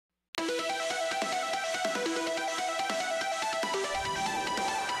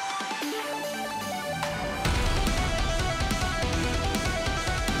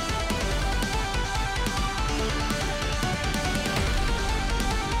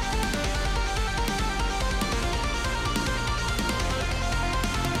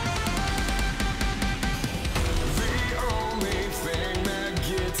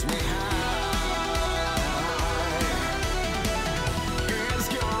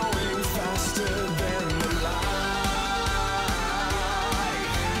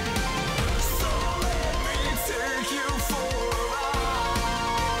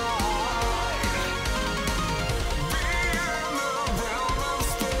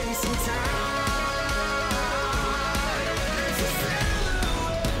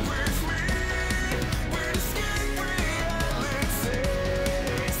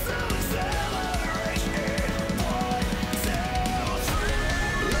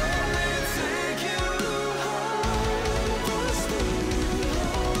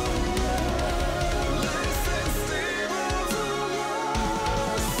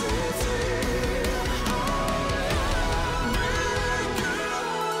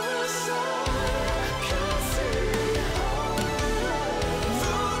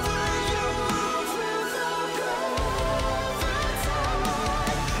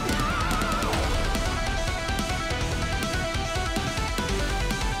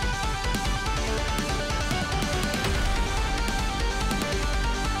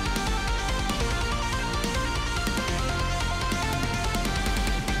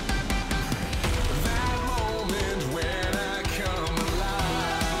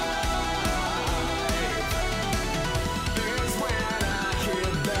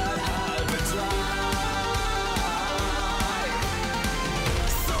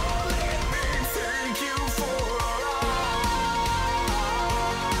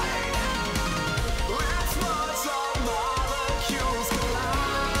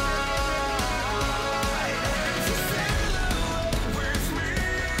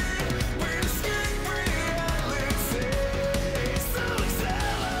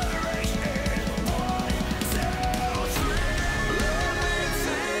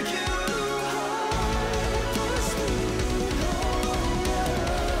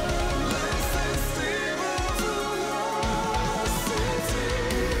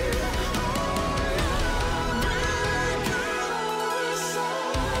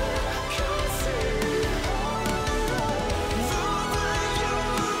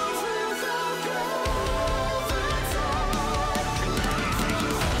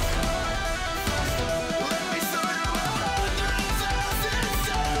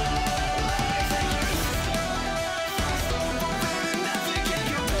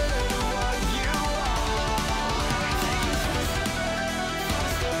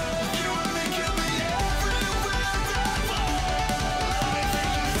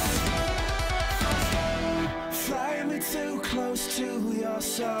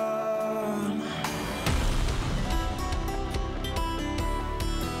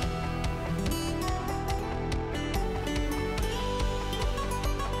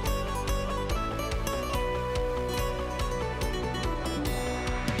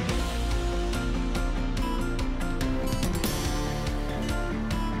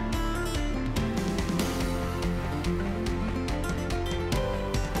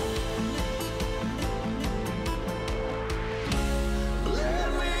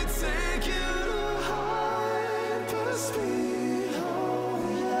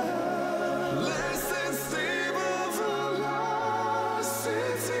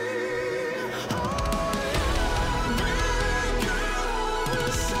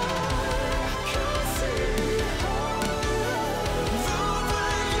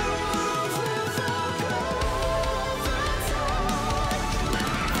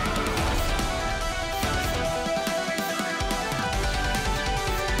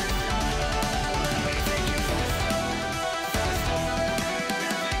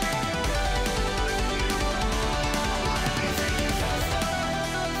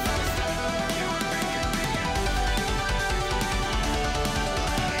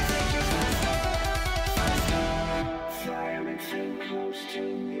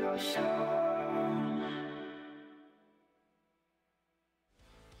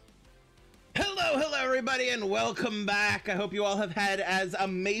Hello everybody, and welcome back. I hope you all have had as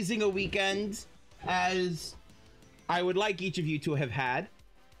amazing a weekend as I would like each of you to have had.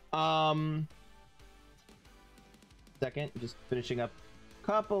 Second, just finishing up a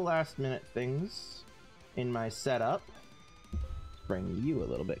couple last minute things in my setup. Bring you a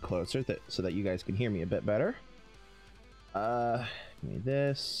little bit closer so that you guys can hear me a bit better. Give me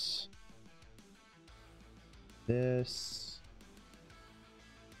this. There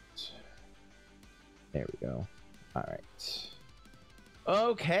we go. All right.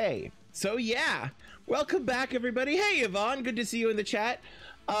 Okay. So yeah, welcome back everybody. Hey Yvonne, good to see you in the chat.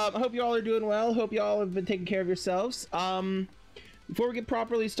 I hope you all are doing well. Hope you all have been taking care of yourselves. Before we get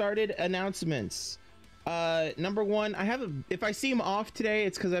properly started, announcements. Number one, if I seem off today,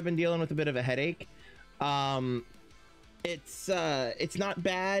 it's because I've been dealing with a bit of a headache. It's not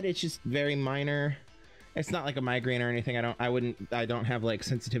bad. It's just very minor. It's not like a migraine or anything. I don't have like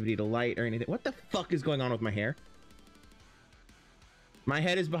sensitivity to light or anything. What the fuck is going on with my hair? My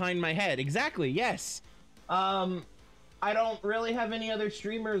head is behind my head. Exactly. Yes. I don't really have any other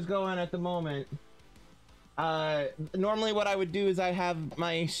streamers going at the moment. Normally what I would do is I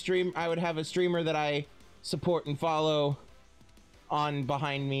would have a streamer that I support and follow on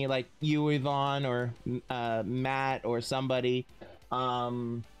behind me, like you, Yvonne, or Matt, or somebody.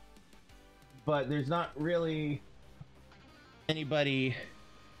 But there's not really anybody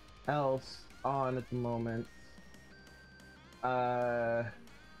else on at the moment. Yeah,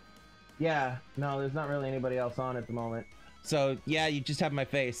 no, there's not really anybody else on at the moment. So yeah, you just have my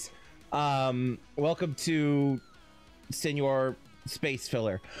face. Welcome to Senor Space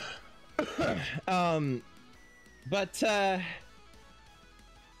Filler.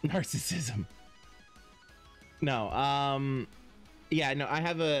 Narcissism. No, yeah, no, I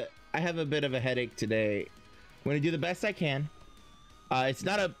have a bit of a headache today. I'm gonna do the best I can. It's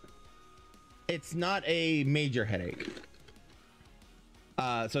not a major headache.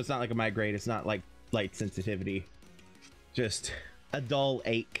 So it's not like a migraine. It's not like light sensitivity. Just a dull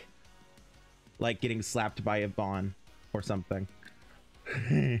ache, like getting slapped by a Vaughn or something.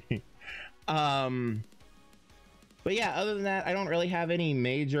 But yeah, other than that, I don't really have any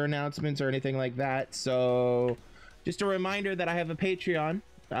major announcements or anything like that. So just a reminder that I have a Patreon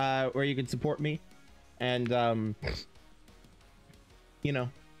where you can support me and you know,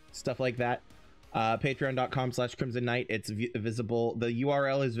 stuff like that. Patreon.com/Krimzon. It's visible. The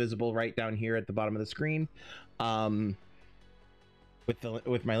URL is visible right down here at the bottom of the screen,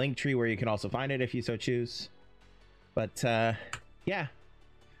 with my link tree, where you can also find it if you so choose. But yeah,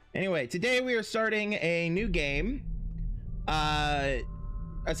 anyway, today we are starting a new game,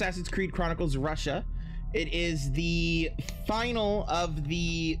 Assassin's Creed Chronicles Russia. It is the final of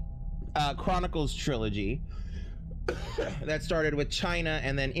the Chronicles trilogy that started with China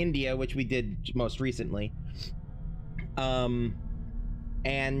and then India, which we did most recently. Yeah,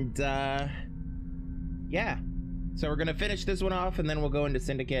 so we're gonna finish this one off and then we'll go into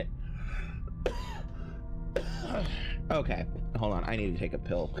Syndicate. Okay, hold on, I need to take a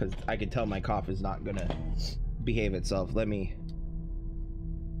pill because I can tell my cough is not gonna behave itself. Let me...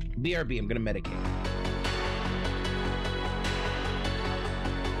 BRB, I'm gonna medicate.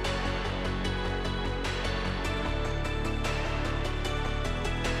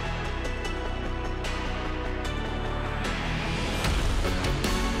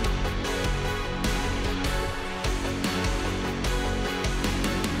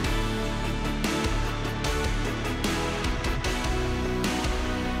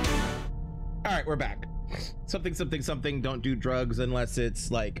 We're back. Something, don't do drugs unless it's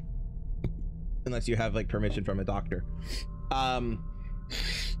like, unless you have like permission from a doctor,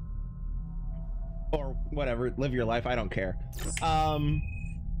 or whatever, live your life, I don't care.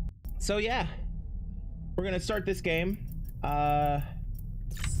 So yeah, we're gonna start this game. We're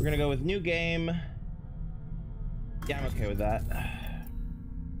gonna go with new game. Yeah, I'm okay with that.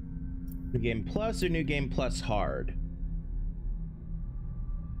 New game plus or new game plus hard?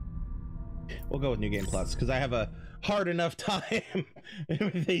 We'll go with new game plus because I have a hard enough time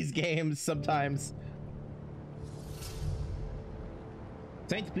with these games sometimes.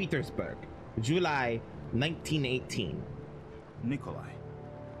 St. Petersburg, July 1918. Nikolai,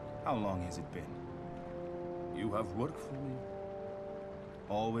 how long has it been? You have worked for me.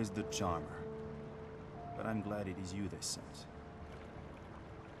 Always the charmer. But I'm glad it is you they sent.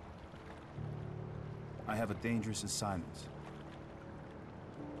 I have a dangerous assignment.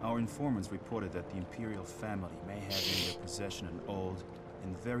 Our informants reported that the Imperial family may have in their possession an old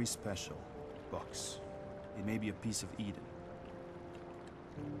and very special box. It may be a piece of Eden.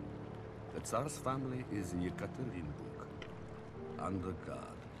 Tsar's family is in Yekaterinburg, under guard.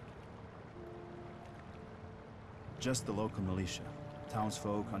 Just the local militia.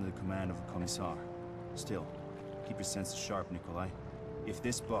 Townsfolk under the command of a commissar. Still, keep your senses sharp, Nikolai. If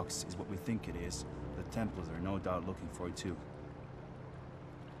this box is what we think it is, the Templars are no doubt looking for it too.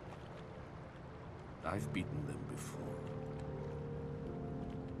 I've beaten them before.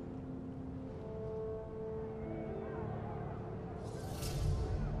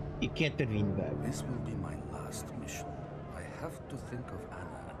 Yekaterinburg. This will be my last mission. I have to think of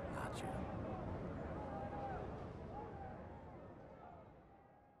Anna and Nadia.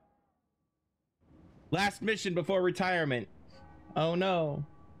 Last mission before retirement. Oh no.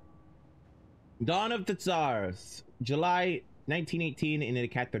 Dawn of the Tsars, July 1918 in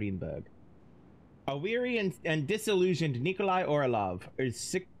Ekaterinburg. A weary and disillusioned Nikolai Orlov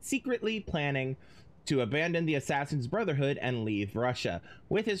is secretly planning to abandon the Assassin's Brotherhood and leave Russia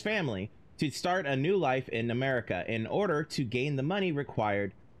with his family to start a new life in America in order to gain the money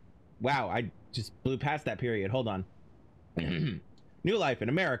required. Wow, I just blew past that period. Hold on. New life in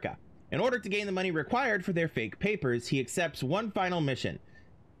America. In order to gain the money required for their fake papers, he accepts one final mission: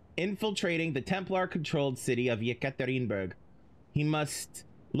 infiltrating the Templar-controlled city of Yekaterinburg. He must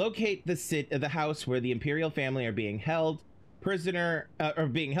locate the house where the Imperial family are being held prisoner,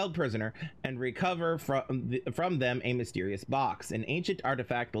 and recover from them a mysterious box, an ancient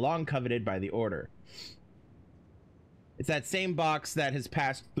artifact long coveted by the Order. It's that same box that has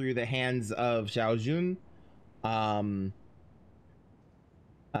passed through the hands of Zhao Jun.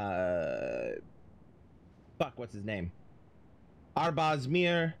 Fuck, what's his name?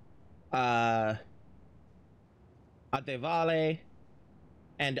 Arbazmir, Adevale,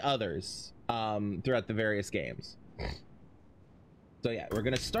 and others throughout the various games. So yeah, we're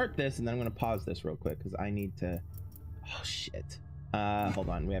gonna start this, and then I'm gonna pause this real quick because I need to. Oh shit! Hold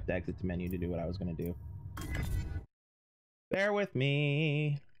on, we have to exit the menu to do what I was gonna do. Bear with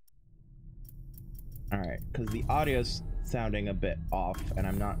me. All right, because the audio's sounding a bit off, and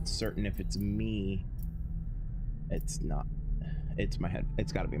I'm not certain if it's me. It's not. It's my head.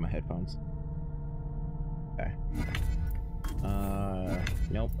 It's got to be my headphones. Okay.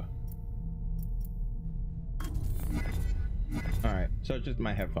 Nope. All right, so it's just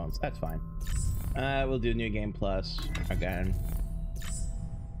my headphones. That's fine. We'll do New Game Plus again.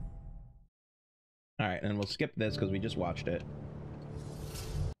 All right, and we'll skip this because we just watched it.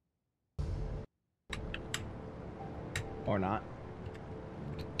 Or not.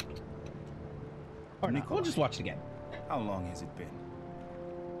 Or not. We'll just watch it again. How long has it been?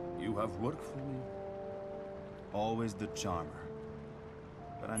 You have worked for me. Always the charmer.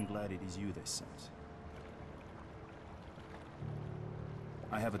 But I'm glad it is you they sent.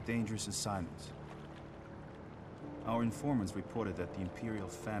 I have a dangerous assignment. Our informants reported that the Imperial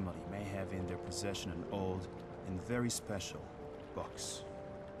family may have in their possession an old and very special box.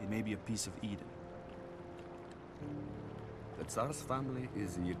 It may be a piece of Eden. The Tsar's family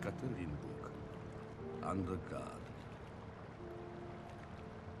is in Yekaterinburg, under guard.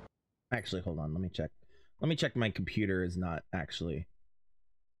 Actually, hold on. Let me check. Let me check my computer is not actually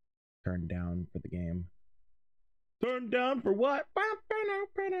turned down for the game. Turned down for what?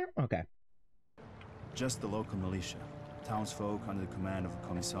 Okay. Just the local militia. Townsfolk under the command of a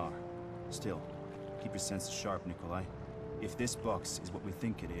commissar. Still, keep your senses sharp, Nikolai. If this box is what we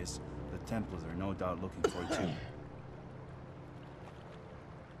think it is, the Templars are no doubt looking for it too.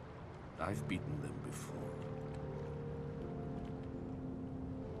 I've beaten them before.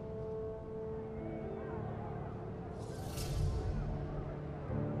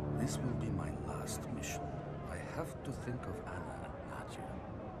 This will be my last mission. I have to think of Anna and Nadia.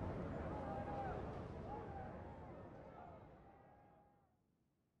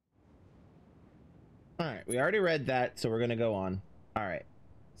 Alright, we already read that, so we're gonna go on. Alright.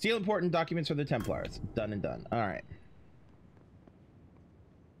 Seal important documents for the Templars. Done and done. Alright.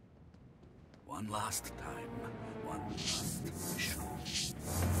 One last time. One last mission.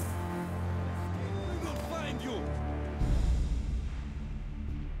 We will find you!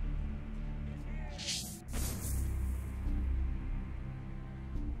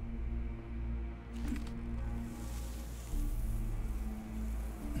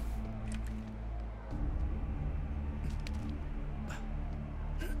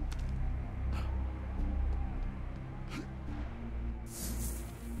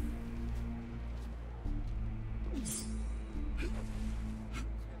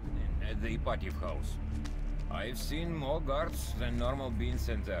 At the Ipativ house. I've seen more guards than normal beings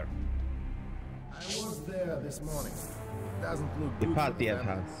in there. I was there this morning. It doesn't look good. Ipatiev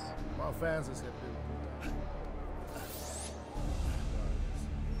house. More fences have been put up.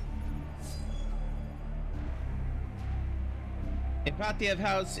 Ipatiev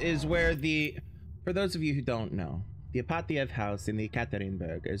House is where the, for those of you who don't know, the Ipatiev House in the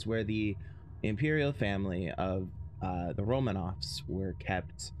Ekaterinburg is where the imperial family of the Romanovs were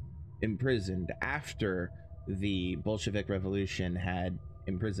kept imprisoned after the Bolshevik Revolution had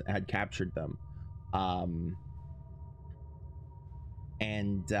captured them.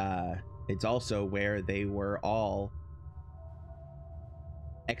 And it's also where they were all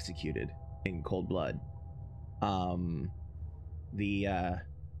executed in cold blood.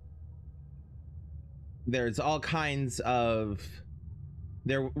 There's all kinds of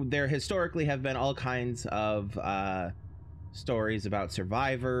there historically have been all kinds of stories about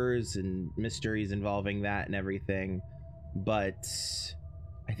survivors and mysteries involving that and everything, but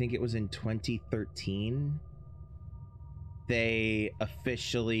I think it was in 2013 they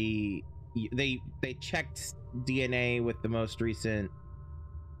officially they checked DNA with the most recent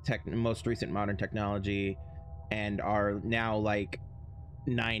modern technology and are now like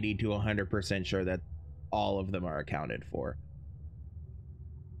 90 to 100% sure that all of them are accounted for.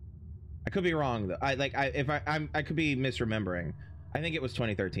 I could be wrong though. I could be misremembering. I think it was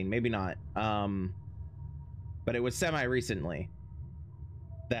 2013, maybe not. But it was semi recently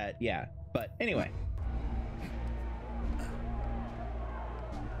that, yeah. But anyway.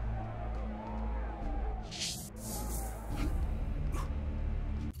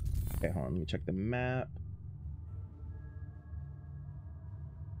 Okay, hold on, let me check the map.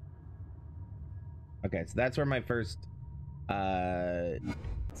 Okay, so that's where my first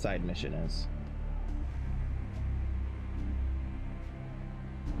side mission is.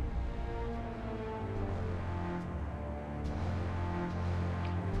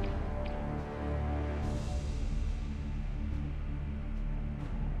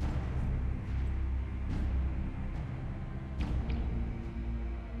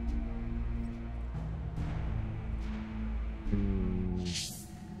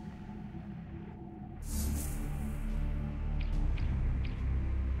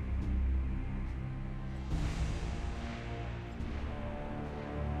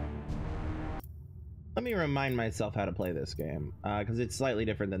 Let me remind myself how to play this game, because it's slightly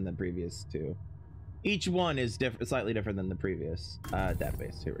different than the previous two. Each one is slightly different than the previous.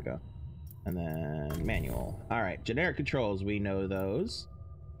 Database, here we go. And then manual. All right, generic controls, we know those.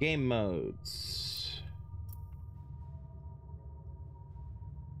 Game modes.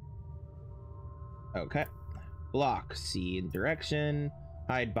 Okay. Block, C in direction.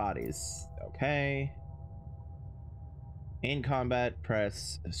 Hide bodies, okay. In combat,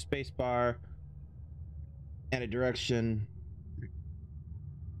 press spacebar and a direction.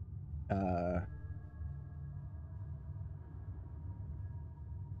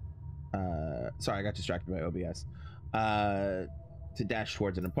 Sorry, I got distracted by OBS. To dash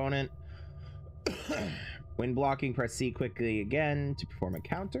towards an opponent. When blocking, press C quickly again to perform a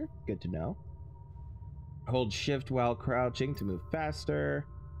counter. Good to know. Hold shift while crouching to move faster.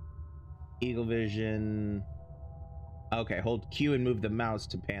 Eagle vision. Okay, hold Q and move the mouse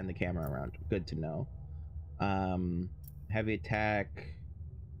to pan the camera around. Good to know. Heavy attack.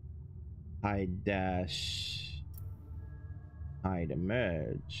 Hide dash. Hide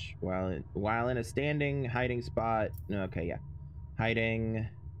emerge. While in a standing hiding spot. Okay, yeah. Hiding.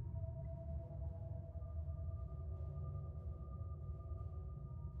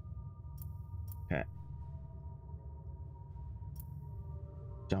 Okay.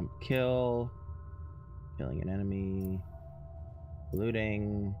 Jump kill. Killing an enemy.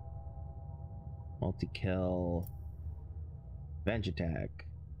 Looting. Multi-kill. Bench attack.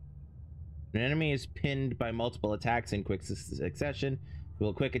 An enemy is pinned by multiple attacks in quick succession. We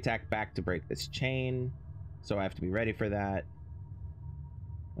will quick attack back to break this chain. So I have to be ready for that.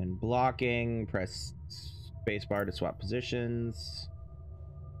 When blocking, press spacebar to swap positions.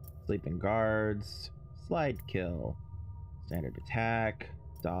 Sleeping guards. Slide kill. Standard attack.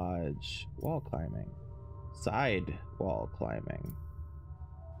 Dodge. Wall climbing. Side wall climbing.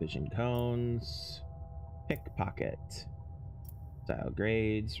 Vision cones. Pickpocket. Style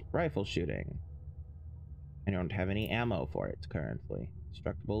grades. Rifle shooting. I don't have any ammo for it currently.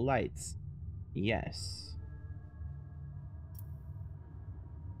 Destructible lights. Yes.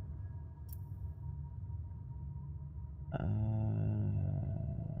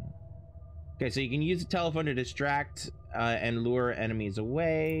 Okay, so you can use the telephone to distract and lure enemies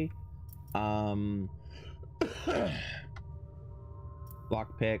away.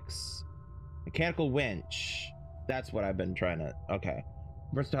 Lockpicks. Mechanical winch. That's what I've been trying to... Okay.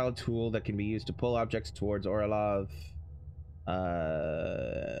 Versatile tool that can be used to pull objects towards Orlov.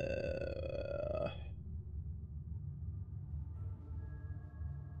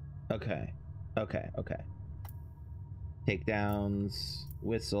 Okay. Okay, okay. takedowns,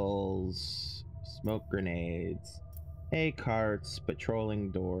 whistles, smoke grenades, hay carts,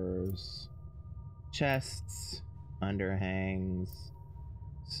 patrolling doors, chests, underhangs,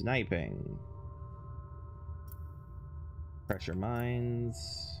 sniping, pressure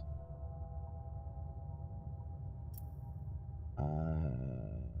mines,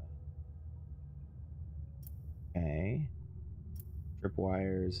 okay,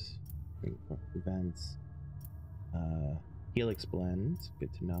 tripwires, vents, helix blend,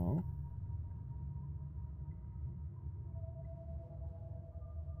 good to know.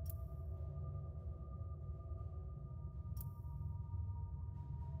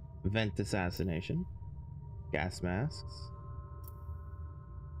 Vent assassination, gas masks,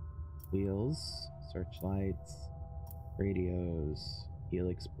 wheels, searchlights, radios,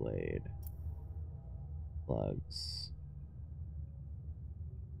 helix blade, plugs.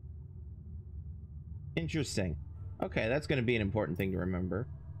 Interesting. Okay, that's going to be an important thing to remember.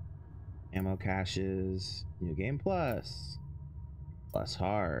 Ammo caches, new game plus, plus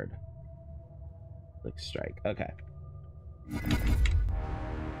hard, helix strike. Okay.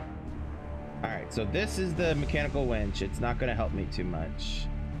 Alright, so this is the mechanical winch. It's not going to help me too much.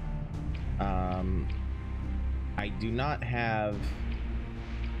 I do not have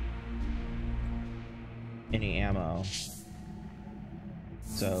any ammo.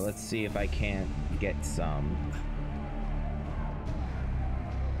 So let's see if I can't get some.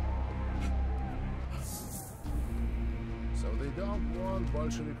 So they don't want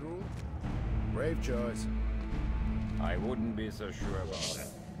Bolshevik rule? Brave choice. I wouldn't be so sure about that.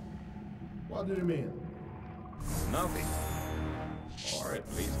 What do you mean? Nothing. Or at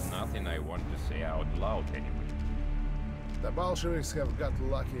least nothing I want to say out loud anyway. The Bolsheviks have got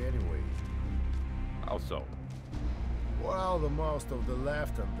lucky anyway. How so? Well, the most of the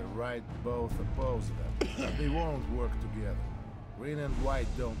left and the right both oppose them. They won't work together. Green and white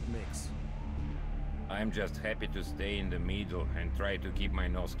don't mix. I'm just happy to stay in the middle and try to keep my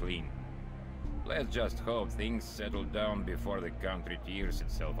nose clean. Let's just hope things settle down before the country tears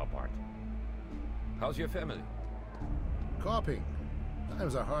itself apart. How's your family? Coping.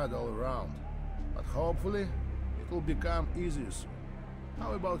 Times are hard all around. But hopefully, it will become easier soon.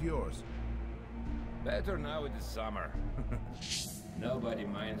 How about yours? Better now it is summer. Nobody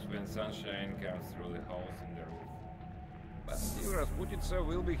minds when sunshine comes through the holes in the roof. But still, Rasputitsa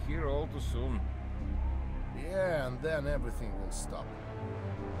will be here all too soon. Yeah, and then everything will stop.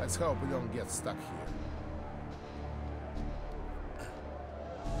 Let's hope we don't get stuck here.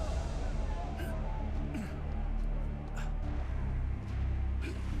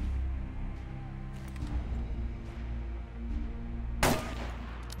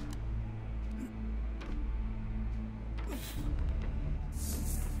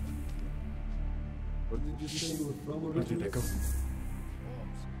 Where did you say you were from originally?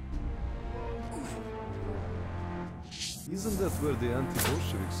 Isn't that where the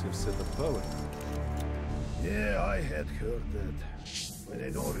anti-Bolsheviks have set up power? Yeah, I had heard that. But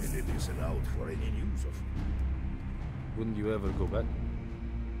they don't really listen out for any news of it. Wouldn't you ever go back?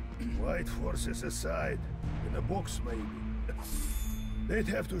 White forces aside, in a box maybe. They'd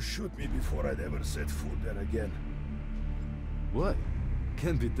have to shoot me before I'd ever set foot there again. Why?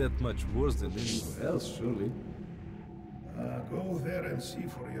 Can't be that much worse than anywhere else, surely. Go there and see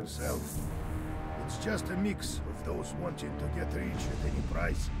for yourself. It's just a mix of those wanting to get rich at any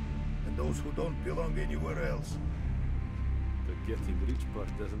price, and those who don't belong anywhere else. The getting rich part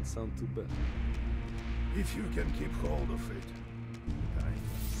doesn't sound too bad. If you can keep hold of it.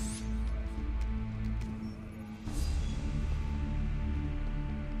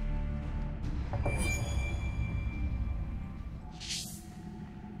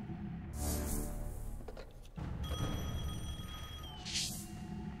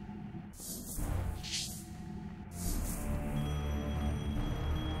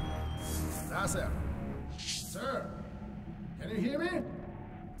 Sir. Sir, can you hear me?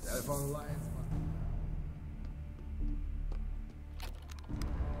 Telephone lines must...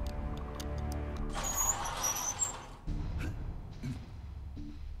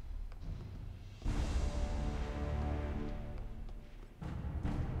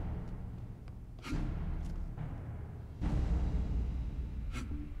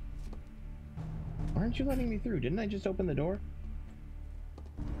 Aren't you letting me through? Didn't I just open the door?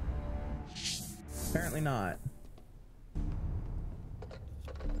 Apparently not.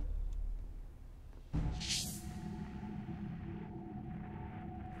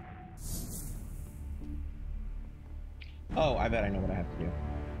 Oh, I bet I know what I have to do.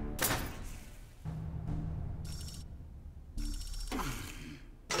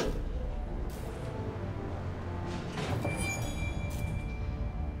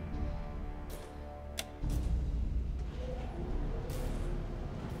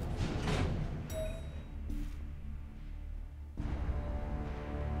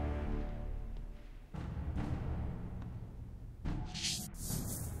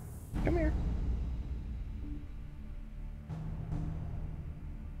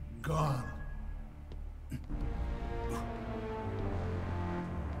 gone.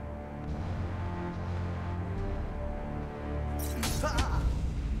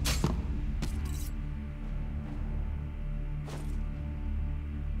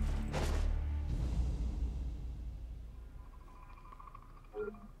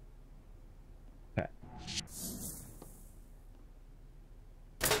 Okay.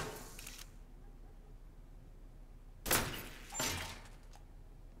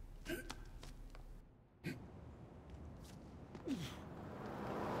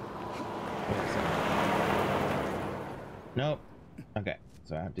 Nope. Okay,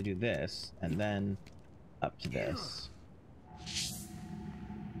 so I have to do this and then up to this.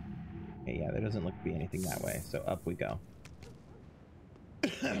 Okay, yeah, there doesn't look to be anything that way, so up we go.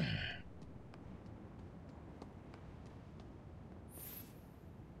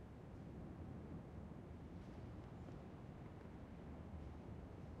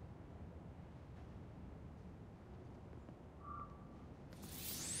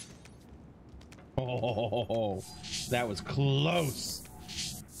 Oh, that was close.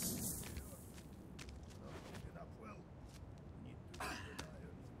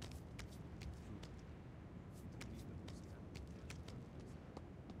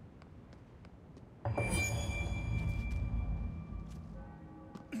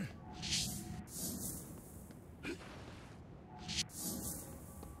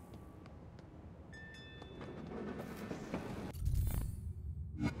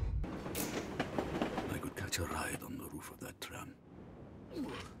 I could catch a ride on the roof of that tram.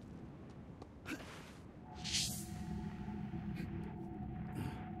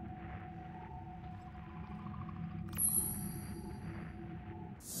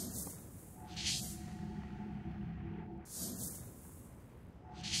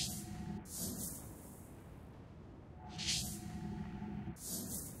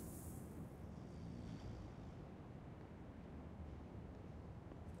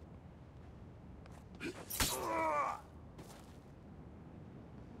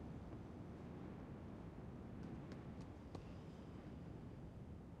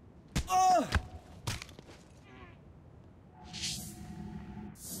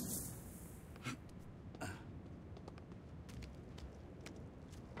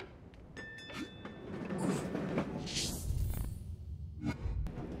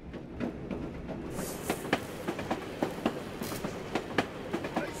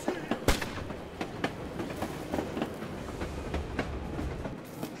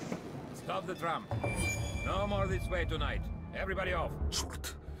 Stop the tram. No more this way tonight. Everybody off.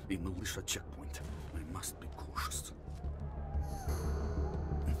 Short. A militia checkpoint. I must be cautious.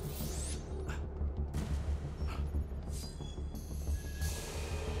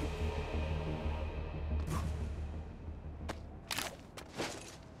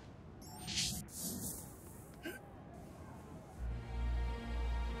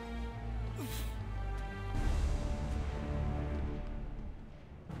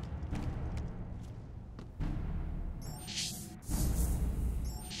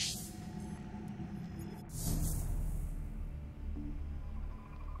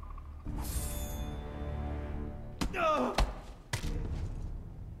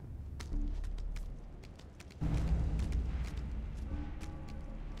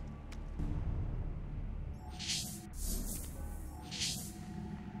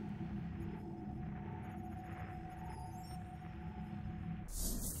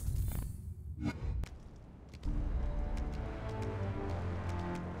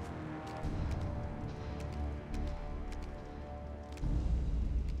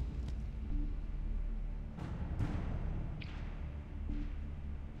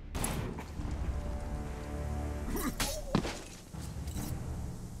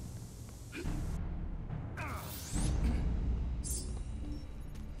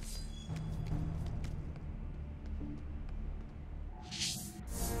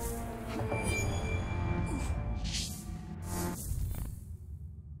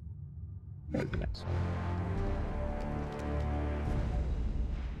 There's the next one.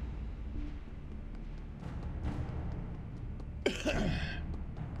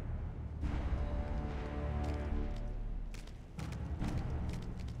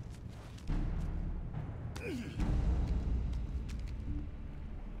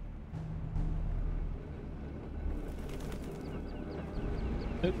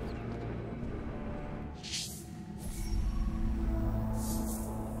 Oop.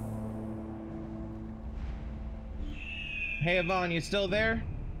 Hey Yvonne, you still there?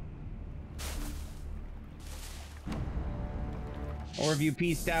 Or have you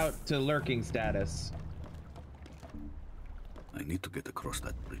pieced out to lurking status? I need to get across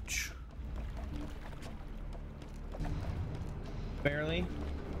that bridge. Barely.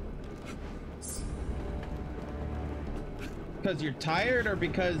 Because you're tired or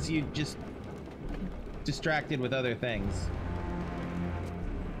because you just distracted with other things?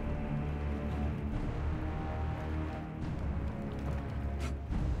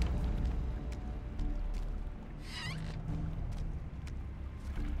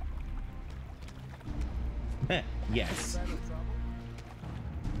 Yes.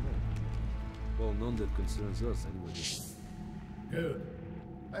 Well, none that concerns us anyway. Good.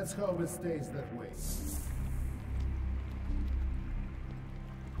 Let's hope it stays that way.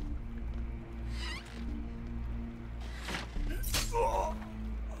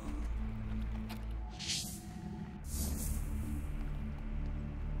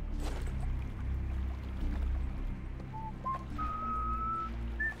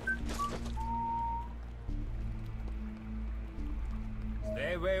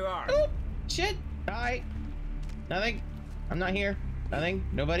 Stay where you are. Oh, shit. Hi. Nothing. I'm not here. Nothing.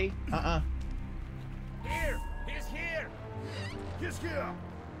 Nobody. Here! He's here! He's here!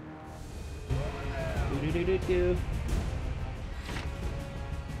 Do.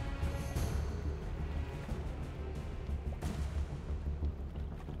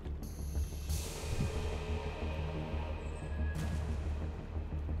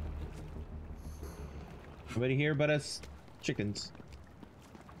 Nobody here but us chickens.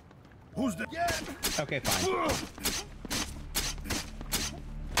 Who's the... Yeah! Okay, fine.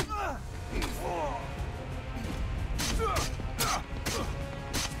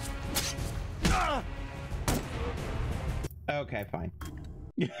 Okay, fine.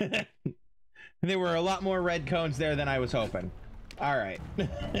 There were a lot more red cones there than I was hoping. All right.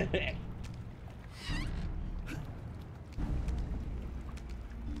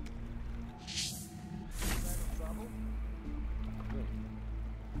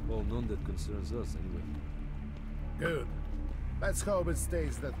 Well, none that concerns us anyway. Good. Let's hope it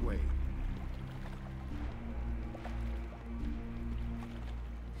stays that way.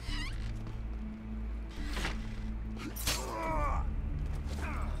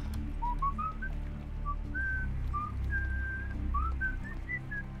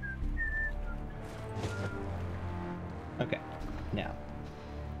 Okay, now.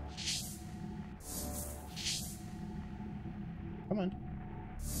 Come on.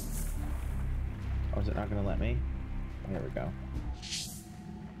 Oh, is it not gonna let me? There we go.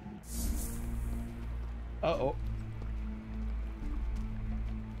 Uh-oh.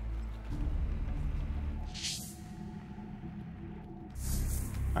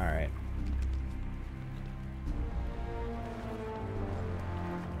 All right.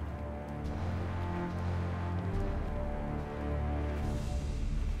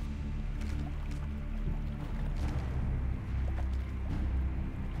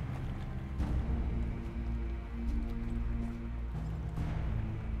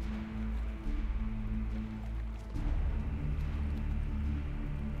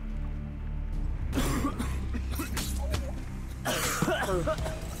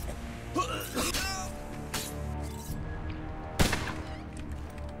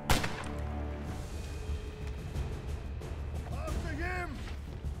 After him!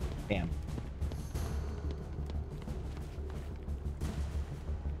 Damn.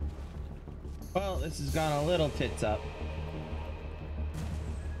 Well, this has gone a little tits up.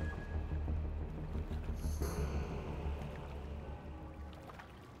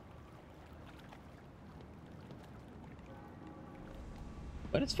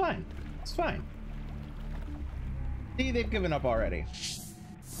 But it's fine. It's fine. See, they've given up already.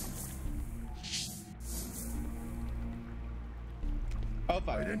 Oh,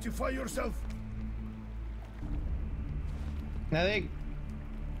 fuck. Identify yourself! Nothing.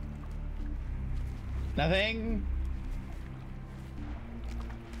 Nothing.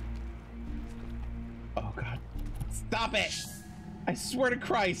 Oh, God. Stop it! I swear to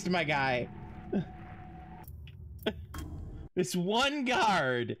Christ, my guy. This one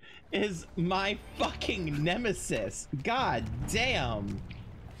guard is my fucking nemesis. God damn.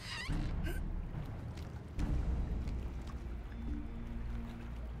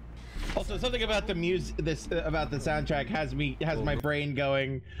 Also, something about the about the soundtrack has my brain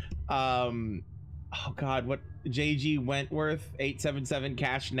going. Oh God, what JG Wentworth 877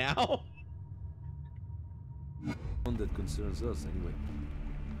 cash now? One that concerns us anyway.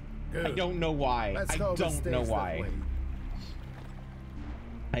 Good. I don't know why. Let's I hope it don't stays know that why. way.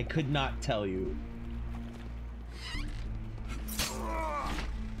 I could not tell you.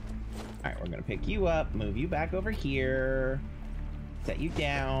 Alright, we're gonna pick you up, move you back over here, set you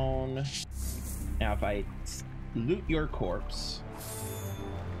down. Now if I loot your corpse.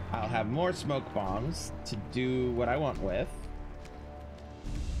 I'll have more smoke bombs to do what I want with.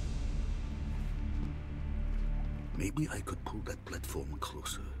 Maybe I could pull that platform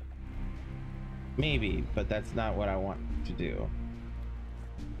closer. Maybe, but that's not what I want to do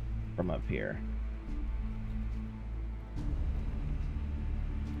from up here.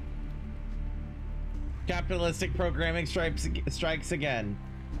 Capitalistic programming strikes again.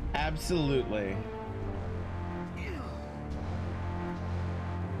 Absolutely.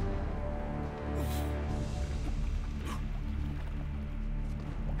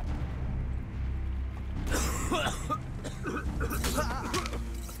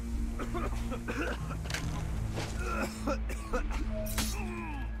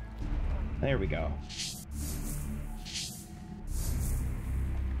 There we go.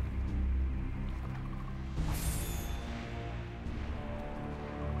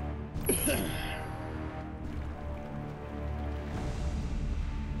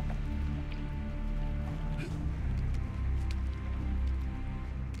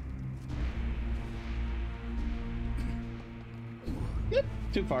 Yep,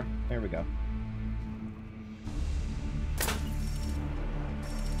 too far. There we go.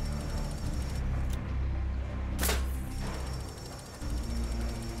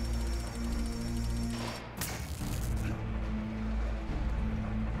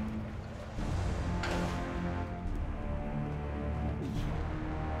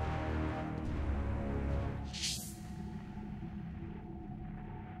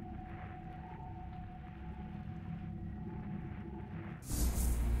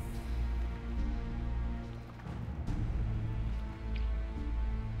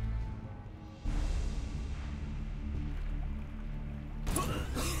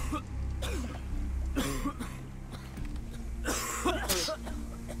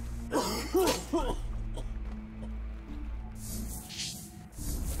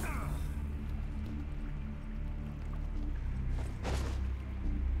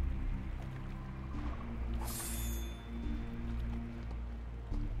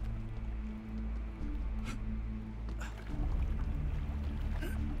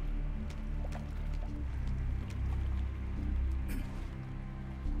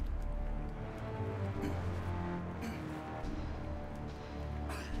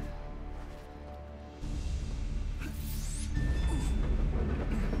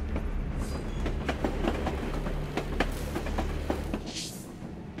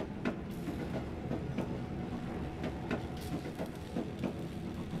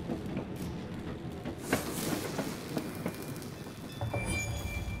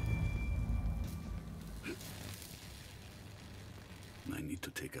 I need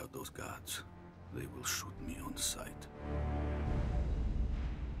to take out those guards. They will shoot me on sight.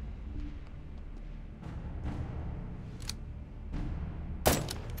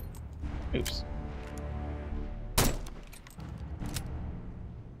 Oops.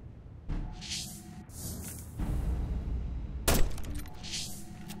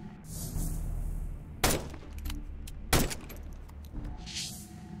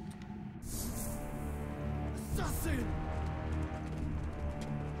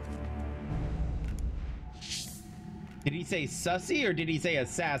 Did he say sussy or did he say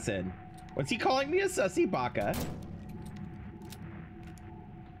assassin? Was he calling me a sussy, Baka?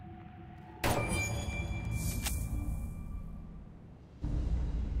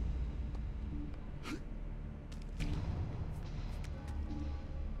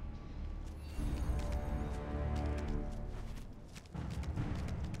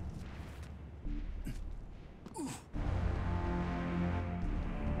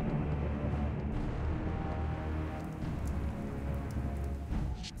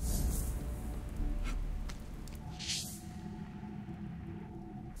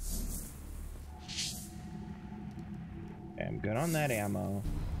 I'm good on that ammo.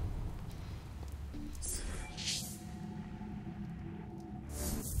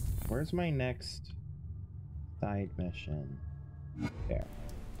 Where's my next side mission? There.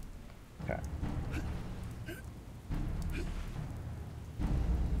 Okay.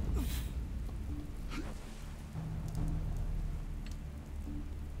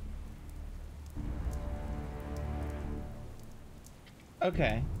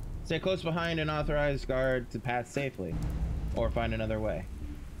 Okay. Stay close behind an authorized guard to pass safely. Or find another way.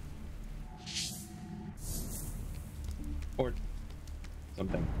 Or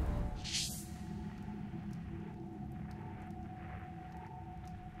something.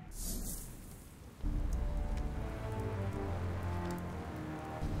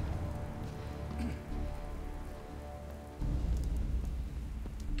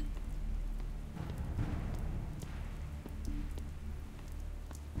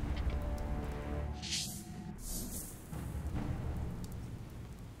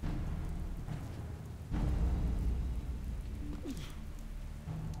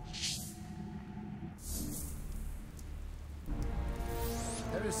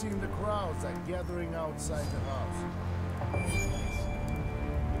 noticing the crowds are gathering outside the house?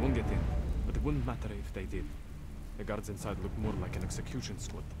 We won't get in, but it wouldn't matter if they did. The guards inside look more like an execution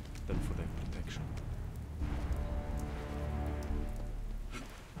squad than for their protection.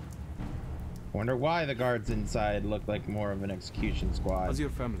 Wonder why the guards inside look like more of an execution squad. How's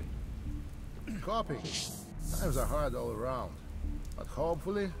your family? Copy. Times are hard all around, but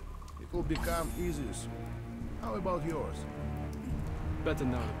hopefully it will become easier soon. How about yours? Better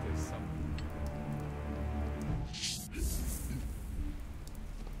now that there's some.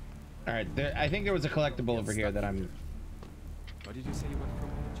 All right, I think there was a collectible over here that I'm. Where did you say you were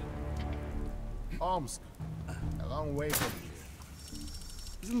from, Origin? Omsk. A long way from here.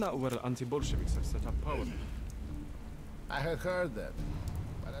 Isn't that where anti-Bolsheviks have set up power? I had heard that,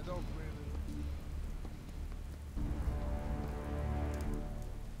 but I don't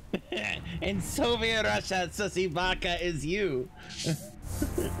really... In Soviet Russia, Susibaka is you.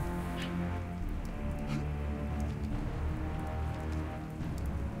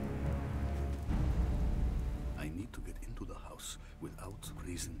 I need to get into the house without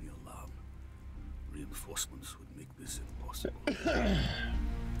raising the alarm. Reinforcements would make this impossible.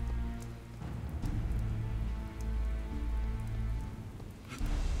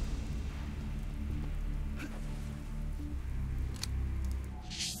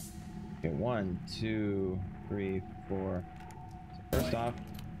 Okay, 1, 2, 3, 4. So first off,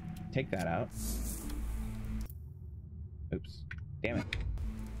 take that out. Oops. Damn it.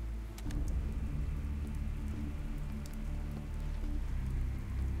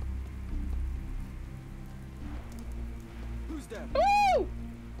 Who's there? Woo!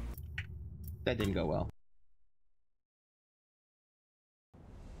 That didn't go well.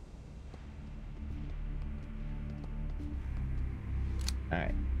 All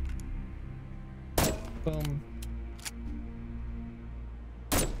right. Boom.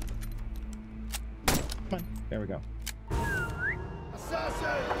 Come on. There we go.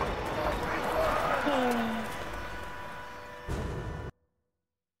 Assassin!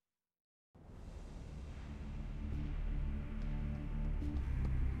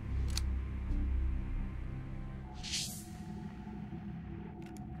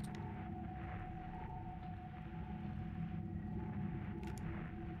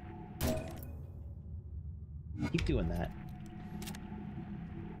 Keep doing that.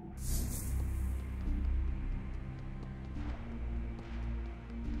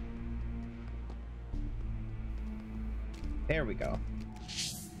 There we go.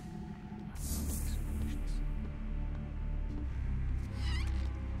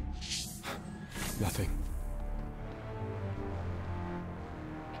 Nothing.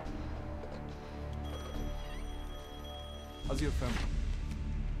 How's your family?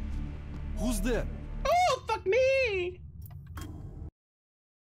 Who's there? Oh, fuck me!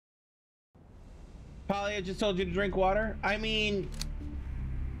 Polly, I just told you to drink water. I mean,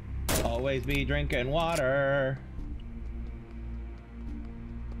 always be drinking water.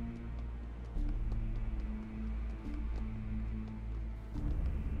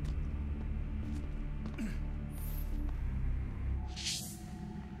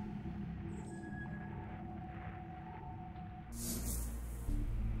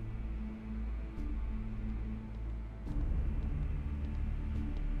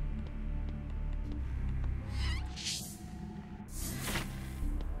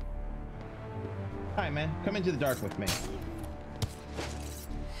 Hi, man. Come into the dark with me.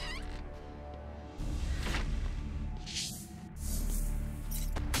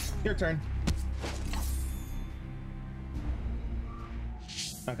 Your turn.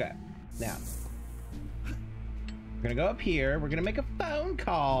 Okay. Now, we're gonna go up here. We're gonna make a phone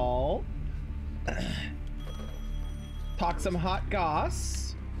call. Talk some hot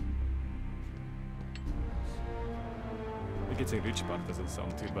goss. The getting rich part doesn't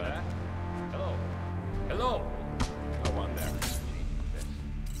sound too bad. Hello. Hello. No one there.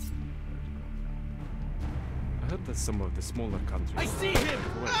 I heard that some of the smaller countries. I see him!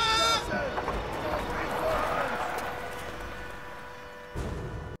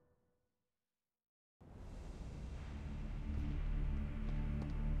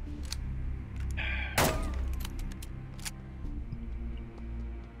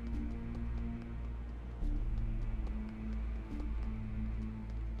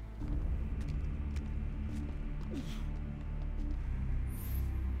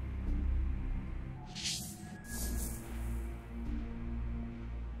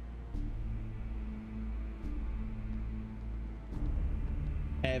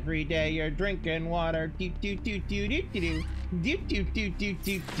 Every day you're drinking water. Do do do do do do do do do do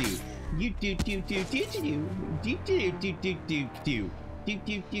do do. You do do do do do do do do do do do do.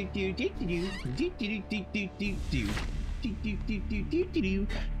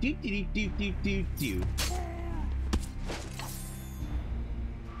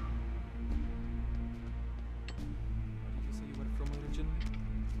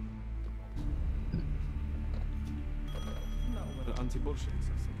 Anti-bullshit.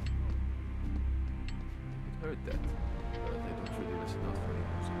 Heard that. But they don't really listen out for the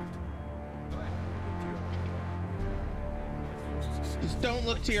Just don't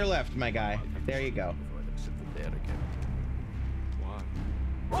look to your left, my guy. There you go. there again. Why?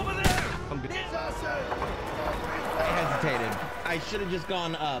 Over there! I hesitated. I should have just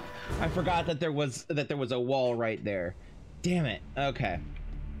gone up. I forgot that there was a wall right there. Damn it. Okay.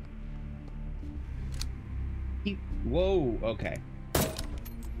 Whoa. Okay.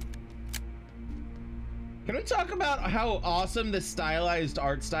 Can we talk about how awesome the stylized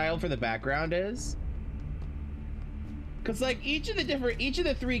art style for the background is? Because like each of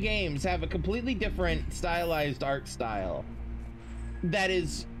the three games have a completely different stylized art style that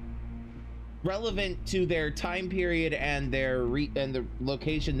is relevant to their time period and and the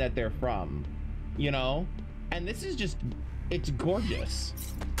location that they're from, you know? And this is just, it's gorgeous.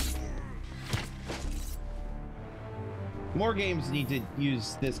 More games need to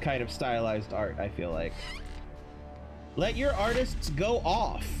use this kind of stylized art, I feel like. Let your artists go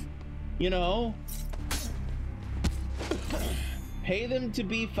off, you know? Pay them to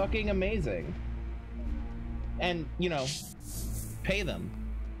be fucking amazing. And, you know, pay them.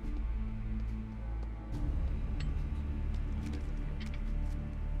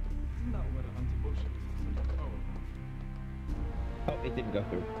 Oh, it didn't go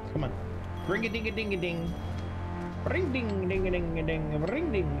through. Come on. Ring a ding a ding a ding. Ring ding ding a ding a ding.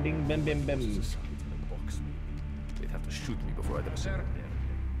 Ring ding ding bim bim bim. They'd have to shoot me before I'd ever seen it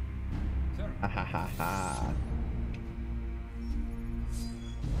there. Ha ha ha ha.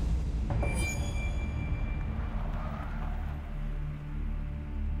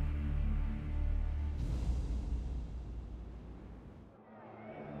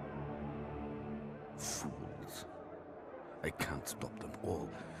 Fools. I can't stop them all,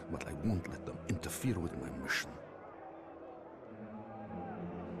 but I won't let them interfere with my mission.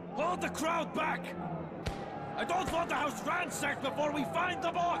 Hold the crowd back! I don't want the house ransacked before we find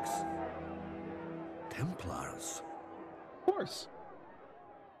the box! Templars? Of course.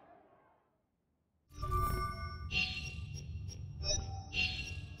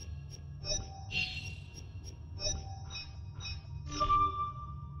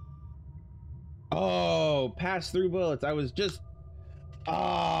 Oh, pass through bullets. I was just...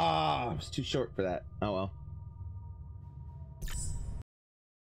 Ah, I was too short for that. Oh well.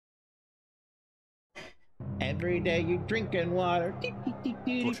 Every day you drinking water.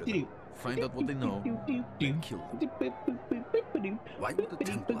 Find out what they know and kill them. Why would the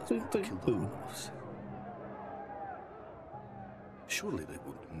Templars want to kill the Romanovs? Surely they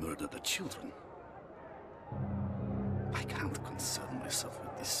would murder the children. I can't concern myself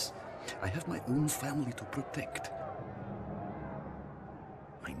with this. I have my own family to protect.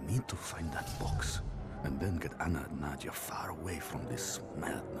 I need to find that box, and then get Anna and Nadia far away from this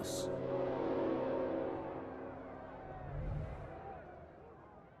madness.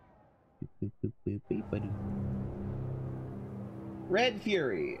 Red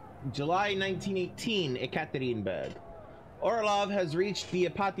Fury, July 1918, Ekaterinburg. Orlov has reached the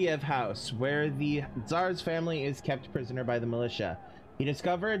Ipatiev house, where the Tsar's family is kept prisoner by the militia. He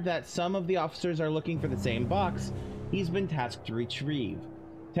discovered that some of the officers are looking for the same box he's been tasked to retrieve.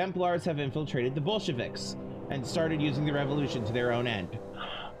 Templars have infiltrated the Bolsheviks and started using the revolution to their own end.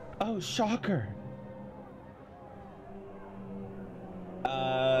 Oh, shocker!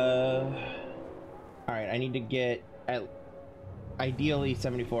 Alright, I need to get at ideally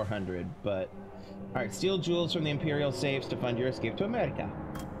 7,400, but... Alright, steal jewels from the Imperial safes to fund your escape to America.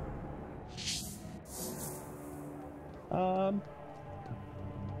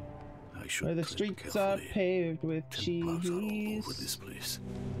 Where the streets are paved with cheese. Templars are all over this place.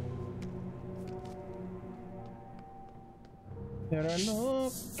 There are no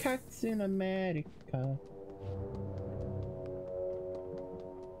cats in America.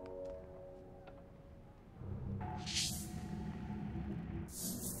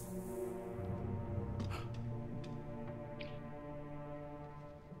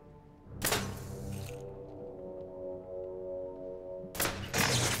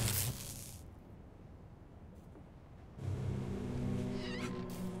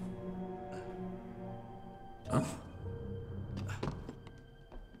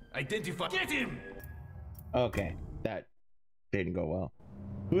 Identify. Get him! Okay, that didn't go well.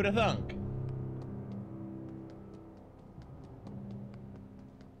 Who'da thunk?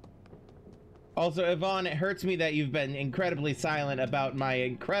 Also, Yvonne, it hurts me that you've been incredibly silent about my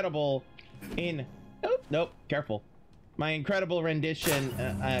incredible nope, careful. My incredible rendition,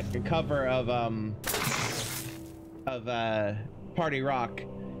 cover of Party Rock.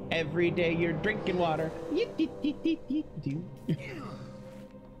 Every day you're drinking water.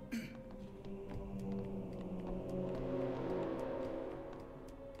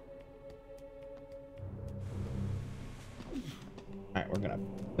 Alright, we're gonna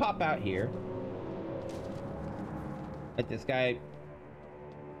pop out here. Let this guy.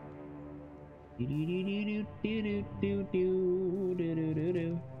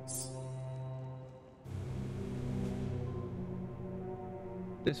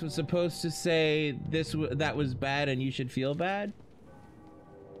 This was supposed to say that was bad and you should feel bad?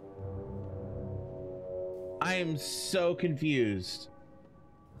 I am so confused.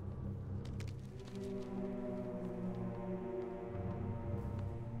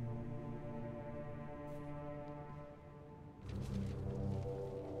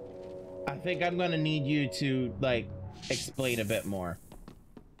 I think I'm gonna need you to, like, explain a bit more.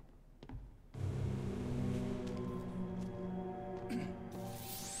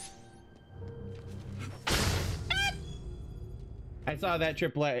 I saw that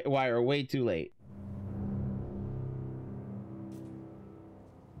tripwire way too late.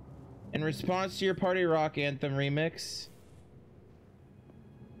 In response to your Party Rock Anthem remix,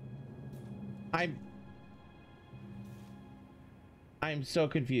 I'm so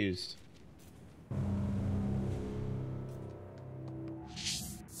confused.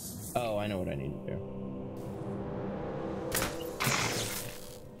 Oh, I know what I need to do.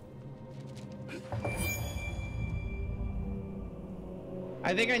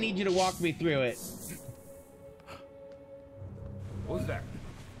 I think I need you to walk me through it. Who's there?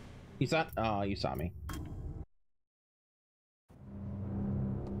 You saw? Oh, you saw me.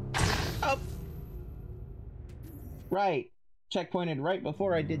 Oh! Right. Checkpointed right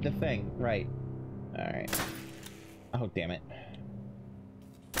before I did the thing. Right. Alright. Oh, damn it.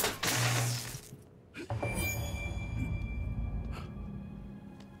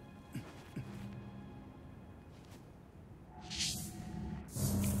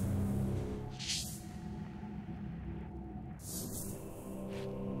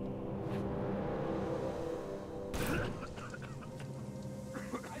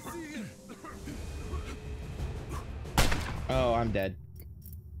 Oh, I'm dead.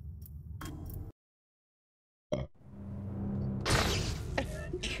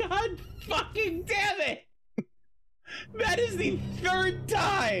 God fucking damn it! That is the third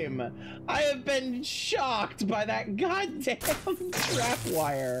time I have been shocked by that goddamn trap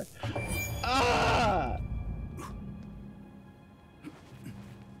wire. Ah!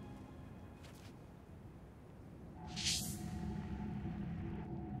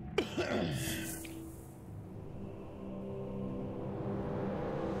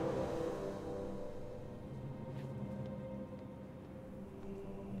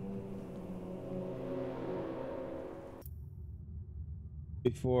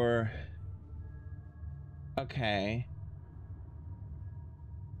 Before. Okay.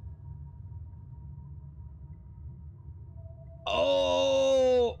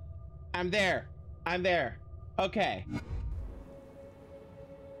 Oh! I'm there. I'm there. Okay.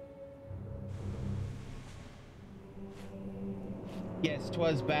 Yes,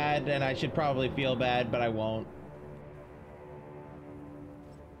 'twas bad, and I should probably feel bad, but I won't.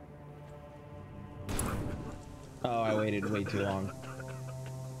 Oh, I waited way too long.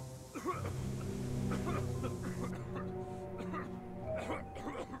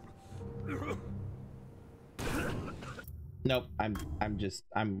 Nope,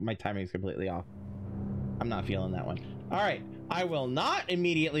 my timing is completely off. I'm not feeling that one. All right, I will not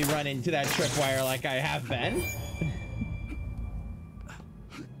immediately run into that tripwire like I have been.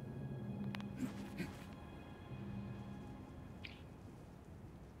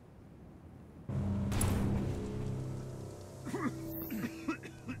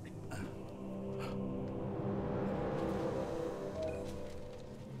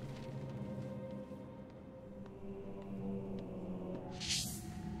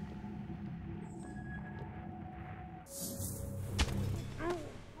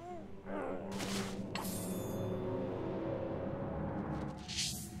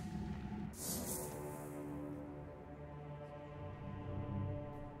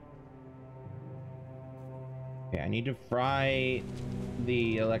 Okay, I need to fry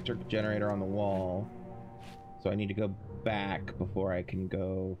the electric generator on the wall. So I need to go back before I can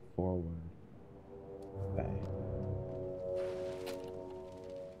go forward. Okay.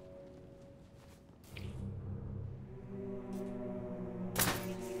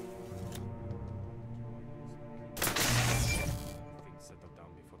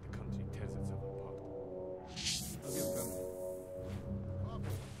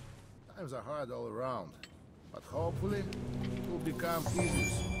 times are hard all around. But hopefully, it will become easier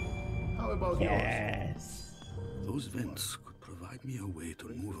soon. How about yours? Yes. Those vents could provide me a way to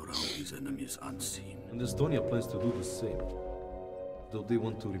move around these enemies unseen. And Estonia plans to do the same, though they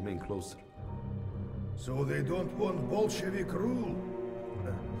want to remain closer. So they don't want Bolshevik rule?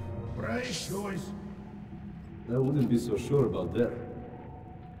 Brave choice. I wouldn't be so sure about that.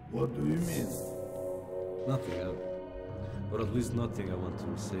 What do you mean? Nothing, or at least nothing I want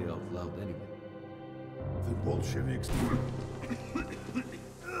to say out loud anyway. The Bolsheviks...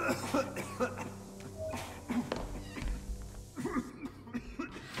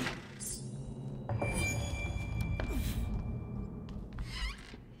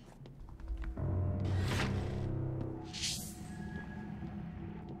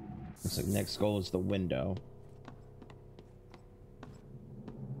 Looks like next goal is the window.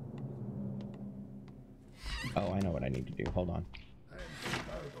 Oh, I know what I need to do. Hold on.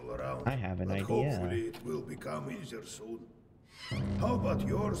 I have an idea. Hopefully it will become easier soon. How about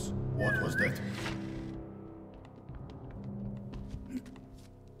yours? What was that?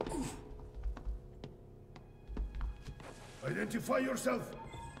 Identify yourself.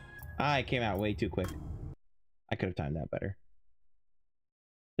 I came out way too quick. I could have timed that better.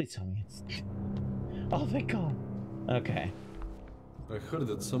 Please tell me it's... Oh, thank God. Okay. I heard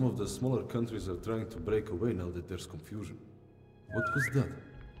that some of the smaller countries are trying to break away now that there's confusion. What was that?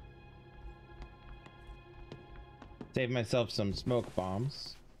 Save myself some smoke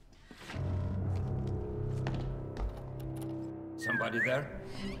bombs. Somebody there?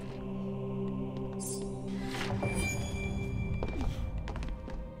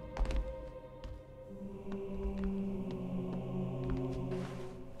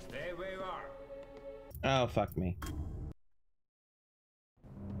 Stay where you are. Oh, fuck me.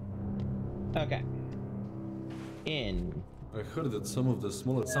 Okay. In. I heard that some of the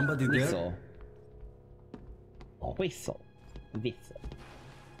smaller... Somebody there? Whistle. Whistle. Whistle.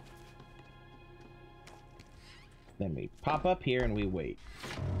 Then we pop up here and we wait.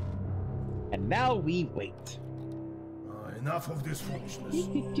 And now we wait. Enough of this foolishness.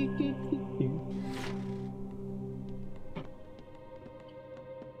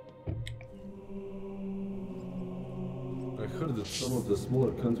 I heard that some of the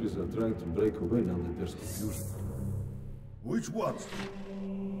smaller countries are trying to break away now that there's confusion. Which ones?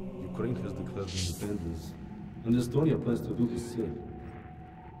 Ukraine has declared independence, and Estonia plans to do the same,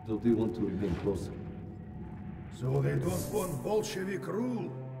 though they want to remain closer. So they don't want Bolshevik rule?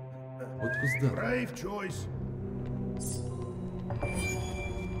 What was that? Brave choice.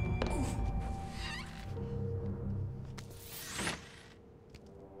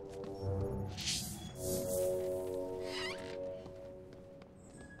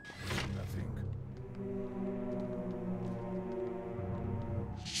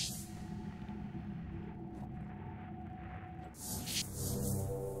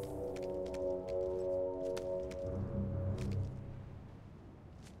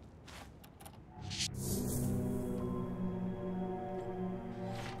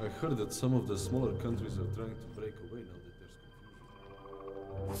 I heard that some of the smaller countries are trying to break away now that there's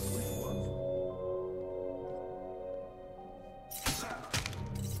confusion.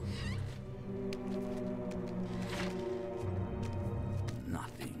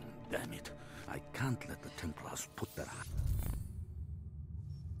 Nothing, damn it. I can't let the Templars put their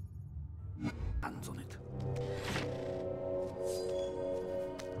hands on it.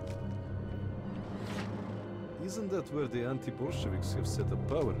 Isn't that where the anti-Bolsheviks have set up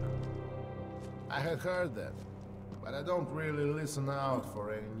power now? I had heard that, but I don't really listen out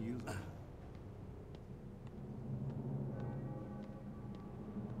for any news.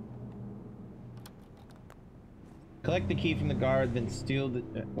 Collect the key from the guard, then steal the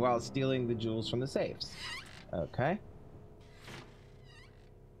while stealing the jewels from the safes. Okay.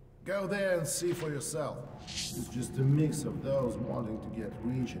 Go there and see for yourself. It's just a mix of those wanting to get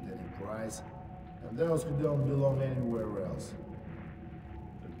rich at any price, and those who don't belong anywhere else.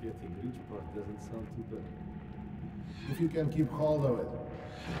 The getting rich part doesn't sound too bad. If you can keep hold of it,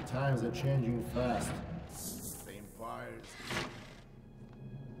 times are changing fast. The empires...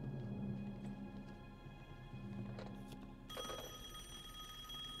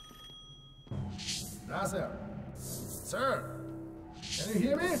 Nasser! Sir! Can you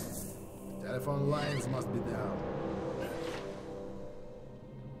hear me? Telephone lines must be down.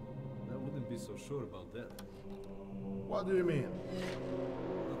 I wouldn't be so sure about that. What do you mean?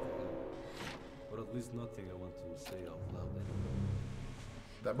 Or at least nothing I want to say out loud anyway.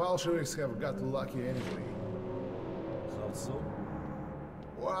 The Bolsheviks have got lucky anyway. How so?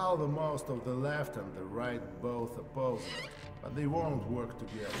 Well, the most of the left and the right both oppose it, but they won't work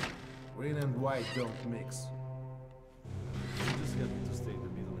together. Green and white don't mix. I'm just happy to stay in the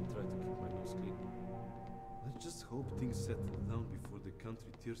middle and try to keep my nose clean. Let's just hope things settle down before the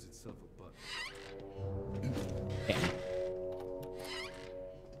country tears itself apart.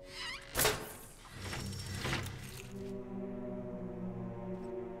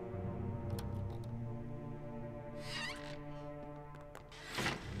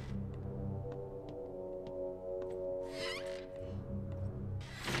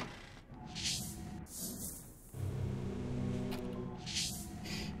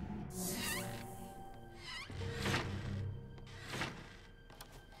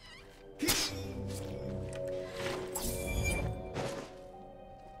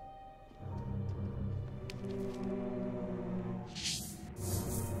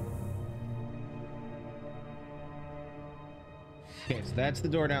 Okay, so that's the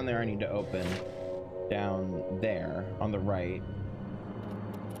door down there I need to open. Down there, on the right.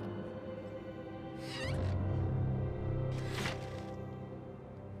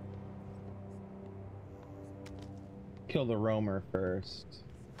 Kill the roamer first.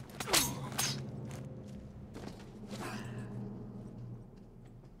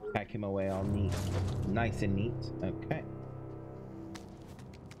 Pack him away all neat. Nice and neat. Okay.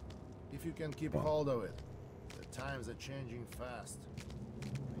 If you can keep hold of it. The times are changing fast.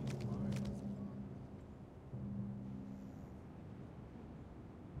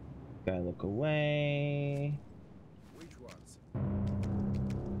 Gotta look away. Which ones?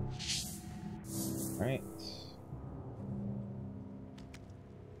 All right.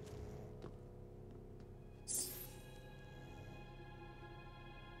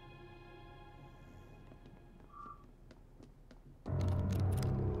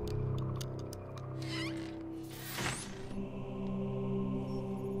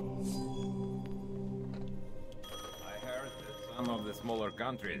 Some of the smaller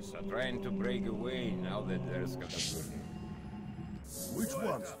countries are trying to break away now that there's catastrophe. Which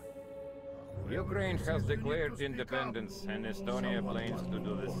ones? Ukraine has declared independence, and Estonia plans to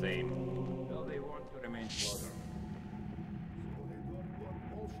do the same. Though they want to remain closer.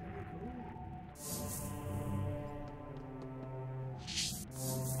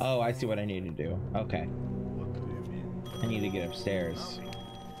 Oh, I see what I need to do. Okay. I need to get upstairs.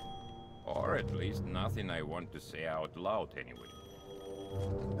 Or at least nothing I want to say out loud anyway.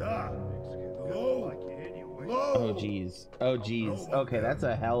 Oh geez. Oh geez. Okay, that's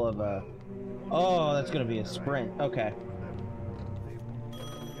a hell of a... Oh, that's gonna be a sprint. Okay.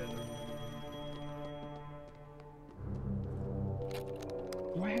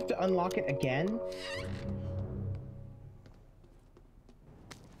 Do I have to unlock it again?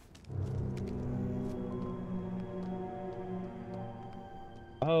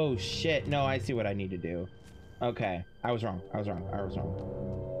 Oh shit. No, I see what I need to do. Okay. I was wrong.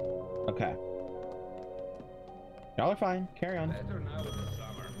 Okay. Y'all are fine. Carry on. Better now in the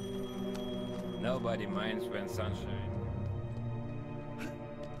summer. Nobody minds when sunshine.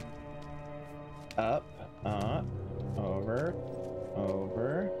 Up, over,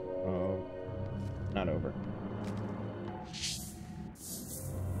 not over.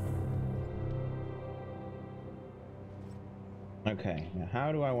 Okay, now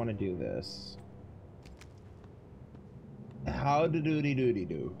how do I want to do this? How to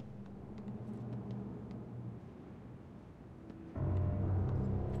do.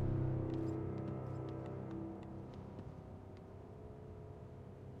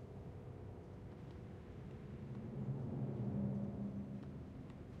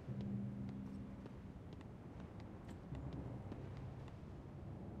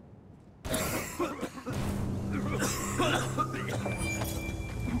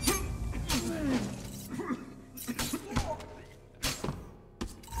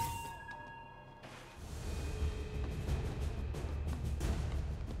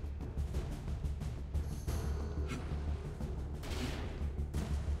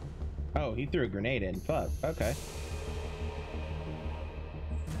 Oh, he threw a grenade in. Fuck. Okay.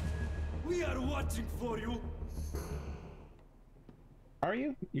 We are watching for you. Are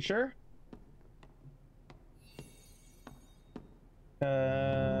you? You sure?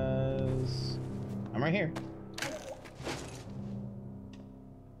 I'm right here.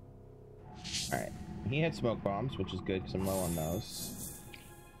 Alright. He had smoke bombs, which is good because I'm low on those.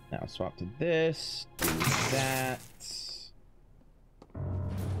 Now swap to this. Do that.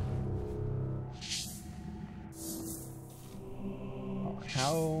 Oh,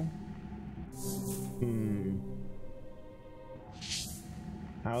 how?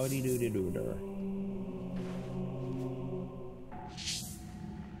 Howdy doody dooder.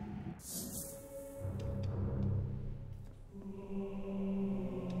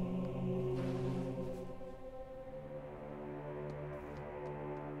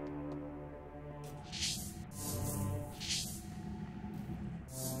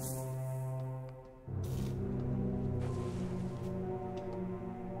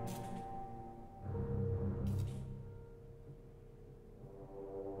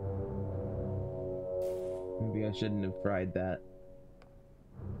 I shouldn't have fried that.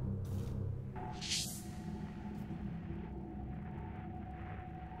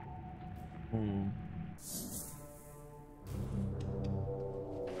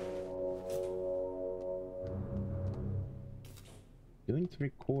 Don't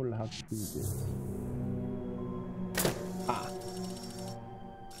recall how to do this. Ah.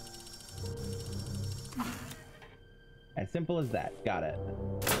 As simple as that. Got it.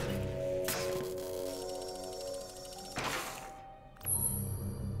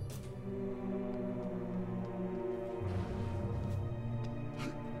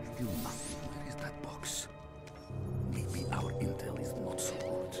 Still nothing. Where is that box? Maybe our intel is not so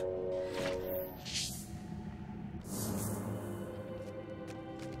good.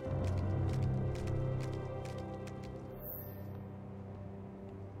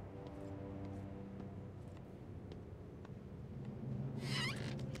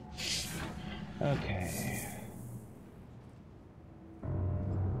 Okay.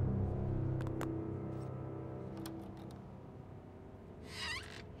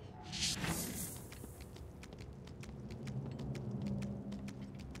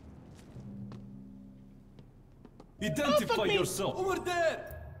 Identify yourself! Over there!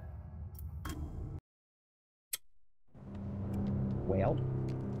 Well.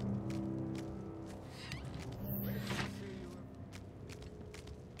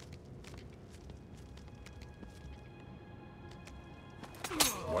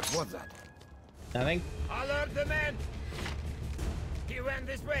 What was that? Nothing. Alert the men! He went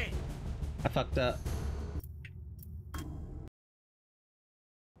this way! I fucked up.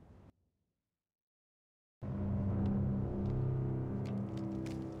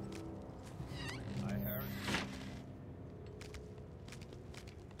 I heard.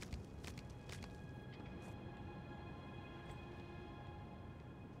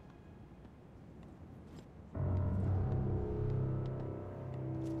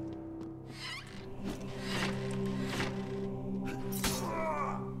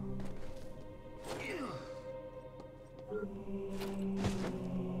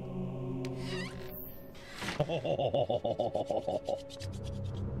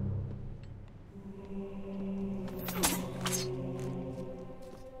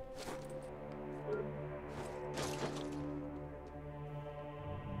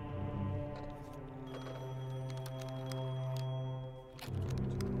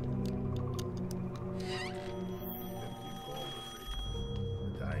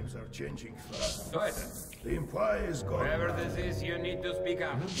 The times are changing fast. Go ahead. The Empire is gone. Whatever this is, you need to speak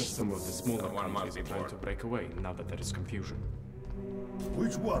up. I heard that some of the smaller Someone must countries are be trying bored. to break away now that there is confusion.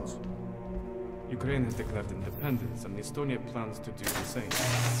 Which ones? Ukraine has declared independence, and Estonia plans to do the same.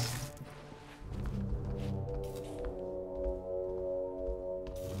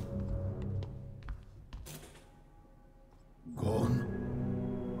 Gone?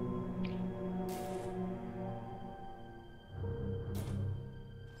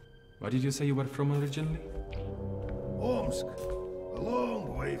 Where did you say you were from originally? Omsk. A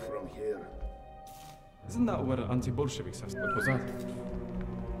long way from here. Isn't that where anti-Bolsheviks have... What was that?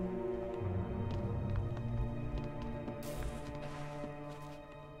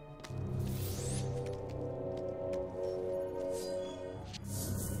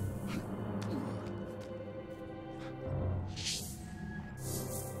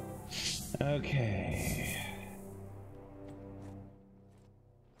 Okay.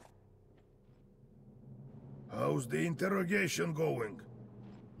 How's the interrogation going?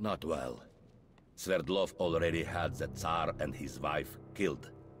 Not well. Sverdlov already had the Tsar and his wife killed.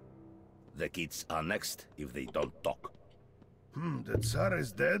 The kids are next if they don't talk. The Tsar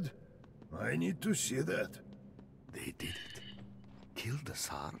is dead? I need to see that. They did it. Killed the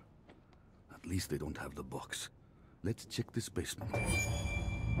Tsar? At least they don't have the box. Let's check this basement.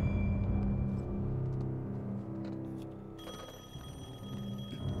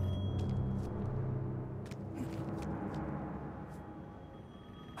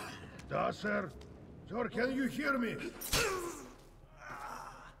 Da, sir. Sir, can you hear me?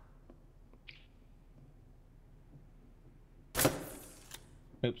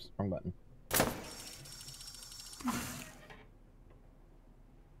 Oops, wrong button.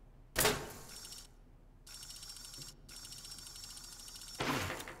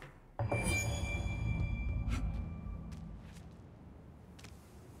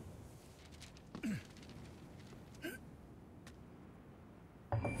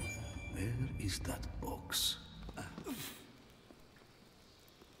 Where is that box?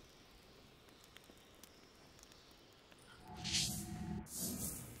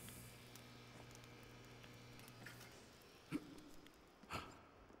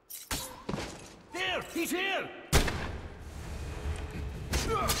 There! He's here!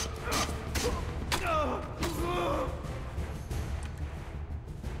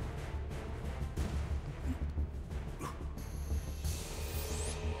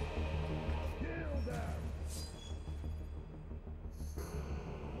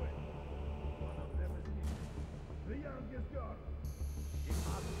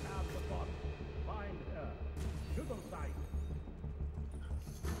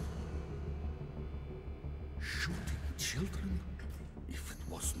 children? If it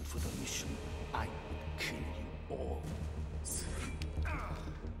wasn't for the mission, I would kill you all.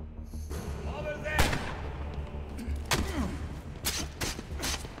 Over there!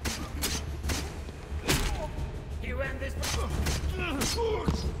 You end this.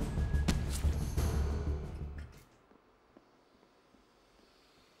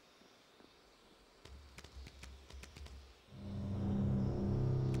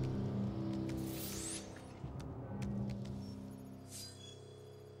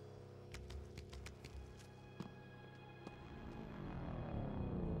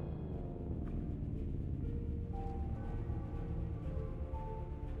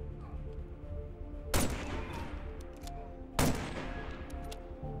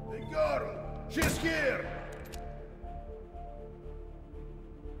 She's here!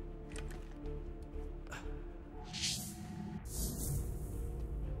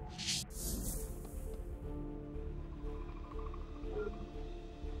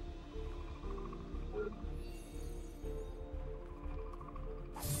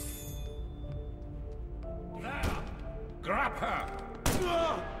 There! Grab her!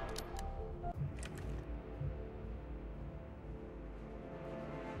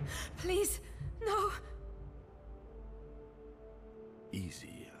 Please, no.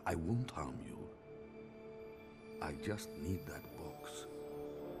 Easy. I won't harm you. I just need that box.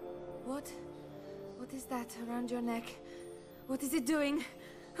 What? What is that around your neck? What is it doing?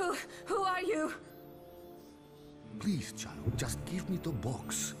 Who are you? Please, child, just give me the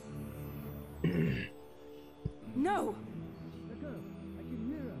box. No! I can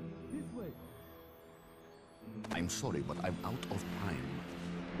hear her. This way. I'm sorry, but I'm out of time.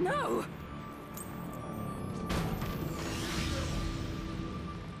 No!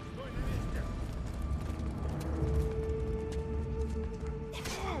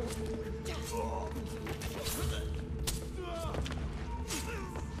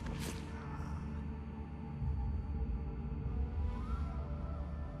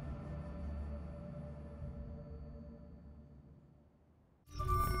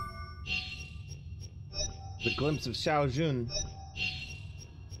 The glimpse of Xiao Jun.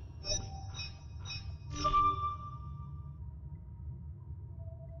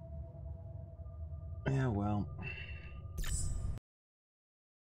 Yeah, well.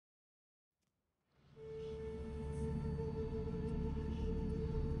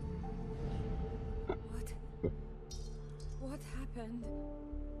 What happened?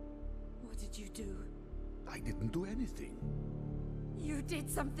 What did you do? I didn't do anything. You did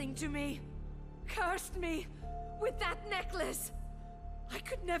something to me. Cursed me with that necklace. I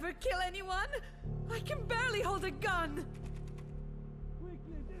could never kill anyone. I can barely hold a gun.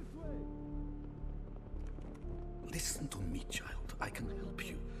 Quickly, this way. Listen to me, child. I can help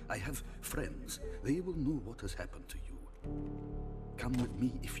you. I have friends. They will know what has happened to you. Come with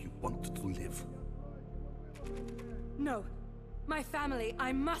me if you want to live. No. My family.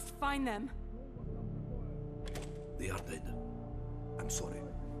 I must find them. They are dead. I'm sorry.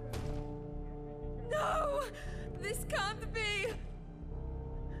 No! This can't be!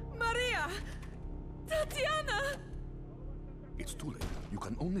 Maria! Tatiana! It's too late. You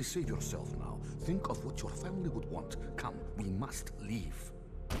can only save yourself now. Think of what your family would want. Come, we must leave.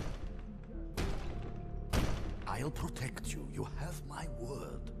 I'll protect you. You have my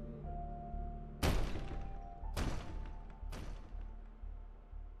word.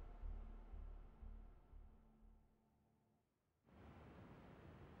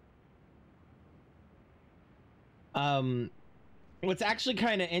 What's actually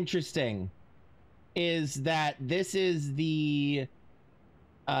kind of interesting is that this is the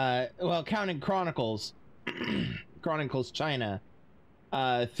well, counting Chronicles Chronicles China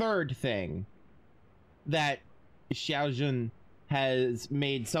third thing that Xiao Jun has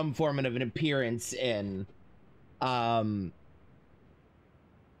made some form of an appearance in the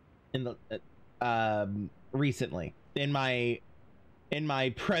recently in my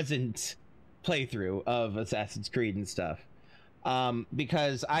present playthrough of Assassin's Creed and stuff,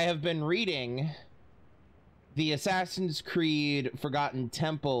 because I have been reading the Assassin's Creed Forgotten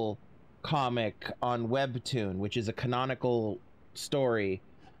Temple comic on Webtoon, which is a canonical story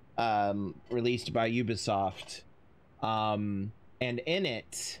released by Ubisoft, and in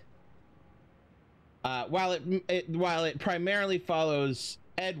it, while it primarily follows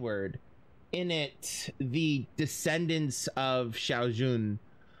Edward, in it the descendants of Xiao Jun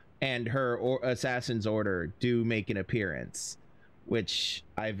and her assassin's order do make an appearance, which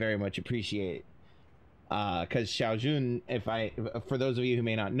I very much appreciate. Because Xiao Jun, for those of you who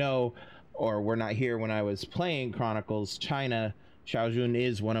may not know, or were not here when I was playing Chronicles China, Xiao Jun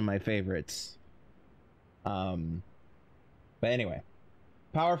is one of my favorites. But anyway,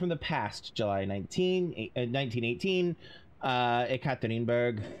 power from the past, July 1918,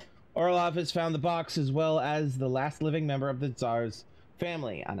 Ekaterinburg. Orlov has found the box as well as the last living member of the Tsar's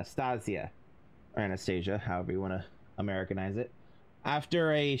family, Anastasia, or Anastasia, however you want to Americanize it.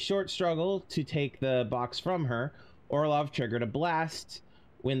 After a short struggle to take the box from her, Orlov triggered a blast.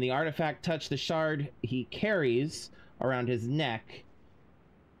 When the artifact touched the shard he carries around his neck,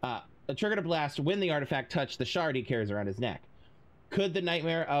 triggered a blast when the artifact touched the shard he carries around his neck. Could the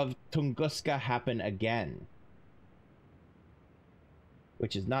nightmare of Tunguska happen again?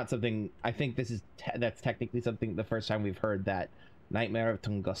 Which is not something, I think this is, that's technically something the first time we've heard that, Nightmare of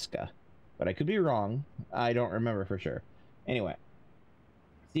Tunguska. But I could be wrong. I don't remember for sure. Anyway.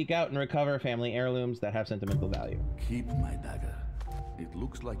 Seek out and recover family heirlooms that have sentimental value. Keep my dagger. It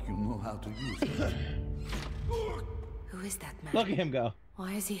looks like you know how to use it. Who is that man? Look at him go.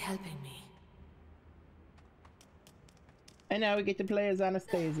 Why is he helping me? And now we get to play as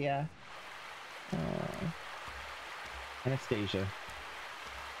Anastasia. Anastasia.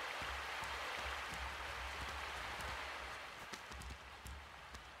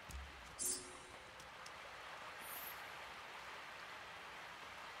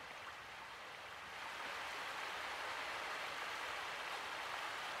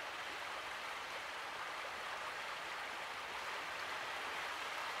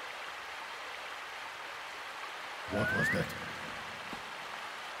 What was that?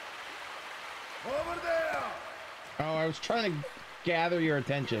 Over there! Oh, I was trying to gather your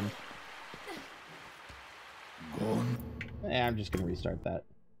attention. Gone. Yeah, I'm just gonna restart that.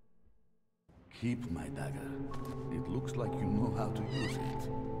 Keep my dagger. It looks like you know how to use it.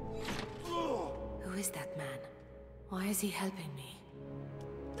 Who is that man? Why is he helping me?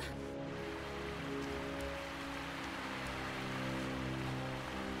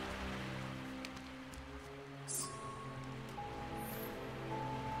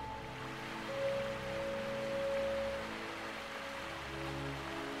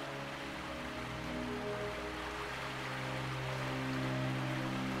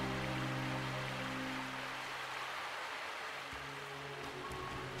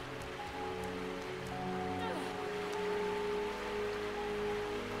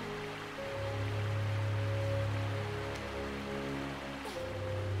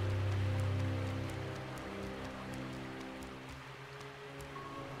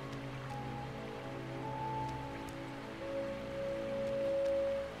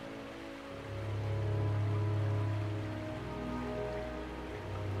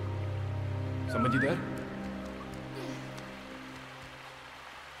 Somebody there?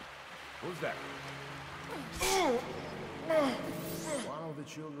 Who's that? One of the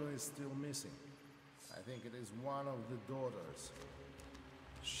children is still missing. I think it is one of the daughters.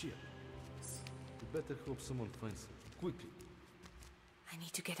 Shit. We better hope someone finds her. Quickly. I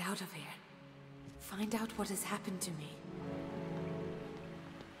need to get out of here. Find out what has happened to me.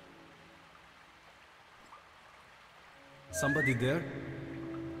 Somebody there?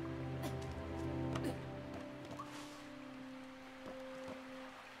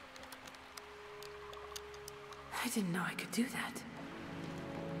 I didn't know I could do that.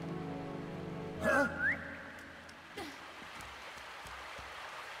 Huh?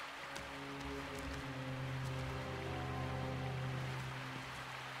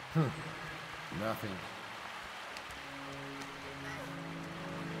 Nothing.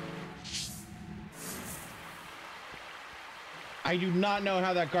 I do not know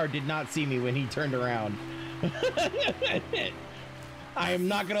how that guard did not see me when he turned around. I am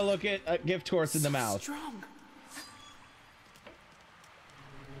not gonna look at a gift horse in the mouth. Strong.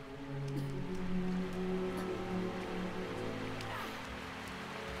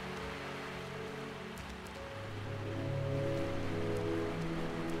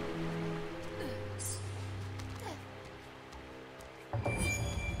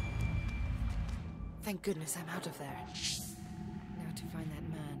 Thank goodness I'm out of there. Now to find that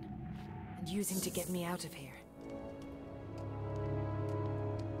man, and use him to get me out of here.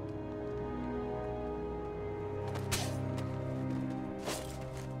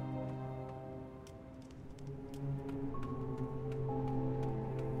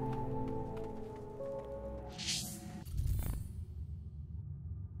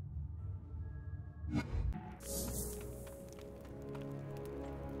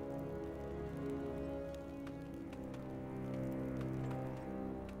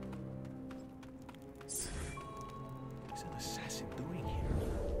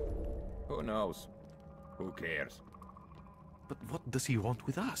 Who knows? Who cares? But what does he want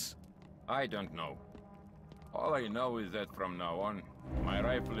with us? I don't know. All I know is that from now on, my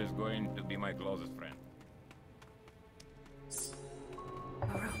rifle is going to be my closest friend.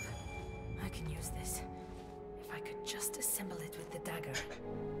 just assemble it with the dagger.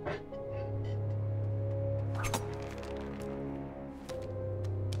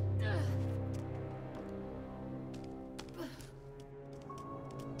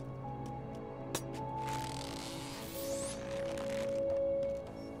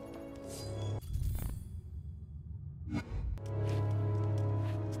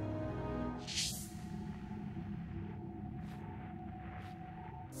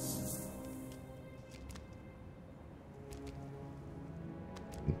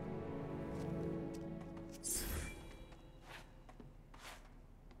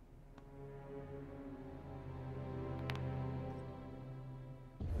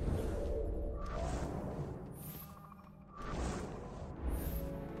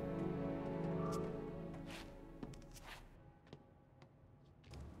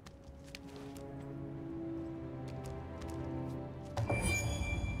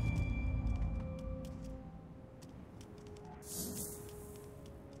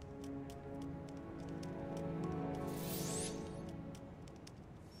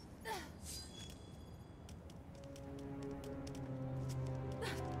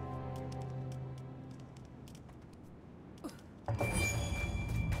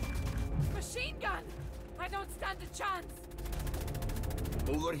 Machine gun! I don't stand a chance!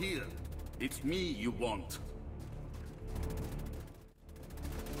 Over here. It's me you want.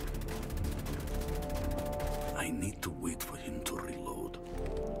 I need to wait for him to reload.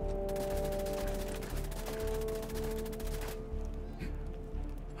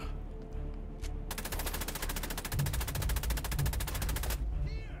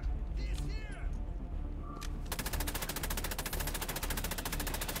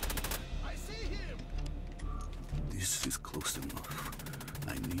 This is close enough.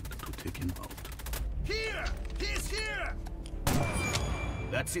 I need to take him out. Here! He's here!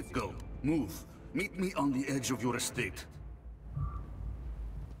 That's it, go. Move. Meet me on the edge of your estate.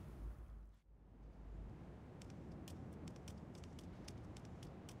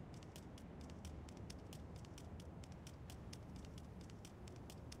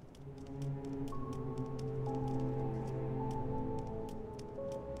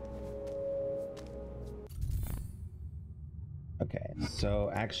 Okay,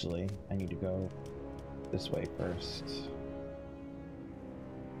 so actually, I need to go this way first.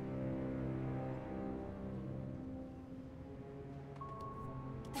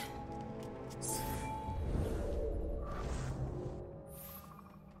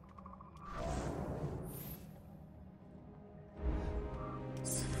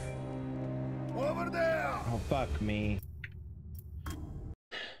 Over there! Oh, fuck me.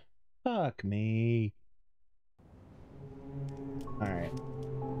 Fuck me. Alright.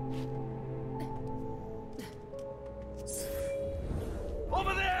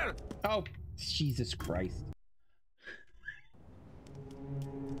 Over there! Oh, Jesus Christ.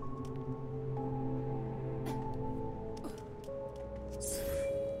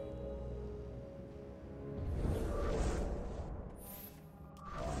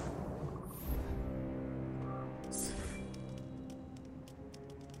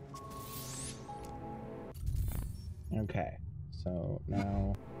 Okay, so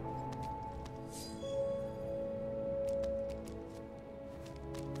now...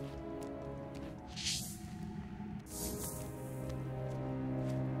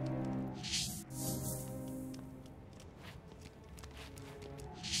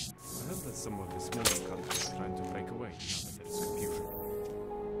 I heard that some of the smaller countries are trying to break away now that there's confusion.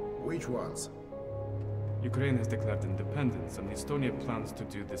 Which ones? Ukraine has declared independence, and Estonia plans to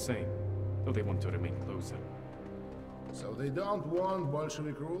do the same, though they want to remain closer. So they don't want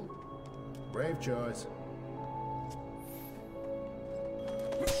Bolshevik rule? Brave choice.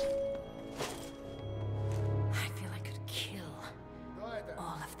 I feel I could kill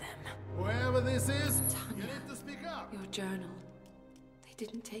all of them. Whoever this is, you need to speak up. Your journal. They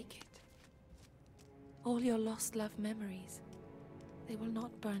didn't take it. All your lost love memories. They will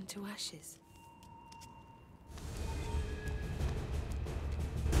not burn to ashes.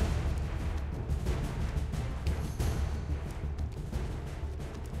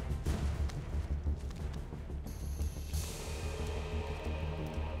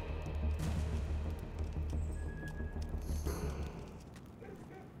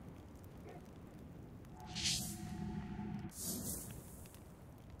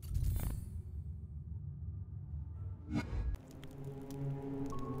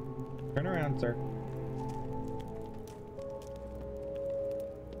 Turn around, sir.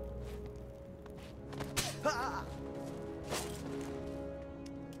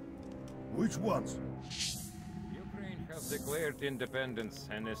 Which ones? Ukraine has declared independence,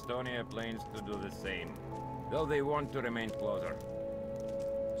 and Estonia plans to do the same. Though they want to remain closer.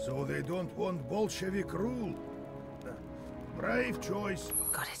 So they don't want Bolshevik rule? Brave choice.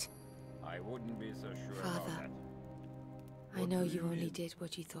 Got it. I wouldn't be so sure about Father, that. I know you only did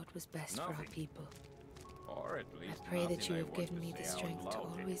what you thought was best for our Nothing. people. Or at I least pray that nothing you I have want given to me the say out strength to loud.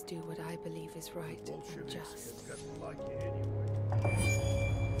 always do what I believe is right and Bolsheviks just. have got lucky anyway.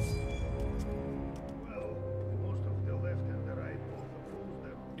 Well, most of the left and the right both oppose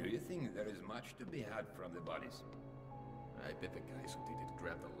them. Do you think there is much to be had from the bodies? I bet the guys who did it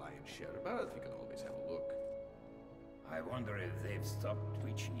grabbed the lion's share, but we can always have a look. I wonder if they've stopped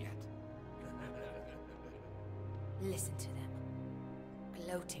twitching yet. Listen to them.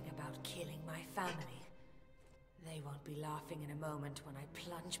 Gloating about killing my family. They won't be laughing in a moment when I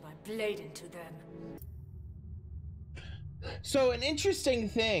plunge my blade into them. So an interesting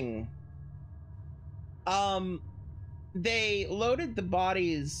thing. They loaded the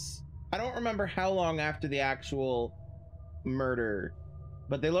bodies. I don't remember how long after the actual murder,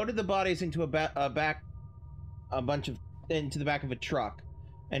 but they loaded the bodies into into the back of a truck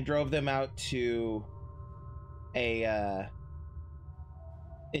and drove them out to into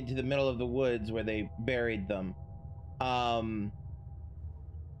the middle of the woods where they buried them. And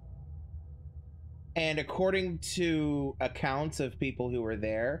according to accounts of people who were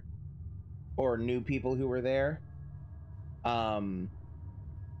there, or knew people who were there,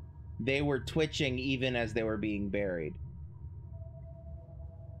 they were twitching even as they were being buried.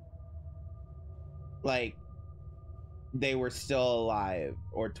 Like, they were still alive,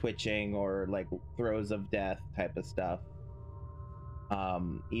 or twitching, or like throes of death type of stuff.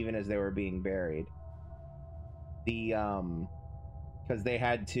 Even as they were being buried. Because they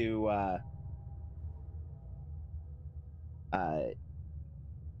had to,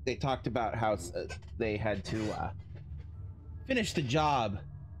 they talked about how they had to, finish the job,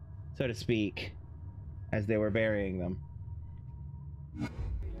 so to speak, as they were burying them.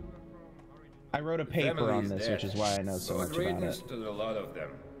 I wrote a paper on this, which is why I know so much about it. To the lot of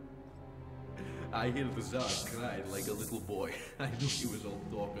them. I hear the Tsar cried like a little boy. I knew he was all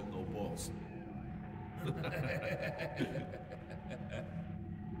talk and no balls.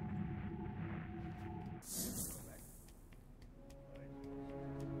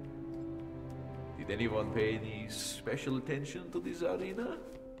 Did anyone pay any special attention to this arena?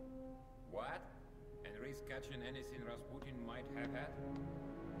 What? And risk catching anything Rasputin might have had?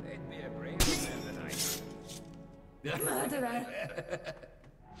 They'd be a braver man than I. Murderer!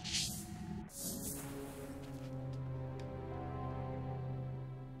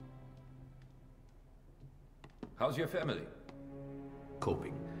 How's your family?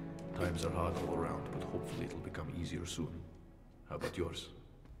 Coping. Times are hard all around, but hopefully it'll become easier soon. How about yours?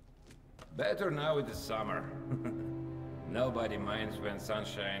 Better now with the summer. Nobody minds when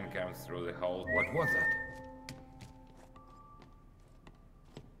sunshine comes through the hole. What was that?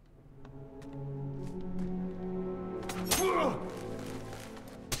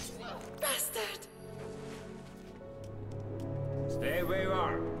 Bastard! Stay where you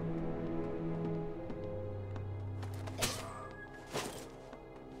are.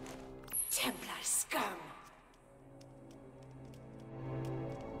 Templar scum!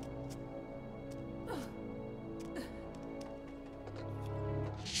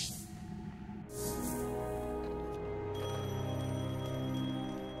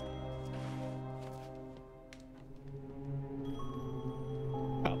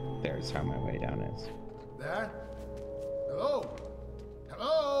 Oh, there's how my way down is. There? Hello?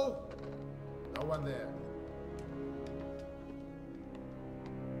 Hello? No one there.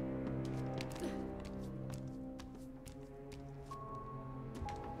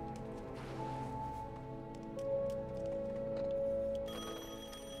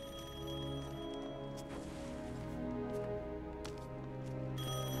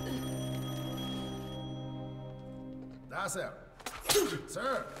 Da, sir.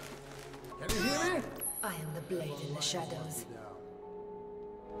 Sir, can you hear me? I am the blade in the shadows.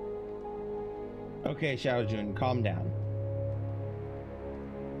 Okay, Xiaojun, calm down.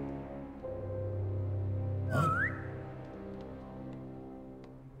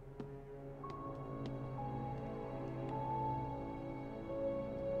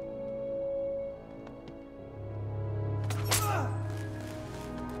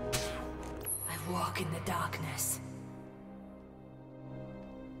 I walk in the darkness.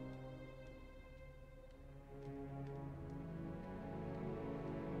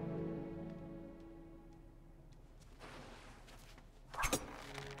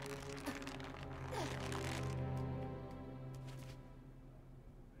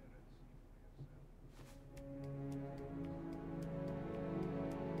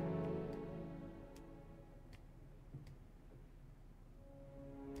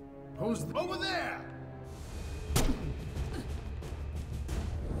 Who's over there?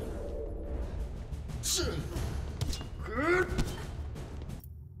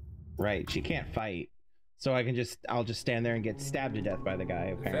 Right, she can't fight. So I'll just stand there and get stabbed to death by the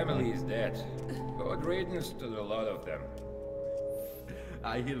guy, apparently. The family is dead. God riddance to the lot of them.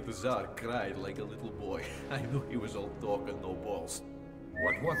 I hear the Tsar cried like a little boy. I knew he was all talk and no balls.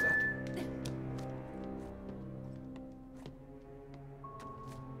 What was that?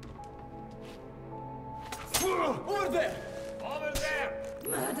 Over there! Over there!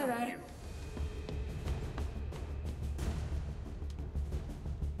 Murderer!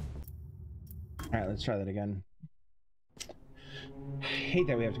 Alright, let's try that again. I hate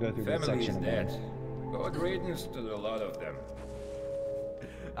that we have to go through this Family section is again. dead. God riddance to the lot of them.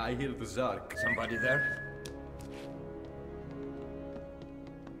 I hear the Tsar. Somebody there?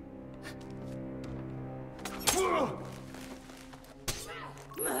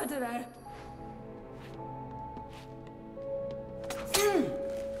 Murderer!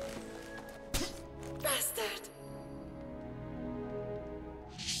 Bastard!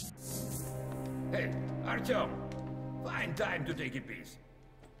 Hey, Artyom! Find time to take a piece.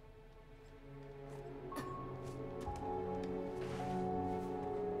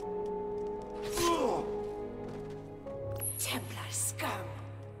 Templar scum!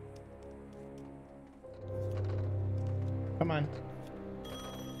 Come on.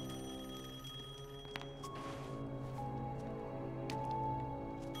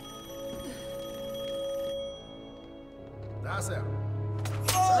 Sir.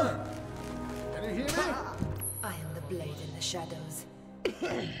 Sir! Can you hear me? I am the blade in the shadows.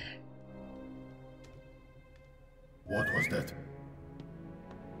 What was that?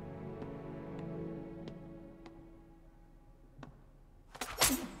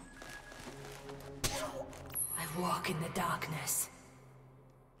 I walk in the darkness.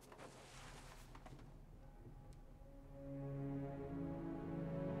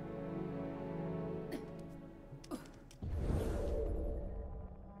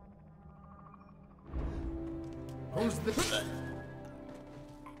 Who's the...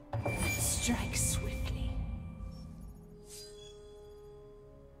 Strike swiftly.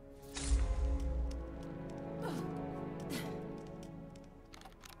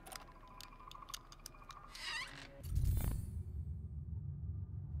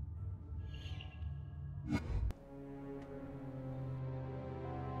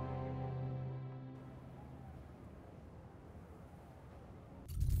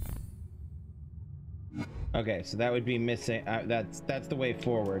 Okay, so that would be missing. That's the way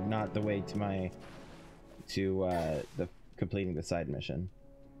forward, not the way to my the completing the side mission.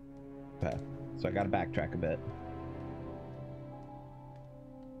 Okay, so I got to backtrack a bit.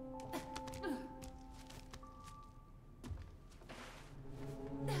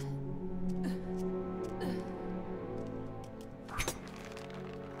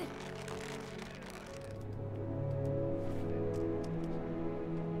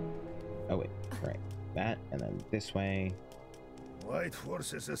 Oh wait, right, that, and then this way. White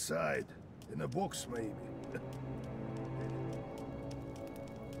forces aside. In a box, maybe.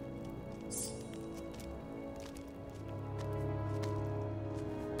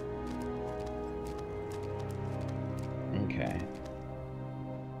 Okay.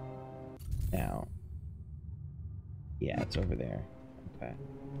 Now. Yeah, it's over there. Okay.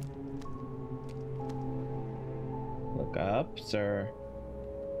 Look up, sir.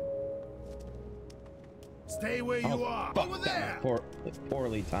 Stay where you are. Fuck, Over that there. was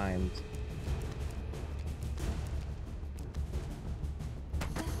poorly timed.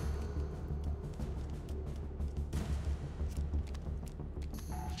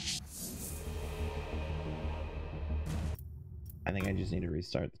 I think I just need to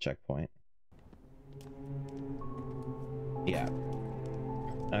restart the checkpoint. Yeah.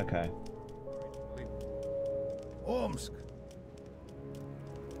 Okay. Omsk.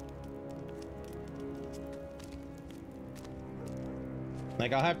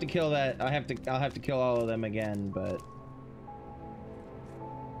 Like, I'll have to kill that. I'll have to kill all of them again, but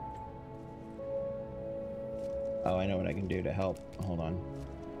oh, I know what I can do to help. Hold on.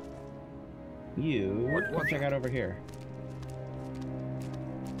 Come check out over here.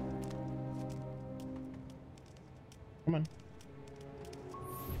 Come on.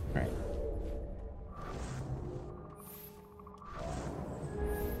 All right.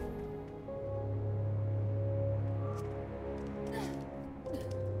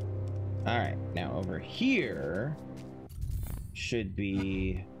 All right, now over here should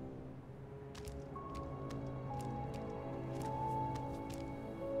be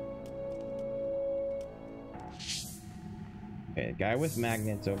Okay, guy with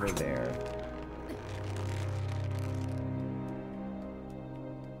magnets over there.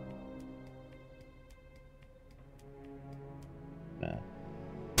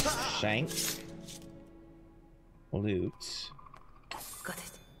 Shank. Loot. Got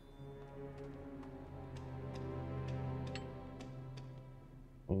it.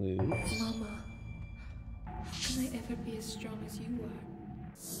 Loot. Mama, how can I ever be as strong as you are?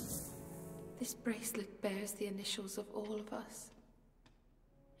 This bracelet bears the initials of all of us.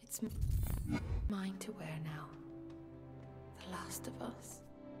 It's mine to wear now. The last of us.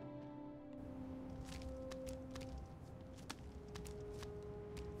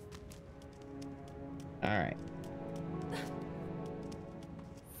 All right.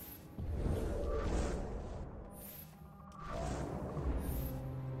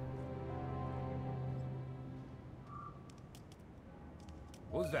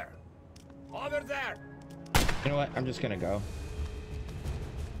 Who's there? Over there! You know what? I'm just gonna go.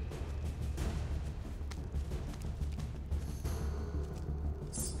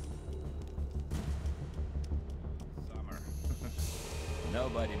 Summer.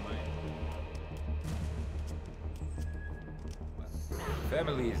 Nobody mind.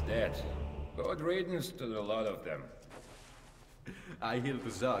 Family is dead. Good riddance to the lot of them. I hear the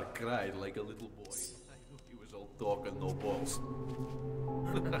Tsar cried like a little boy. I knew he was all talk and no balls.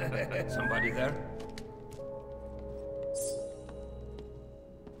 Somebody there?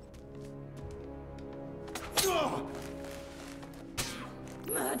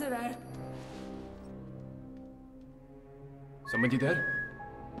 Murderer! Somebody there?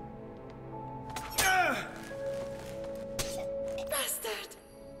 Bastard!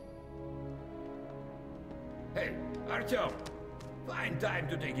 Hey, Artyom! Find time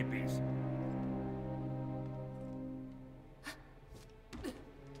to take a piece.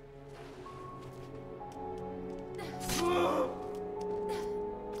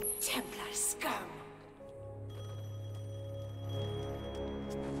 Templar scum!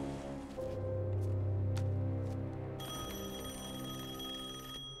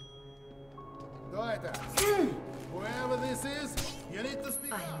 Go ahead. Whoever this is, you need to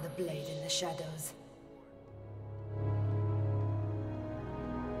speak I am the blade in the shadows.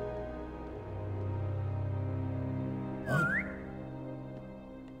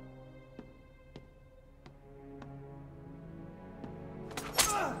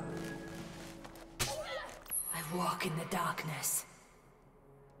 I walk in the darkness.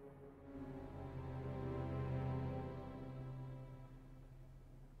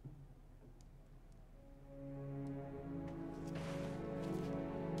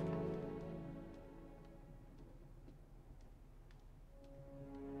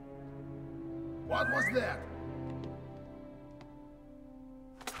 What was that?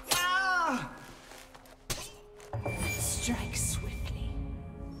 Strike swiftly.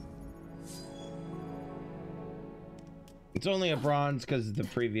 It's only a bronze because of the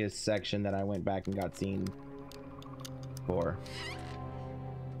previous section that I went back and got seen for.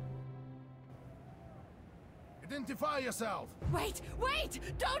 Identify yourself. Wait! Wait!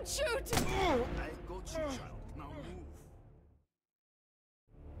 Don't shoot! I got you, child. Now move.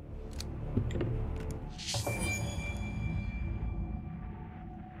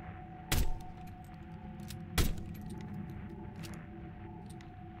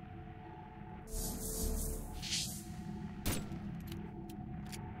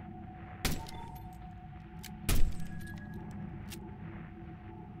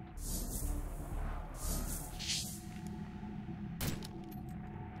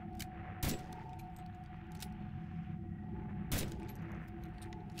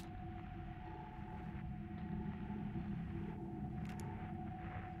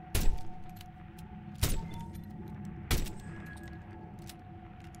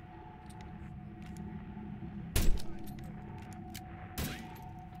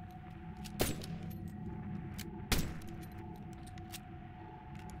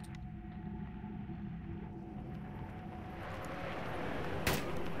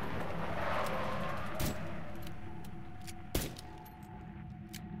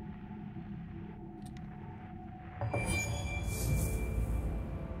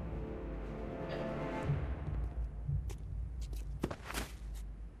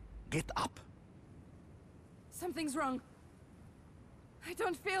 Get up. Something's wrong. I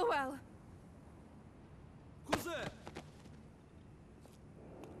don't feel well. Who's there?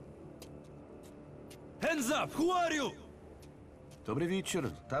 Hands up! Who are you? Dobry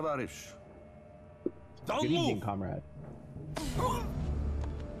wieczór, towarzysz. Don't Good move! evening, comrade.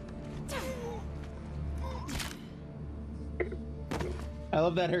 I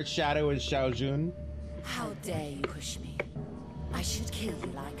love that her shadow is Xiao Jun. How dare you push me? I should kill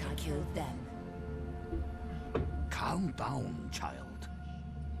you like I killed them. Calm down, child.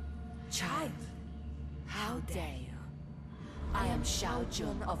 Child? How dare you? I am Xiao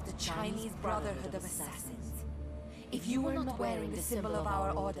Jun of the Chinese Brotherhood of Assassins. If you were not wearing the symbol of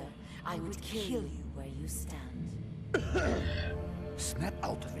our order, I would kill you where you stand. Snap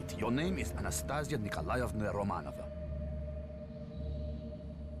out of it. Your name is Anastasia Nikolaevna Romanova.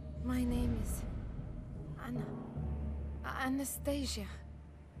 My name is Anastasia.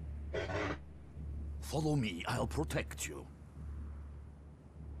 Follow me. I'll protect you.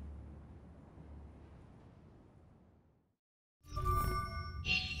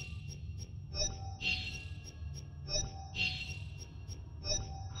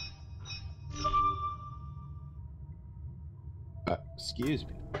 Excuse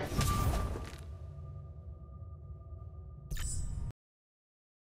me.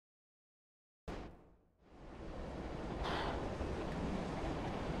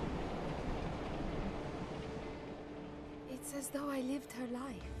 It's as though I lived her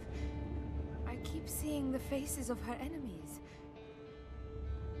life. I keep seeing the faces of her enemies.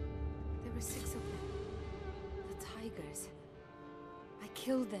 There were 6 of them. The Tigers. I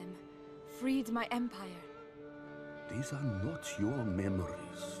killed them, freed my empire. These are not your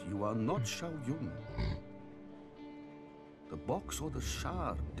memories. You are not Xiao Yun. The box or the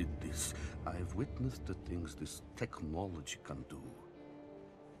shard did this. I've witnessed the things this technology can do.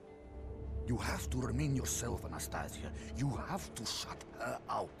 You have to remain yourself, Anastasia. You have to shut her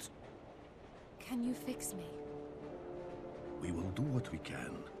out. Can you fix me? We will do what we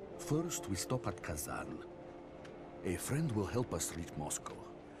can. First, we stop at Kazan. A friend will help us reach Moscow.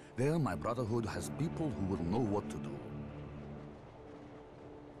 There, my Brotherhood has people who will know what to do.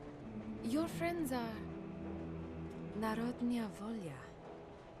 Your friends are Narodnya Volya.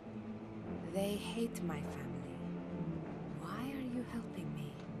 They hate my family. Why are you helping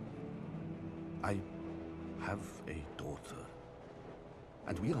me? I have a daughter.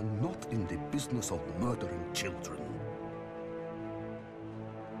 And we are not in the business of murdering children.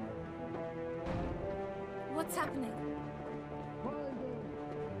 What's happening?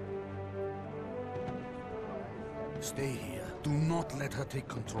 Stay here. Do not let her take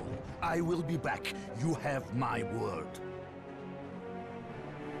control. I will be back. You have my word.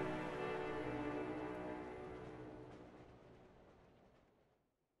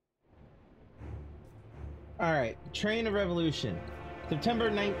 All right, Train of Revolution. September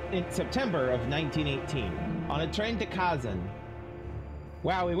of 1918. On a train to Kazan.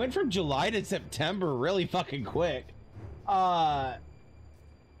 Wow, we went from July to September really fucking quick.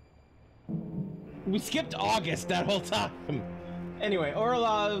 We skipped August that whole time. Anyway,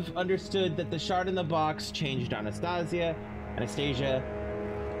 Orlov understood that the shard in the box changed Anastasia.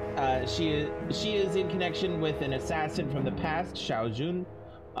 She is in connection with an assassin from the past, Xiao Jun,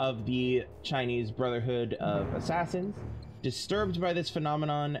 of the Chinese Brotherhood of Assassins. Disturbed by this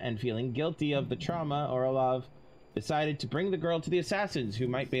phenomenon and feeling guilty of the trauma, Orlov decided to bring the girl to the assassins who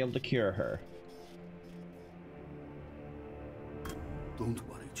might be able to cure her. Don't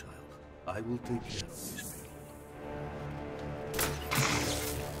worry, child. I will take care of this baby.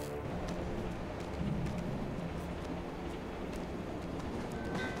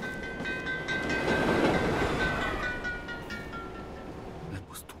 That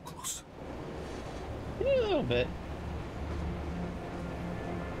was too close. A little bit.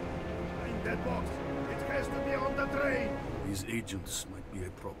 Find that box. It has to be on the train. These agents might be a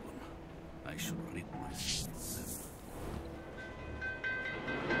problem. I should rid myself of them.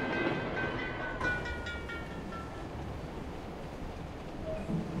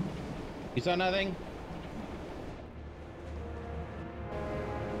 You saw nothing?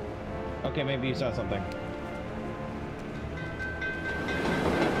 Okay, maybe you saw something.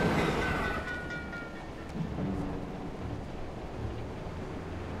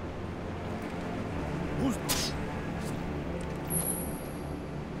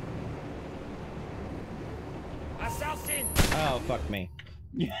 Assassin! Oh, fuck me.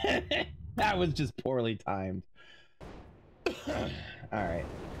 That was just poorly timed. Alright.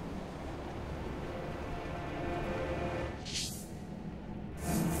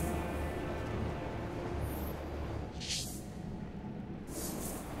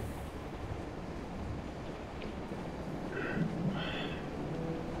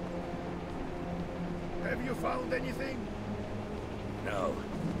 Have you found anything? No,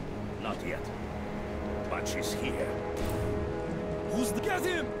 not yet. But she's here. Who's the... Get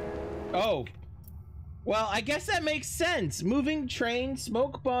him! Oh. Well, I guess that makes sense. Moving train,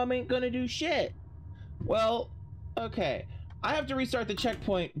 smoke bomb ain't gonna do shit. Well, okay. I have to restart the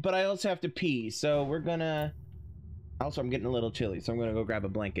checkpoint, but I also have to pee, so we're gonna... Also, I'm getting a little chilly, so I'm gonna go grab a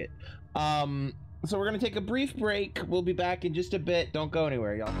blanket. So we're gonna take a brief break. We'll be back in just a bit. Don't go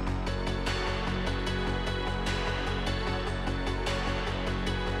anywhere, y'all.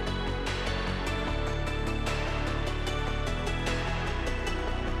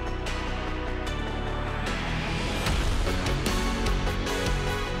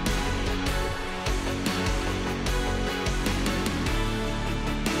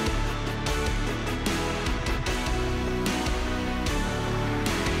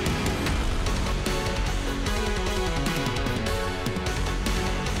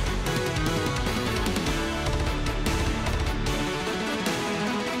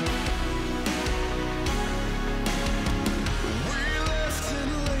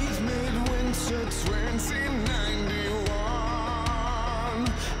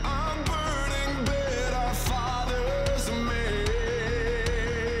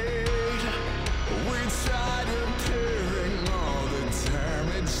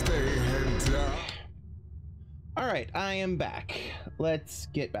 Alright, I am back. Let's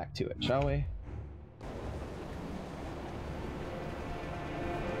get back to it, shall we?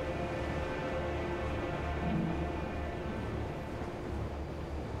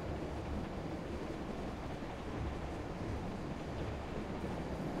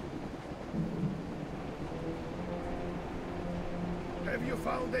 Have you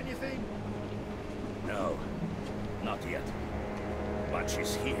found anything? No, not yet. But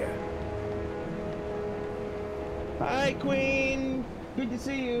she's here. Hi, Queen! Good to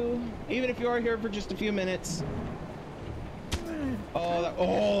see you. Even if you are here for just a few minutes. Oh,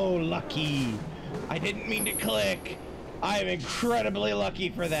 oh, lucky. I didn't mean to click. I am incredibly lucky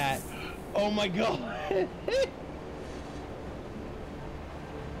for that. Oh my god.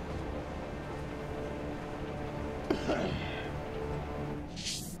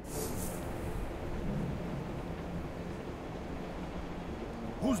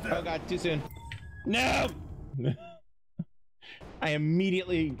 Who's there? Oh god, too soon. No! I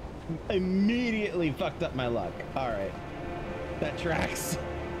immediately fucked up my luck. Alright. That tracks.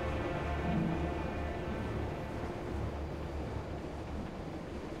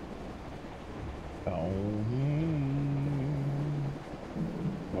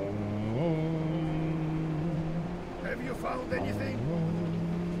 Have you found anything?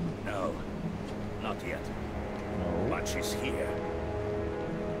 No, not yet. But she's here.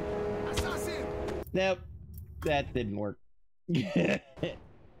 Assassin! Nope. That didn't work.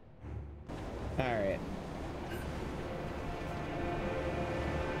 Alright.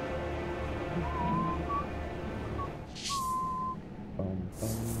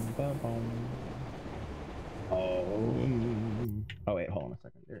 Oh wait, hold on a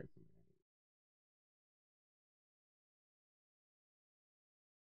second. There it is.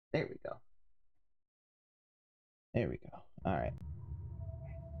 There we go. There we go. Alright.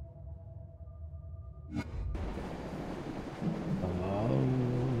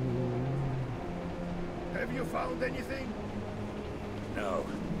 Have you found anything? No,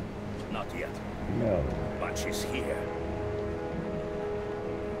 not yet. No. But she's here.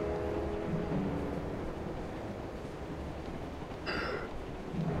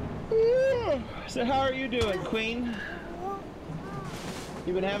 So how are you doing, Queen?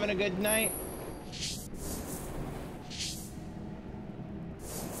 You been having a good night?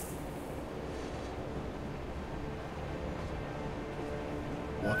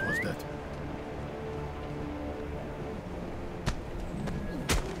 What was that?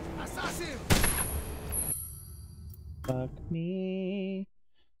 Assassin! Fuck me.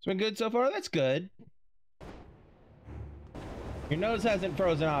 It's been good so far? That's good. Your nose hasn't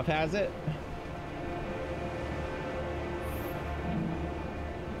frozen off, has it?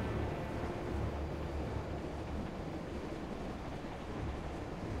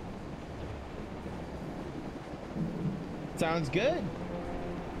 Sounds good.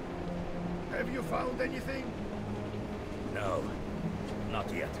 Have you found anything? No,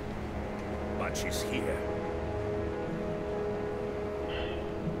 not yet. But she's here.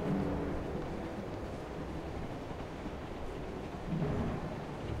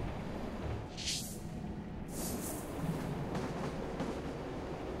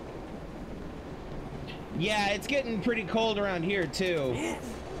 Yeah, it's getting pretty cold around here too.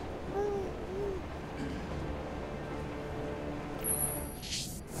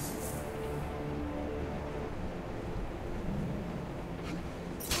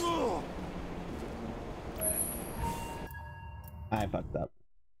 I fucked up.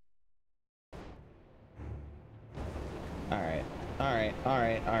 Alright. Alright,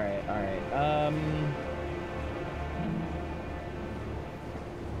 alright, alright, alright.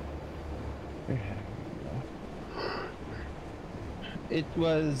 it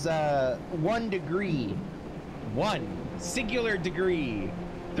was 1 degree. 1 singular degree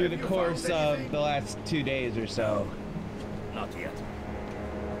through the course of the last 2 days or so. No, not yet.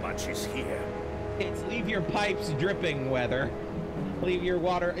 But she's here. It's leave your pipes dripping weather. Leave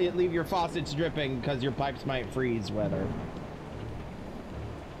your faucets dripping because your pipes might freeze weather.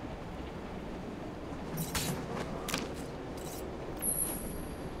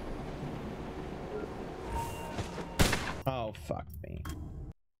 Oh, fuck me.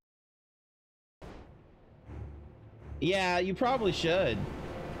 Yeah, you probably should.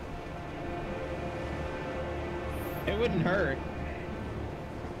 It wouldn't hurt.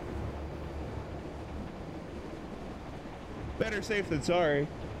 Better safe than sorry.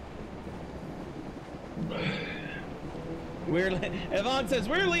 Yvonne says,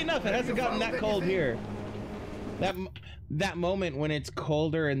 weirdly enough, it hasn't gotten that cold here. That moment when it's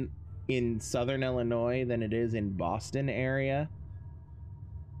colder in southern Illinois than it is in Boston area.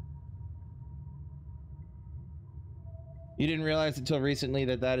 You didn't realize until recently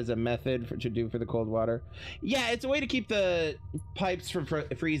that is a method to do for the cold water? Yeah, it's a way to keep the pipes from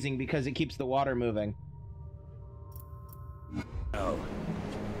freezing because it keeps the water moving. No,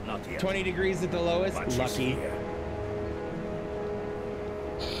 not yet. 20 degrees at the lowest? But lucky.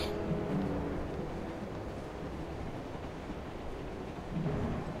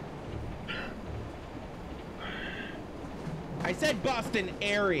 I said Boston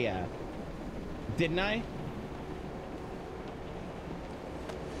area, didn't I?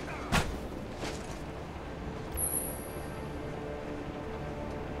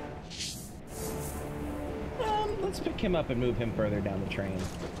 Let's pick him up and move him further down the train,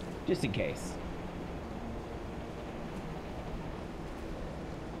 just in case.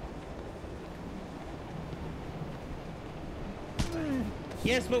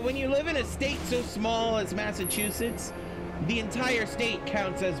 Yes, but when you live in a state so small as Massachusetts, the entire state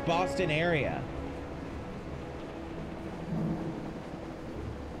counts as Boston area.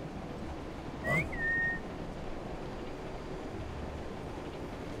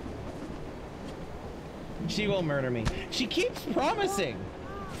 She will murder me. She keeps promising.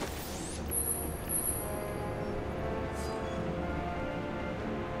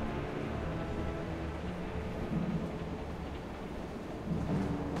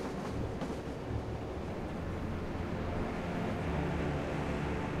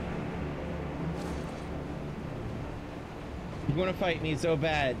 You want to fight me so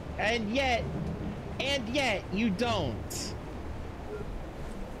bad, and yet you don't.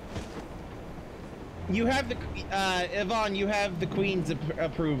 You have the Yvonne, you have the Queen's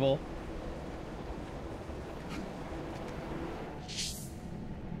approval.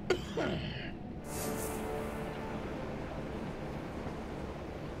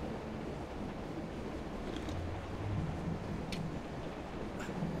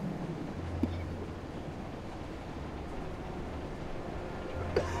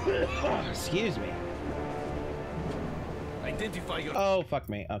 Excuse me. Identify your... Oh, fuck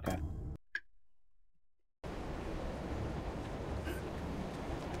me. Okay.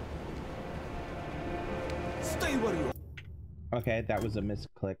 Stay where you are. Okay, that was a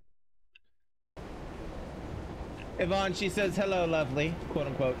misclick. Yvonne, she says, hello, lovely, quote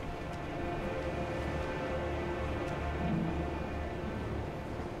unquote.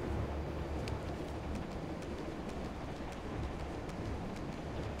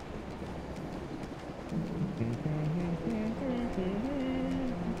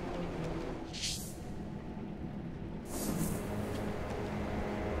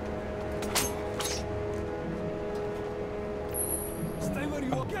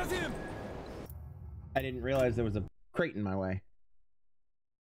 I didn't realize there was a crate in my way.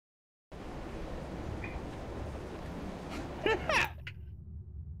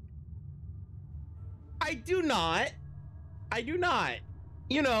 I do not.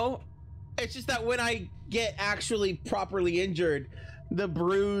 You know, it's just that when I get actually properly injured, the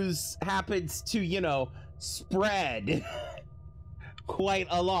bruise happens to, you know, spread quite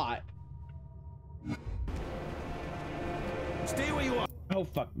a lot. Stay where you are. Oh,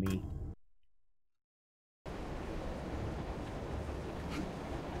 fuck me.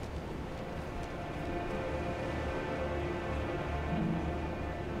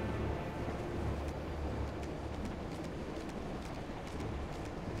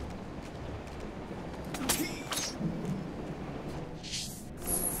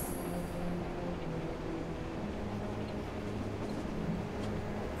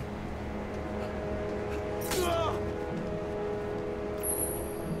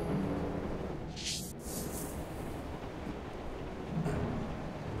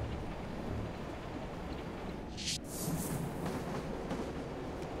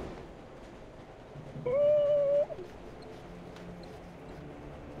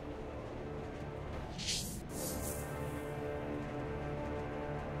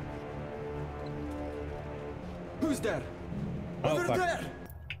 Who's there? Oh, Over fuck. there!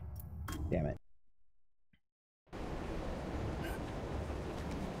 Damn it.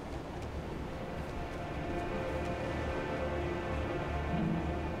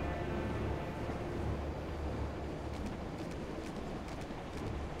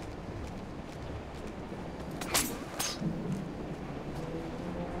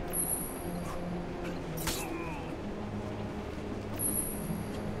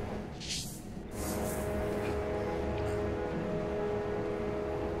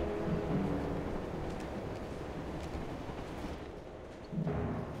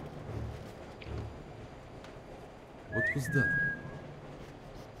 What was that?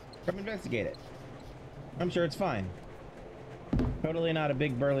 Come investigate it. I'm sure it's fine. Totally not a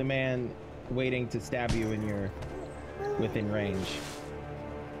big burly man waiting to stab you when you're within range.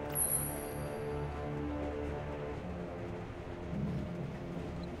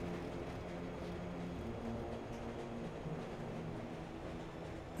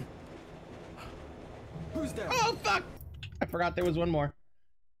 Who's there? Oh, fuck! I forgot there was one more.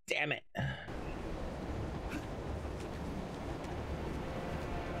 Damn it.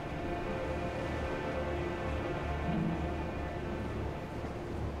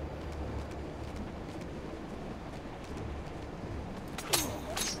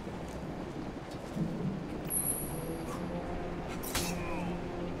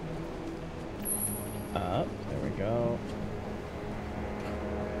 Up, there we go.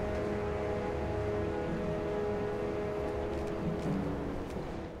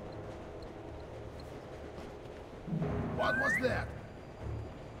 What was that?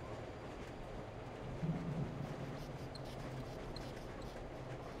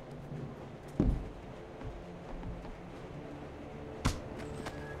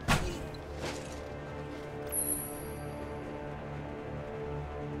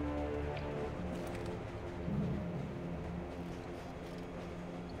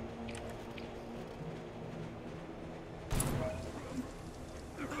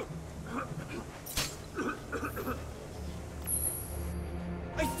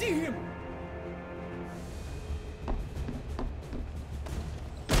 I see him!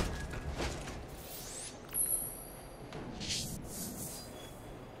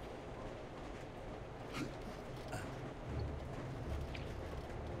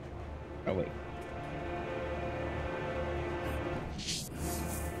 Oh, wait.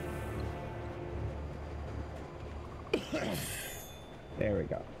 There we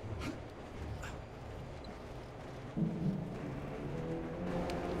go.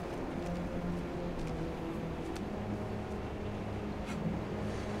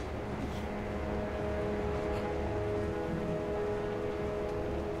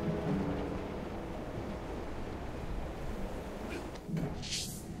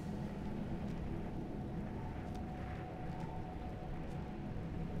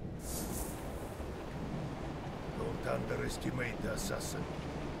 Don't underestimate the assassin.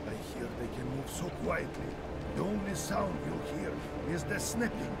 I hear they can move so quietly. The only sound you'll hear is the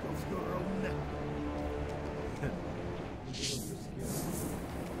snapping of your own neck.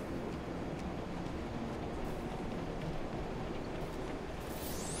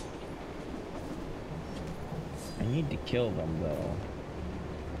 I need to kill them, though.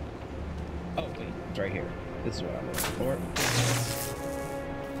 Oh, wait. It's right here. This is what I'm looking for.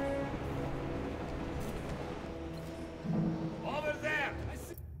 Over there!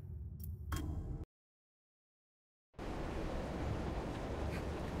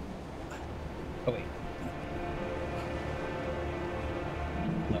 Oh, wait.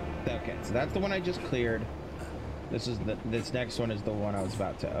 No. Okay, so that's the one I just cleared. This next one is the one I was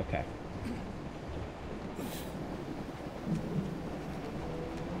about to... Okay.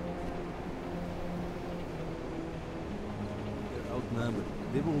 They're outnumbered.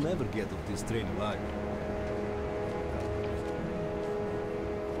 They will never get off this train alive.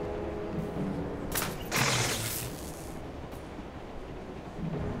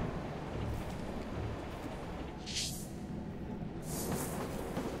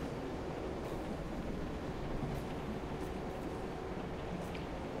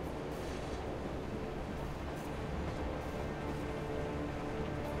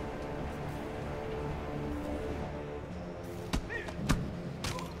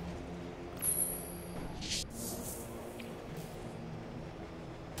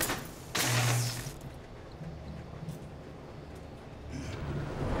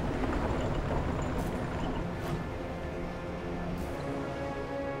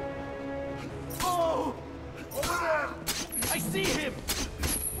 I see him!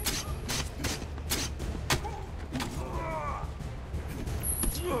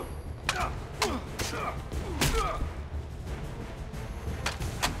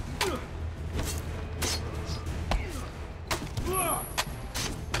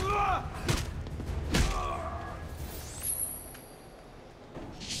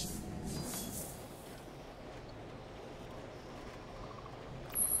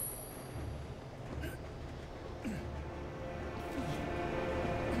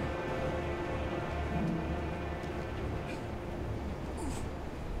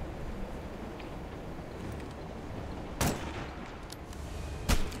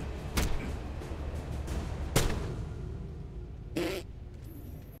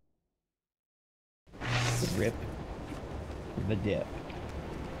 the dip.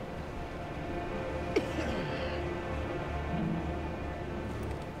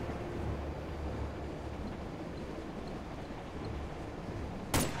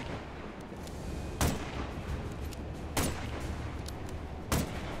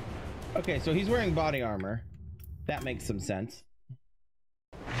 Okay, so he's wearing body armor. That makes some sense.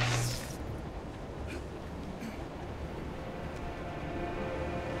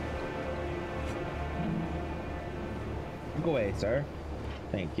 Go away, sir.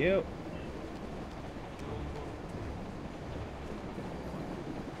 Thank you.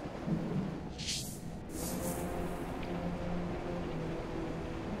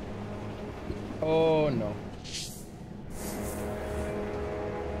 Oh no.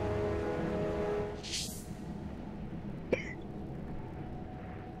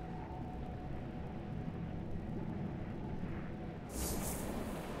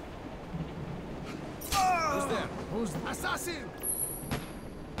 Who's the assassin?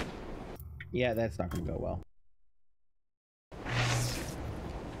 Yeah, that's not gonna go well.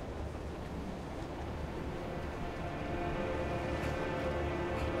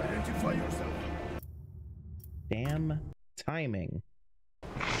 Identify yourself. Damn timing.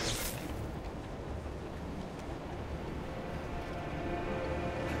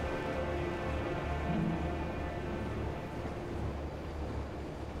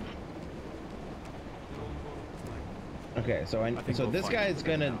 Okay, so so this guy is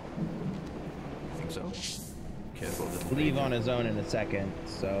gonna Think so? Careful. leave on his own in a second,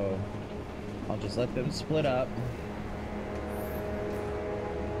 so I'll just let them split up.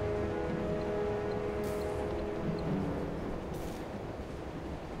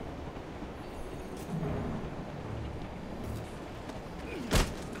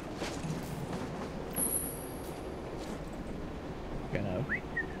 Gonna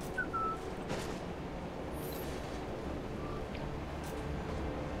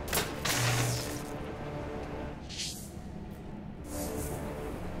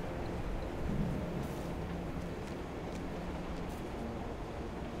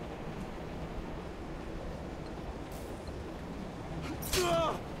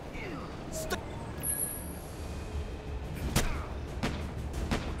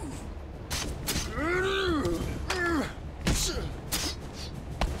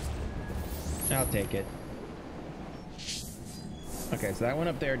I'll take it. Okay, so that one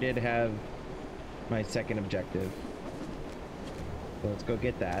up there did have my second objective. So let's go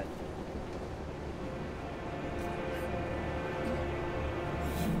get that.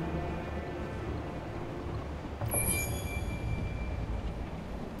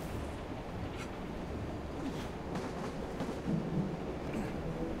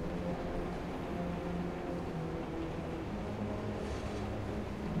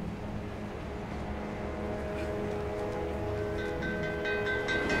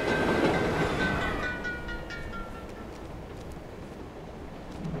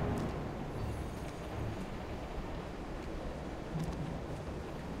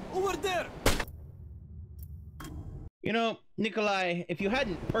 Over there! You know, Nikolai, if you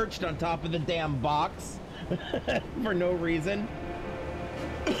hadn't perched on top of the damn box for no reason.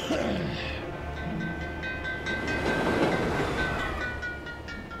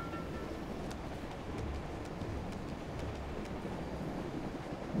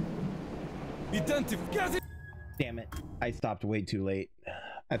 Damn it. I stopped way too late.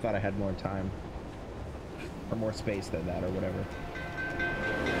 I thought I had more time. Or more space than that, or whatever.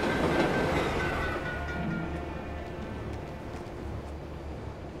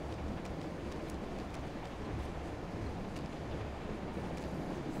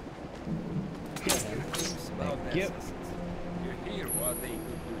 Yep. You hear what they could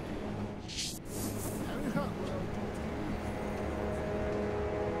do to you.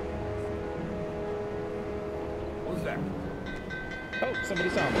 Who's that? Oh, somebody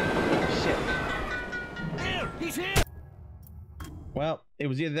saw me. Shit. Here! He's here! Well, it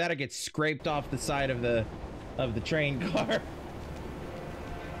was either that or get scraped off the side of the train car.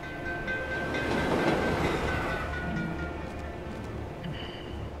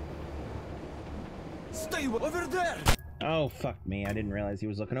 Stay over there! Oh, fuck me. I didn't realize he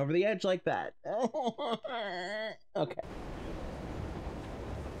was looking over the edge like that. Okay.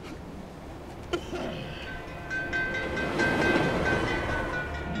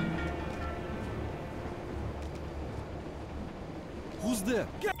 Who's there?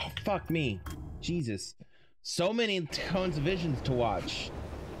 Oh, fuck me. Jesus. So many tones of visions to watch.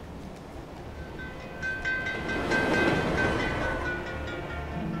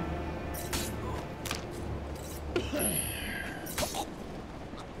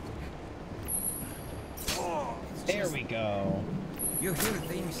 There we go. You hear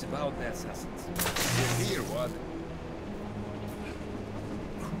things about the assassins. You hear what?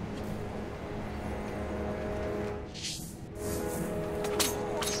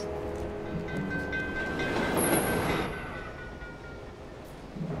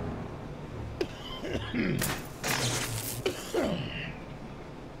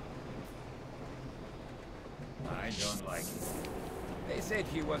 I don't like it. They said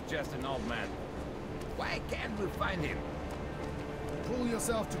he was just an old man. Why can't we find him? Pull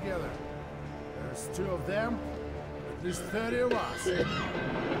yourself together. There's 2 of them, at least 30 of us.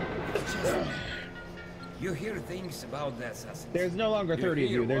 You hear things about the assassins. There's no longer 30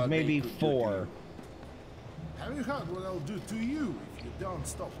 of you. There's maybe 4. Have you heard what I'll do to you if you don't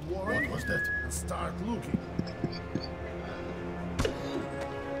stop worrying? What was that? And start looking.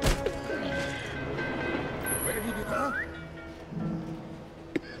 Where did you go?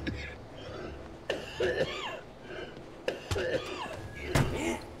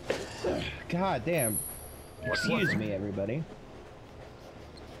 God damn. Excuse me, everybody.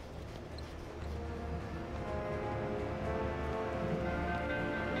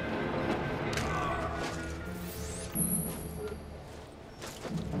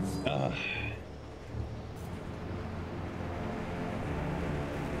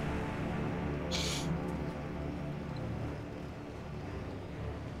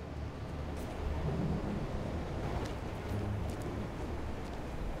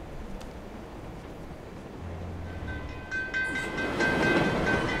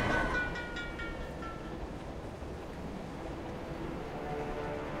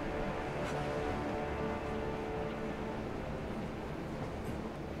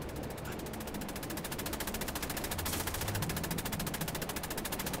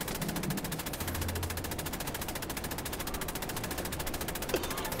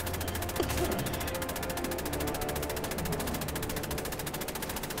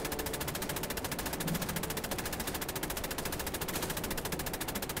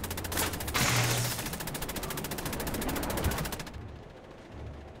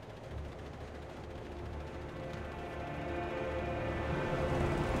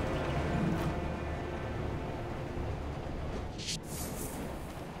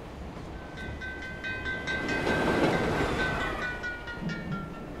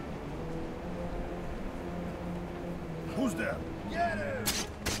 Who's there? Get him!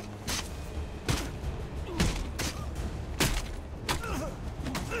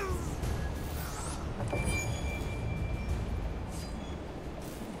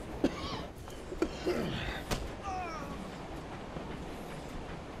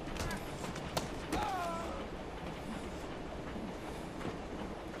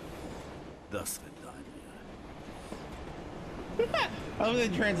 Thus I love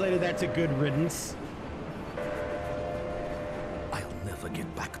that they translated that to good riddance. I'll never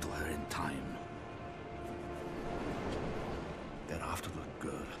get back to her in time. They're after the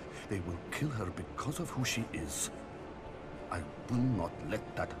girl. They will kill her because of who she is. I will not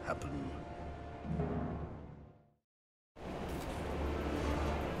let that happen.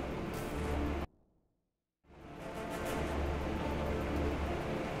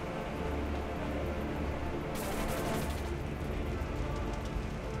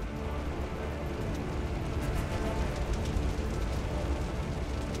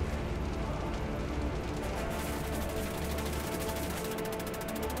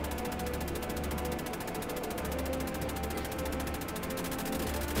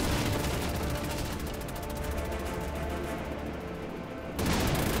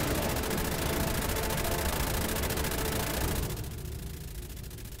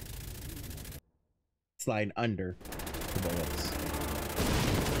 Slide under the bullets.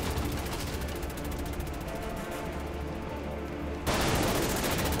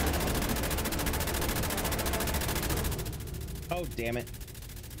 Oh, damn it.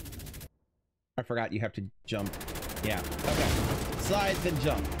 I forgot you have to jump. Yeah, okay. Slide, then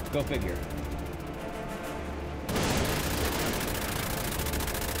jump. Go figure.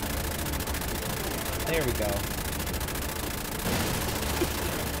 There we go.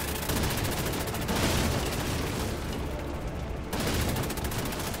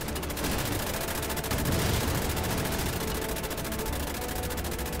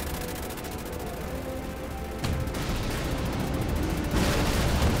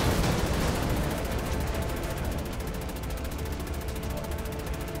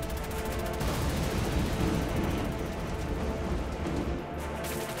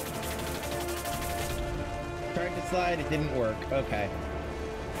 Slide, it didn't work. Okay.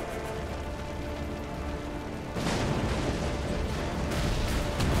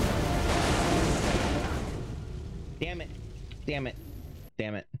 Damn it. Damn it.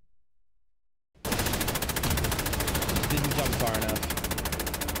 Damn it. Didn't jump far enough.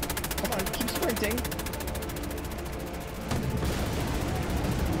 Come on, keep sprinting.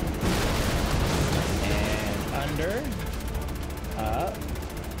 And under. Up.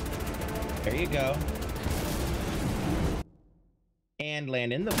 There you go. And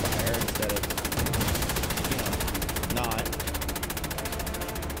land in the fire instead of, you know, not.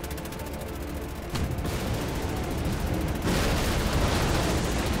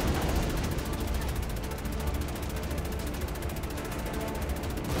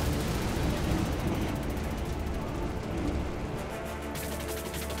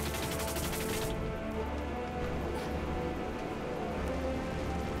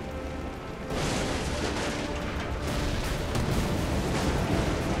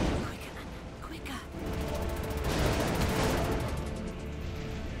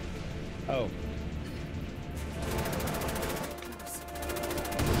 Oh.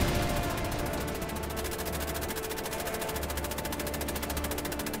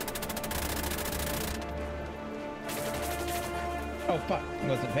 Oh fuck, I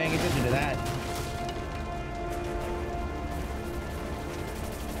wasn't paying attention to that.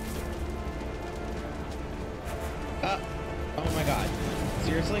 Oh my god.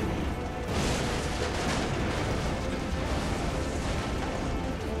 Seriously?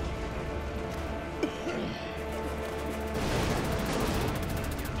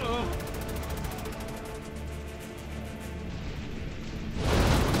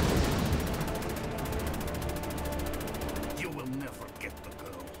 You will never get the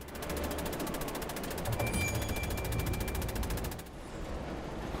girl.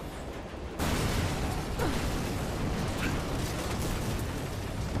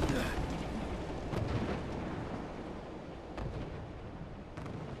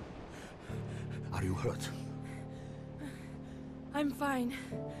 Are you hurt? I'm fine.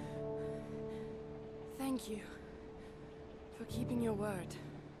 Thank you for keeping your word.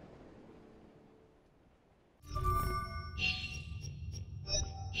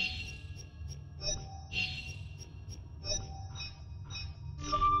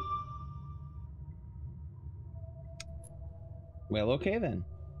 Well, okay then.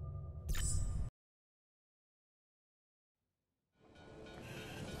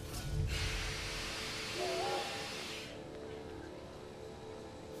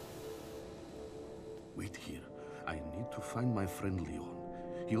 Wait here. I need to find my friend Leon.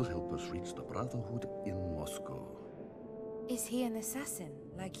 He'll help us reach the Brotherhood in Moscow. Is he an assassin,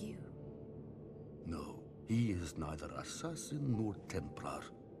 like you? No, he is neither assassin nor Templar.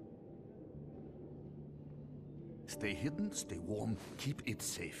 Stay hidden, stay warm, keep it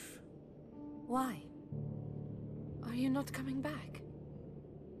safe. Why? Are you not coming back?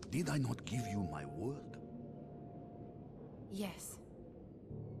 Did I not give you my word? Yes.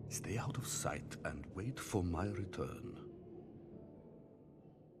 Stay out of sight and wait for my return.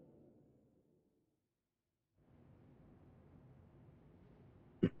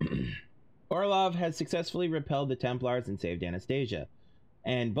 Orlov has successfully repelled the Templars and saved Anastasia,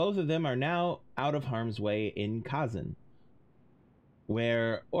 and both of them are now out of harm's way in Kazan,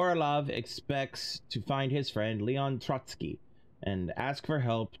 where Orlov expects to find his friend Leon Trotsky and ask for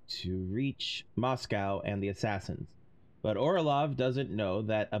help to reach Moscow and the assassins. But Orlov doesn't know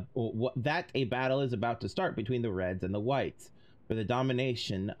that a battle is about to start between the Reds and the Whites for the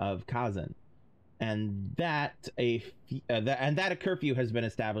domination of Kazan, and that a curfew has been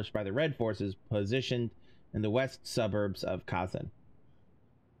established by the Red forces positioned in the west suburbs of Kazan.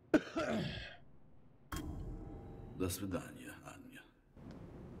 До свидания, Anya.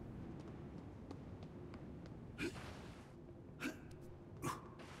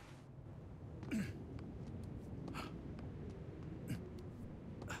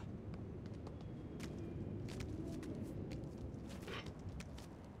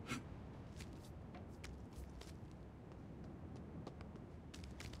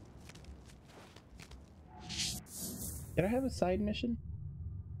 Did I have a side mission?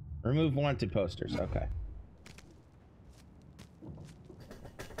 Remove wanted posters. Okay.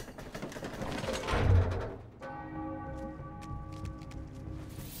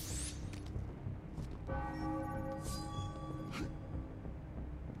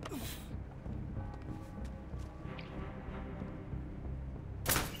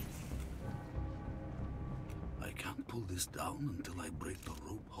 I can't pull this down until I break the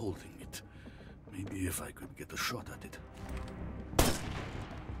rope holding it. Maybe if I could get a shot at it.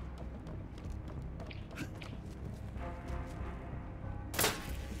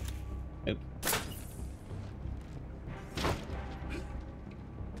 Nope.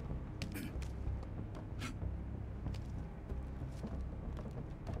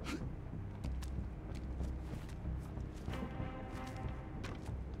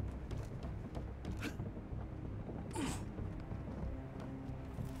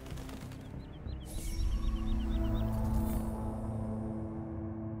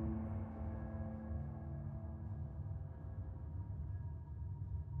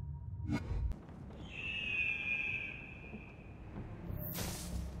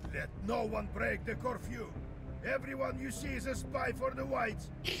 Let no one break the curfew. Everyone you see is a spy for the Whites.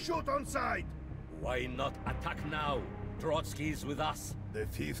 Shoot on sight. Why not attack now? Trotsky's with us. The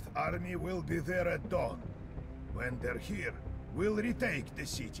 5th Army will be there at dawn. When they're here, we'll retake the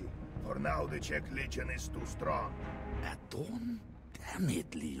city. For now, the Czech Legion is too strong. At dawn? Damn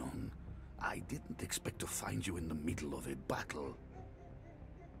it, Leon. I didn't expect to find you in the middle of a battle.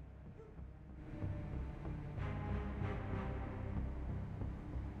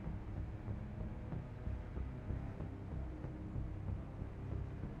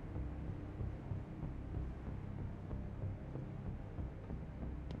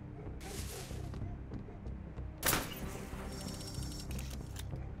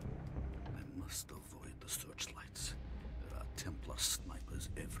 Avoid the searchlights. There are Templar snipers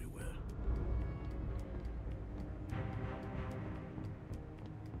everywhere.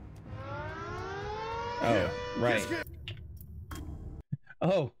 Oh, right.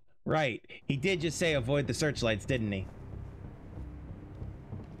 Oh, right. He did just say avoid the searchlights, didn't he?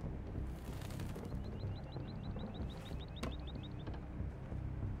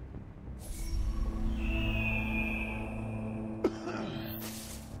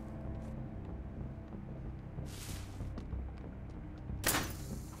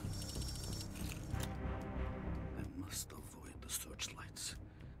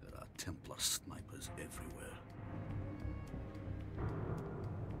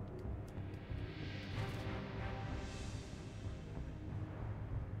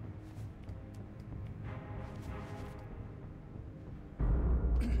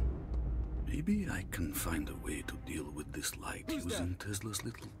 Maybe I can find a way to deal with this light using Tesla's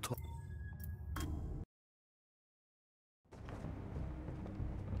little toy.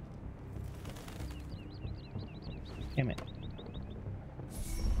 Damn it.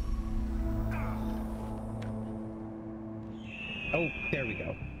 Oh, there we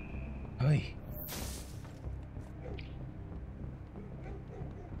go. Oy.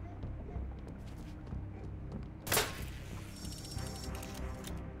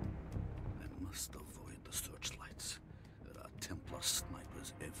 Avoid the searchlights. There are Templar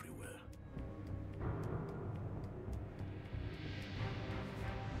snipers everywhere.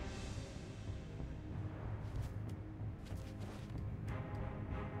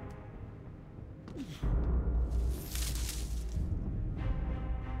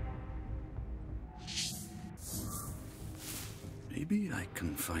 Maybe I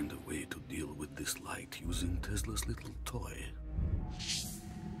can find a way to deal with this light using Tesla's little toy.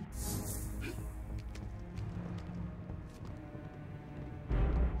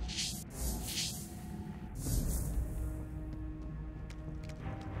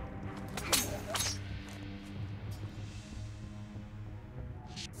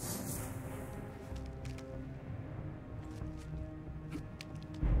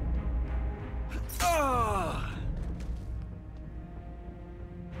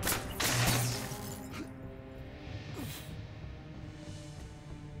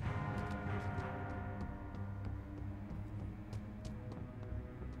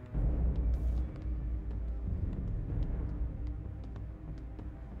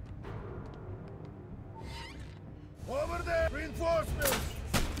 Over there! Reinforcements!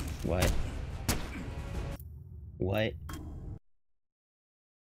 What? What?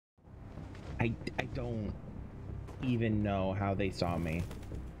 I don't even know how they saw me.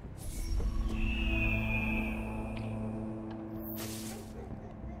 I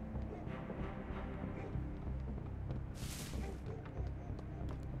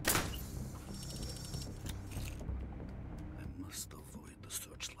must avoid the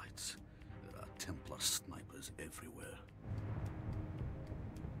searchlights. There are Templar snipers everywhere.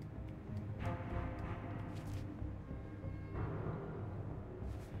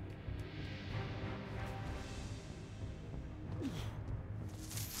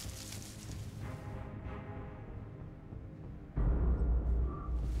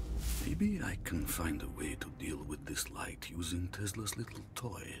 Maybe I can find a way to deal with this light using Tesla's little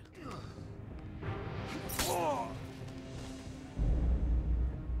toy.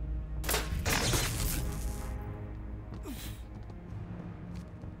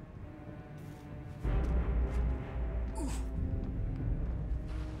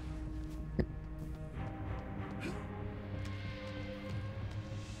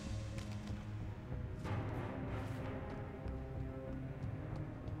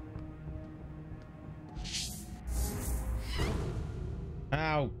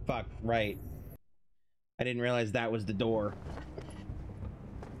 Oh, fuck, right. I didn't realize that was the door.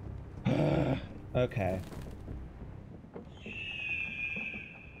 Okay.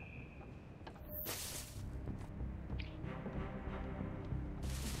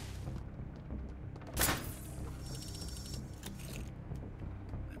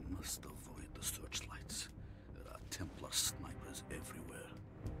 must avoid the searchlights. There are Templar snipers everywhere.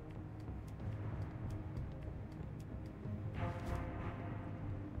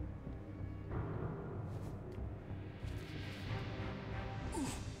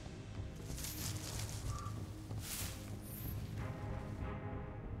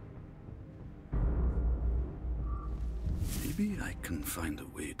 Maybe I can find a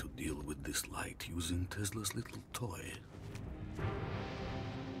way to deal with this light using Tesla's little toy.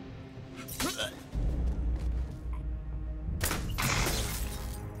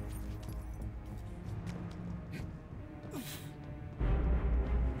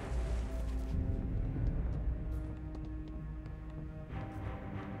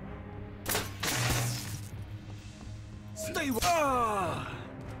 Stay.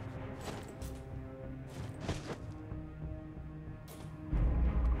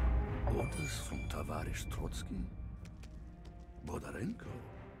 Orders from Tavarish Trotsky? Bodarenko?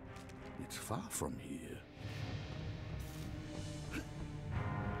 It's far from here.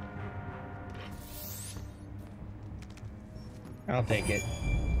 I'll take it.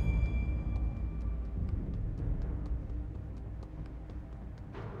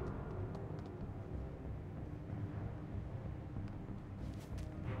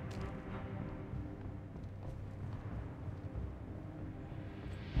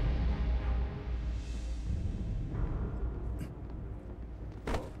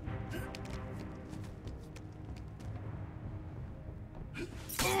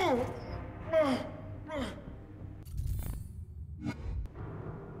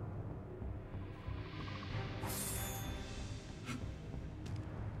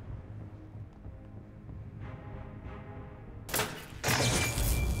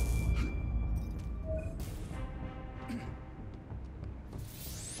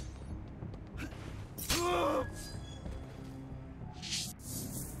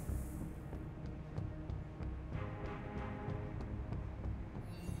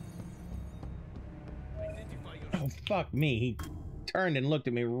 Oh, fuck me. He turned and looked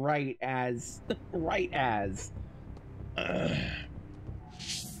at me right as... Ugh.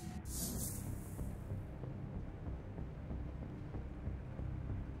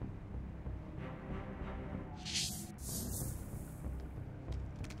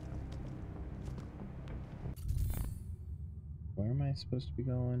 Where am I supposed to be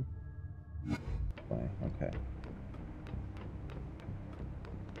going? Why? Okay.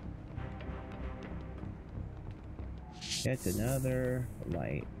 Get another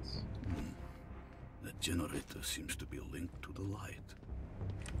light. The generator seems to be linked to the light.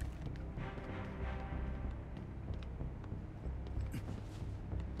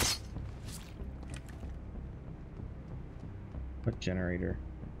 What generator?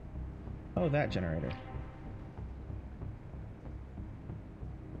 Oh, that generator.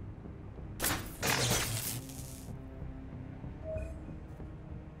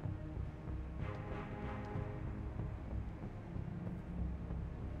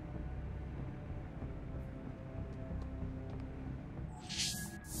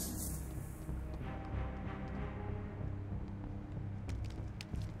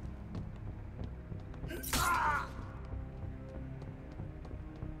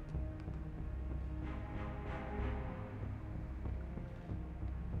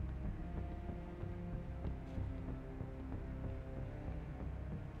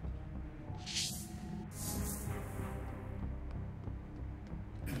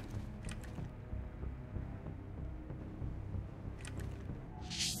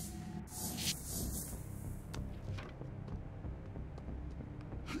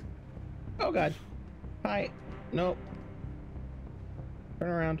 Oh god. Hi. Nope. Turn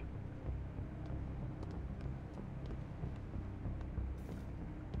around.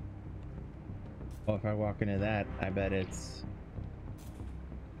 Well, if I walk into that, I bet it's...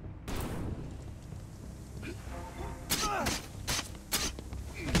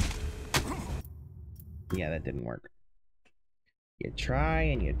 Yeah, that didn't work. You try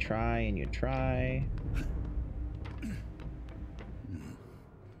and you try and you try.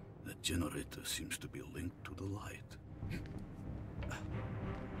 The generator seems to be linked to the light.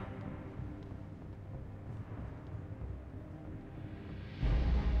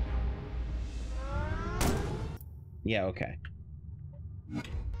 Yeah, okay.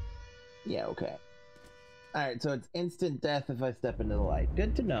 Yeah, okay. Alright, so it's instant death if I step into the light.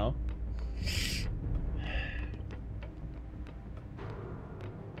 Good to know.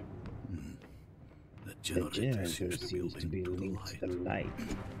 The generator seems to be linked to the light.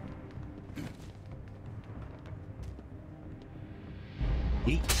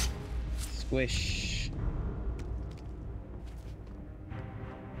 Eat. Squish.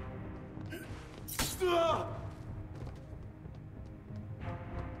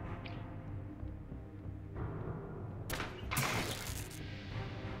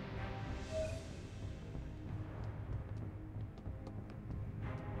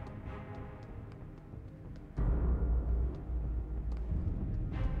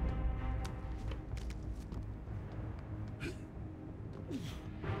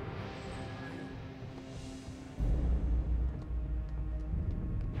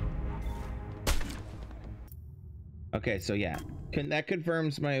 Okay, so yeah, that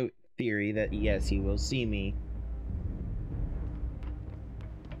confirms my theory that yes, he will see me.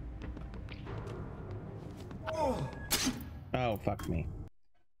 Oh, fuck me.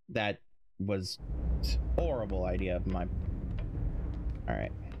 That was a horrible idea of mine. All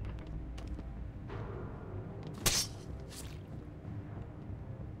right.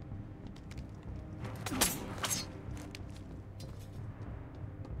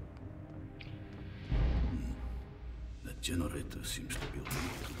 The generator seems to be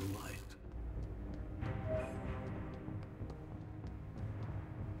linked to the light.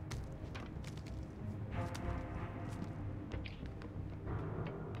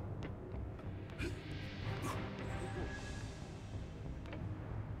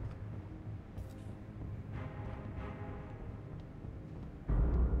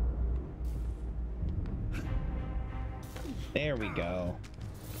 There we go.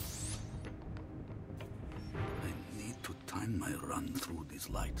 I need to time my run through these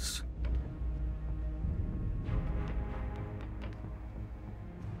lights.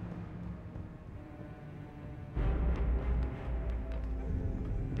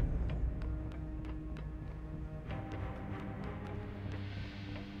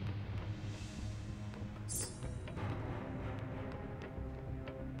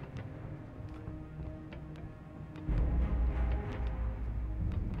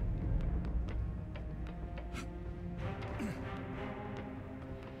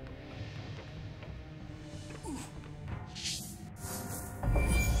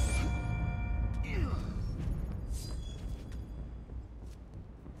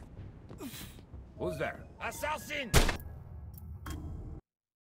 Who's there? Assassin!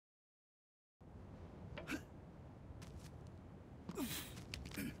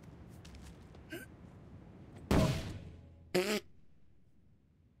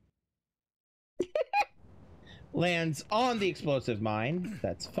 Lands on the explosive mine.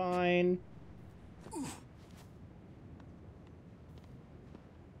 That's fine.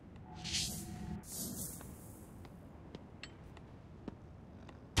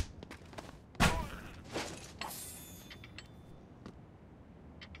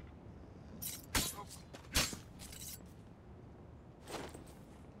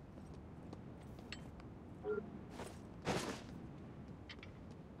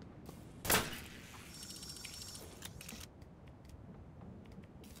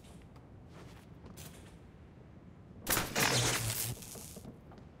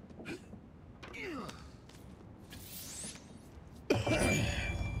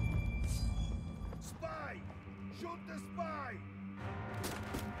 Spy! Shoot the spy!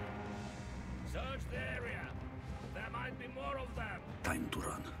 Search the area. There might be more of them. Time to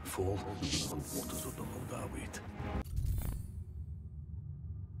run. Fall into the cold waters of the Volga. Wait.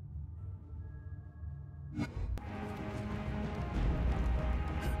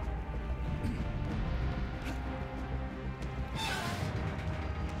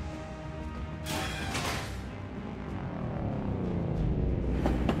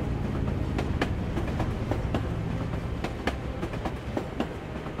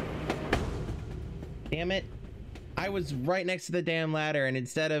 Damn it. I was right next to the damn ladder, and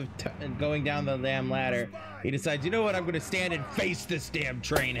instead of going down the damn ladder, he decides, you know what, I'm going to stand and face this damn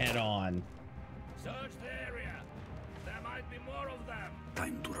train head on. Search the area. There might be more of them.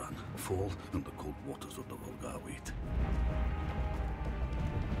 Time to run. Fall in the cold waters of the Volga. Wait.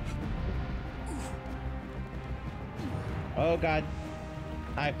 Oh, God.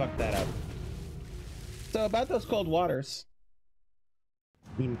 I fucked that up. So, about those cold waters.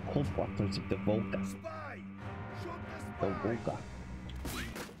 In cold waters of the Volga. The Volga.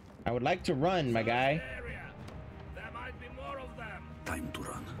 I would like to run, my guy. There might be more of them. Time to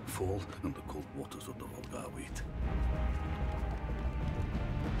run. Fall in the cold waters of the Volga. Wait.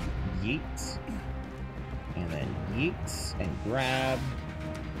 Yeet. And then yeet. And grab.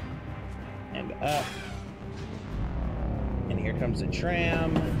 And up. And here comes a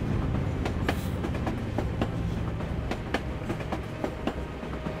tram.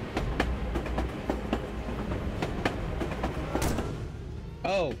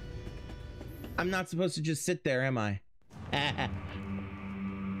 Oh, I'm not supposed to just sit there, am I? Spy!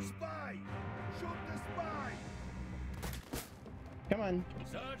 Shoot the Come on.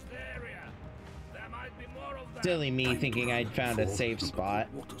 Search the area. There might be more of them. Silly me thinking I'd found a safe spot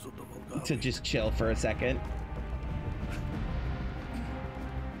to just chill for a second.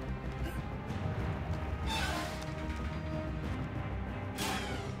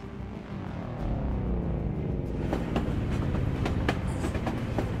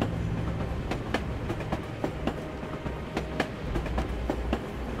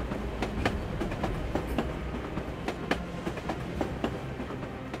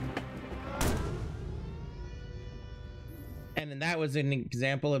 And that was an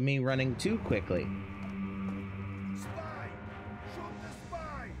example of me running too quickly. Spy! Shoot the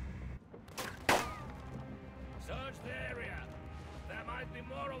spy! Search the area. There might be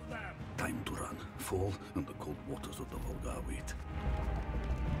more of them. Time to run. Fall, and the cold waters of the Volga wait.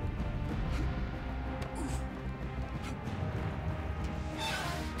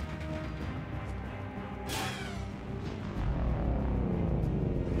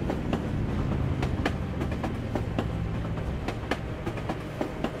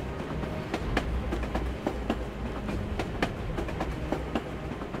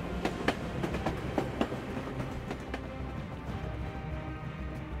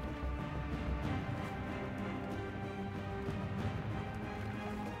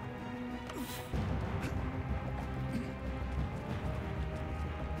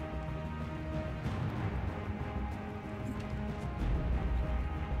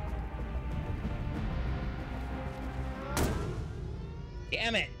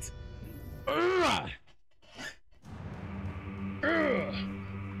 Damn it! Ugh. Ugh.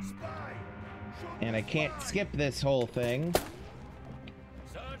 And I can't skip this whole thing.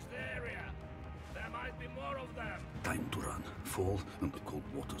 Search the area. There might be more of them. Time to run. Fall, and the cold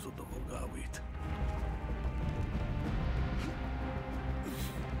waters of the Volga wait.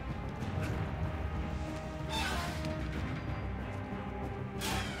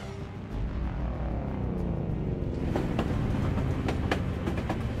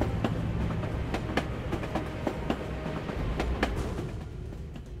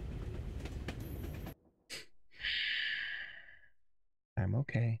 I'm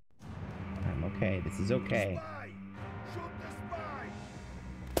okay. I'm okay. This is okay. Shoot the spy!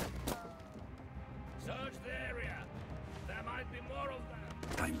 Search the area. There might be more of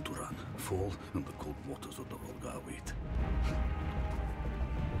them. Time to run. Fall, and the cold waters of the Volga wait.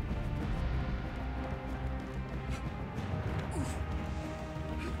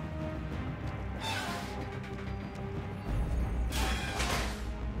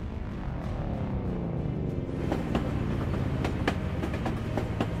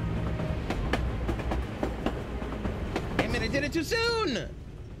 I did it too soon!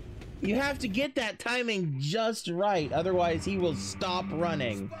 You have to get that timing just right, otherwise he will stop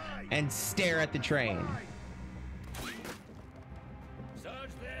running and stare at the train. Search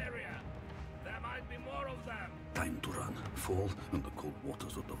the area. There might be more of them. Time to run. Fall, and the cold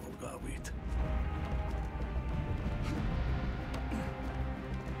waters of the Volga wait.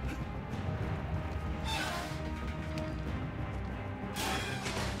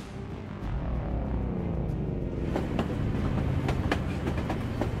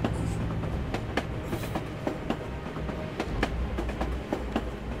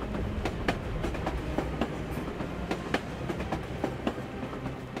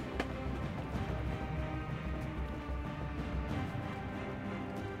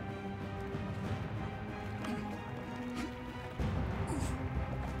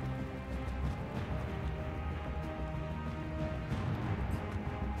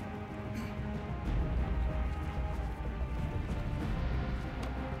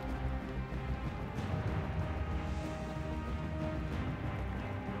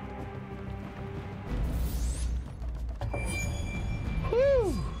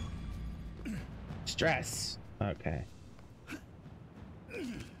 Whew. Stress. Okay.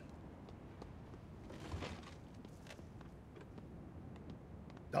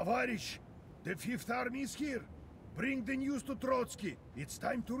 Tavarish, the 5th Army is here. Bring the news to Trotsky. It's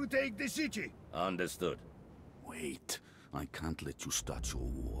time to retake the city. Understood. Wait. I can't let you start your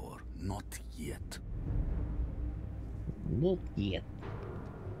war. Not yet. Not yet.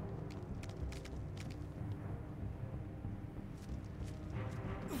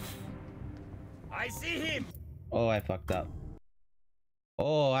 I see him. Oh, I fucked up.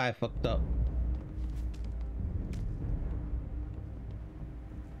 Oh, I fucked up.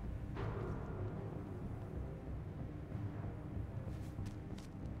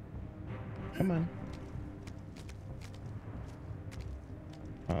 Come on.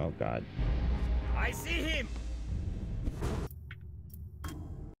 Oh, God. I see him.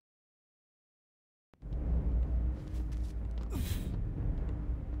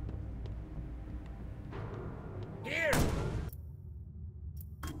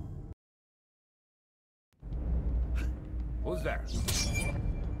 Who's there?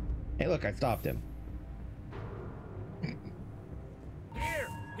 Hey, look, I stopped him.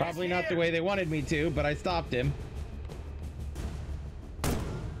 Probably not the way they wanted me to, but I stopped him.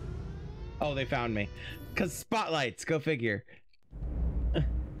 Oh, they found me. 'Cause spotlights, go figure.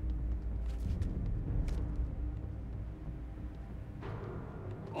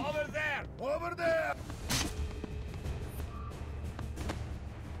 Over there! Over there!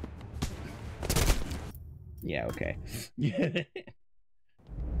 Yeah, okay.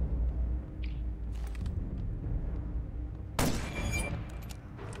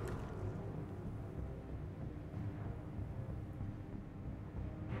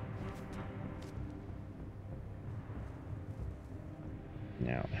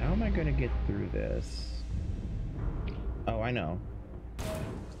 Now, how am I going to get through this? Oh, I know.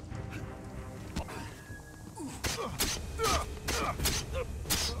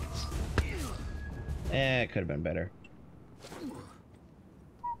 It could have been better.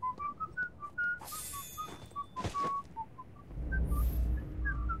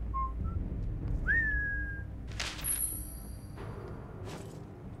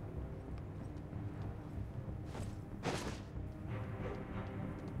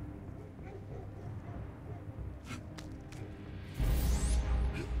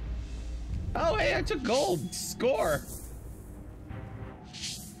 Oh, hey, I took gold. Score.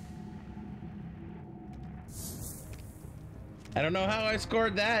 I don't know how I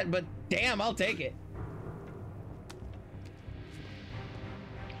scored that, but damn, I'll take it.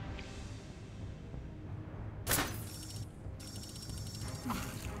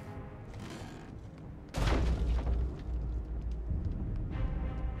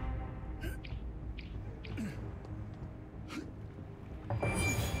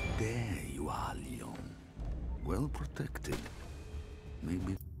 There you are, Leon. Well protected.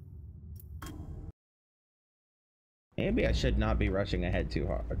 Maybe I should not be rushing ahead too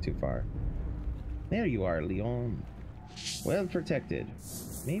far. There you are, Leon. Well protected.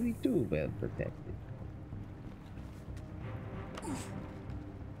 Maybe too well protected.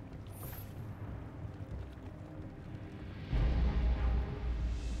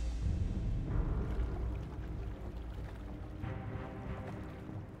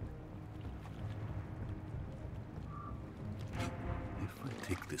 If I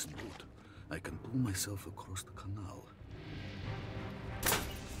take this boat, I can pull myself across the canal.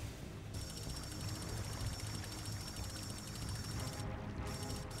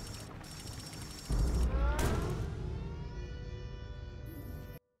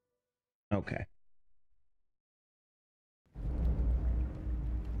 Okay.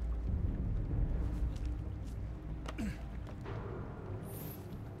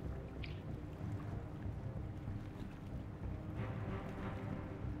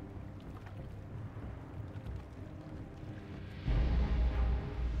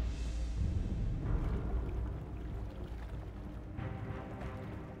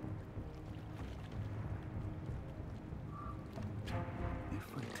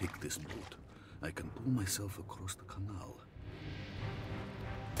 If I take this boat, I can pull myself across the canal.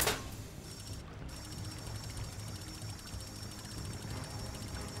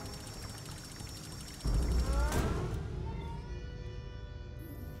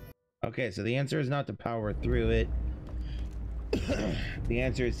 Okay, so the answer is not to power through it. The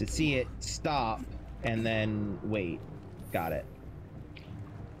answer is to see it, stop, and then wait. Got it.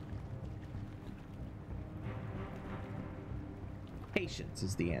 Patience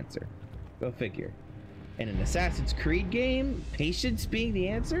is the answer. Go figure. In an Assassin's Creed game, patience being the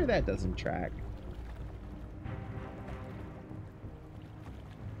answer? That doesn't track.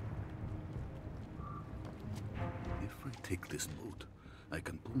 If I take this boat, I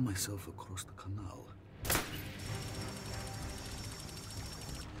can pull myself across the canal.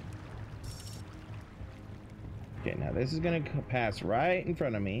 Okay, now this is gonna pass right in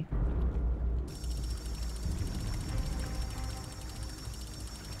front of me.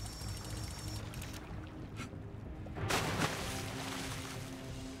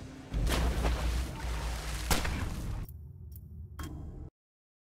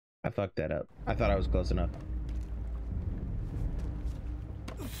 I fucked that up. I thought I was close enough.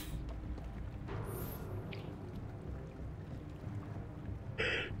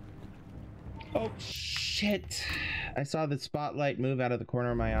 Oh shit. I saw the spotlight move out of the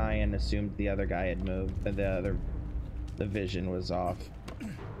corner of my eye and assumed the other guy had moved, but the vision was off.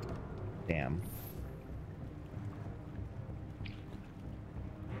 Damn.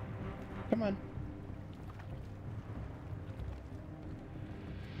 Come on.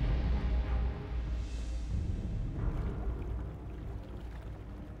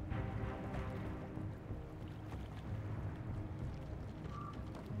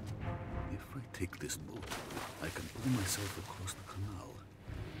 take this boat, I can pull myself across the canal.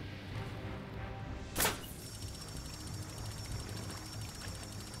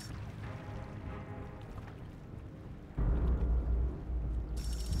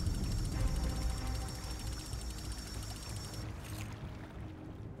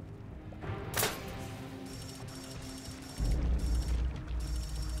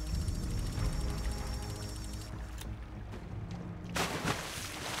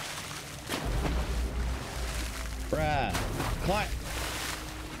 Bruh.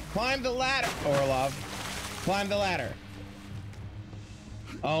 Climb the ladder, Orlov. Climb the ladder.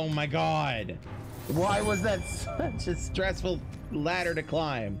 Oh my god. Why was that such a stressful ladder to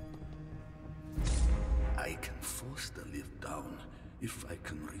climb? I can force the lift down if I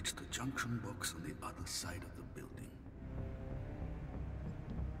can reach the junction box on the other side of the building.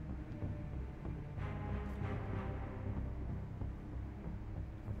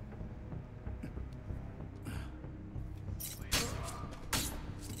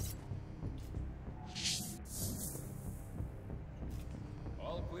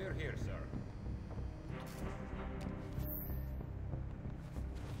 All clear here, sir.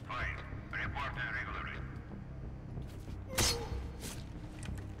 Fine. Report regularly.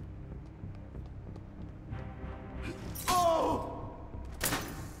 Oh!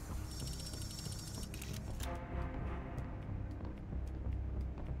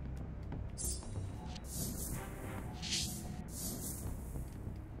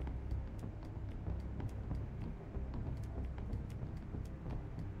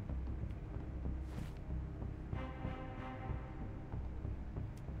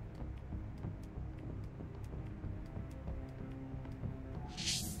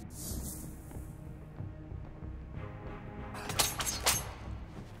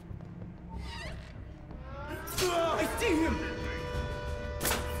 I see him!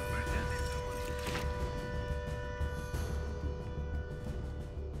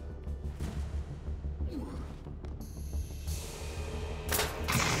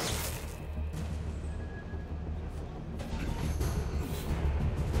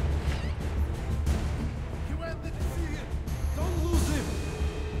 You ended the scene! Don't lose him!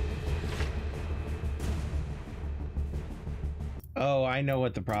 Oh, I know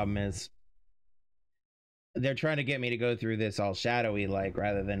what the problem is. They're trying to get me to go through this all shadowy like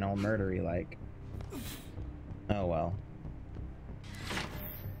rather than all murdery like. Oh well.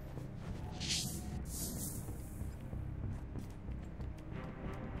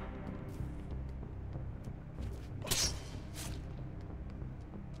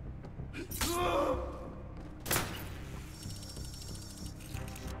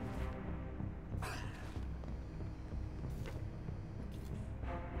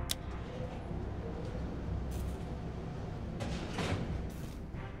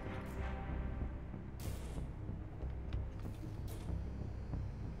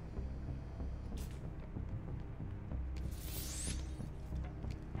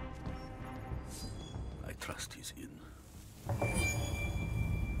 I trust he's in.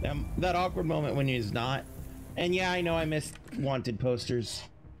 That awkward moment when he's not. And yeah, I know I missed wanted posters,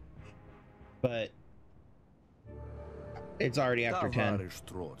 but it's already after 10. Tavarish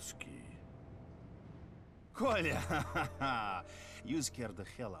Trotsky. Kolya, you scared the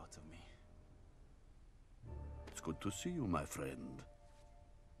hell out of me. It's good to see you, my friend.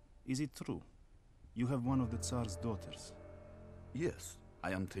 Is it true? You have one of the Tsar's daughters. Yes,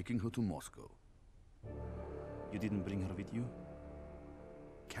 I am taking her to Moscow. You didn't bring her with you?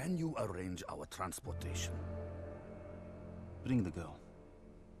 Can you arrange our transportation? Bring the girl.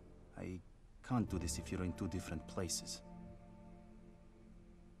 I can't do this if you're in two different places.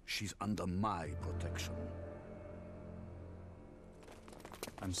 She's under my protection.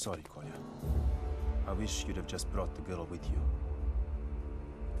 I'm sorry, Kolya. I wish you'd have just brought the girl with you.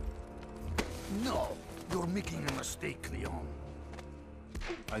 No! You're making a mistake, Leon.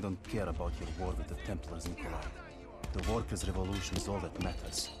 I don't care about your war with the Templars, Nikolai. The workers' revolution is all that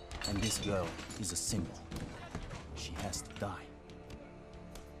matters. And this girl is a symbol. She has to die.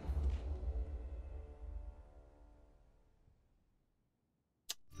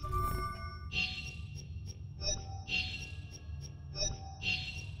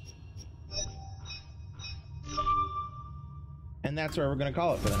 And that's where we're gonna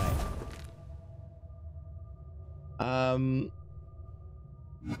call it for the night.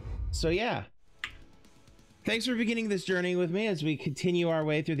 So yeah. Thanks for beginning this journey with me as we continue our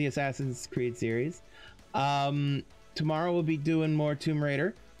way through the Assassin's Creed series. Tomorrow we'll be doing more Tomb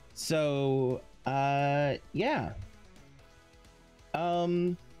Raider. So yeah.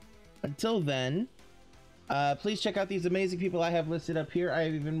 Until then, Please check out these amazing people I have listed up here. I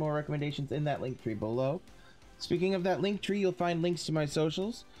have even more recommendations in that link tree below. Speaking of that link tree, you'll find links to my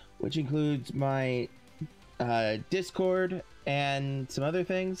socials, which includes my Discord and some other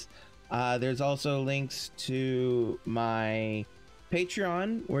things. There's also links to my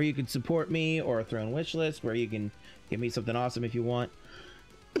Patreon, where you can support me, or a Throne wishlist, where you can give me something awesome if you want.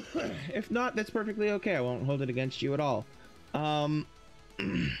 If not, that's perfectly okay. I won't hold it against you at all.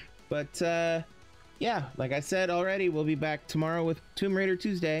 Yeah, like I said already, we'll be back tomorrow with Tomb Raider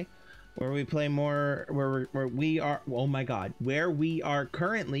Tuesday, where we play more, where we are, oh my god, where we are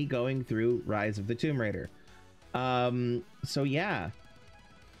currently going through Rise of the Tomb Raider. So yeah.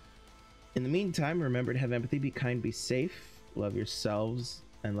 In the meantime, remember to have empathy, be kind, be safe, love yourselves,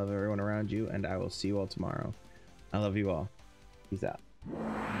 and love everyone around you, and I will see you all tomorrow. I love you all. Peace out.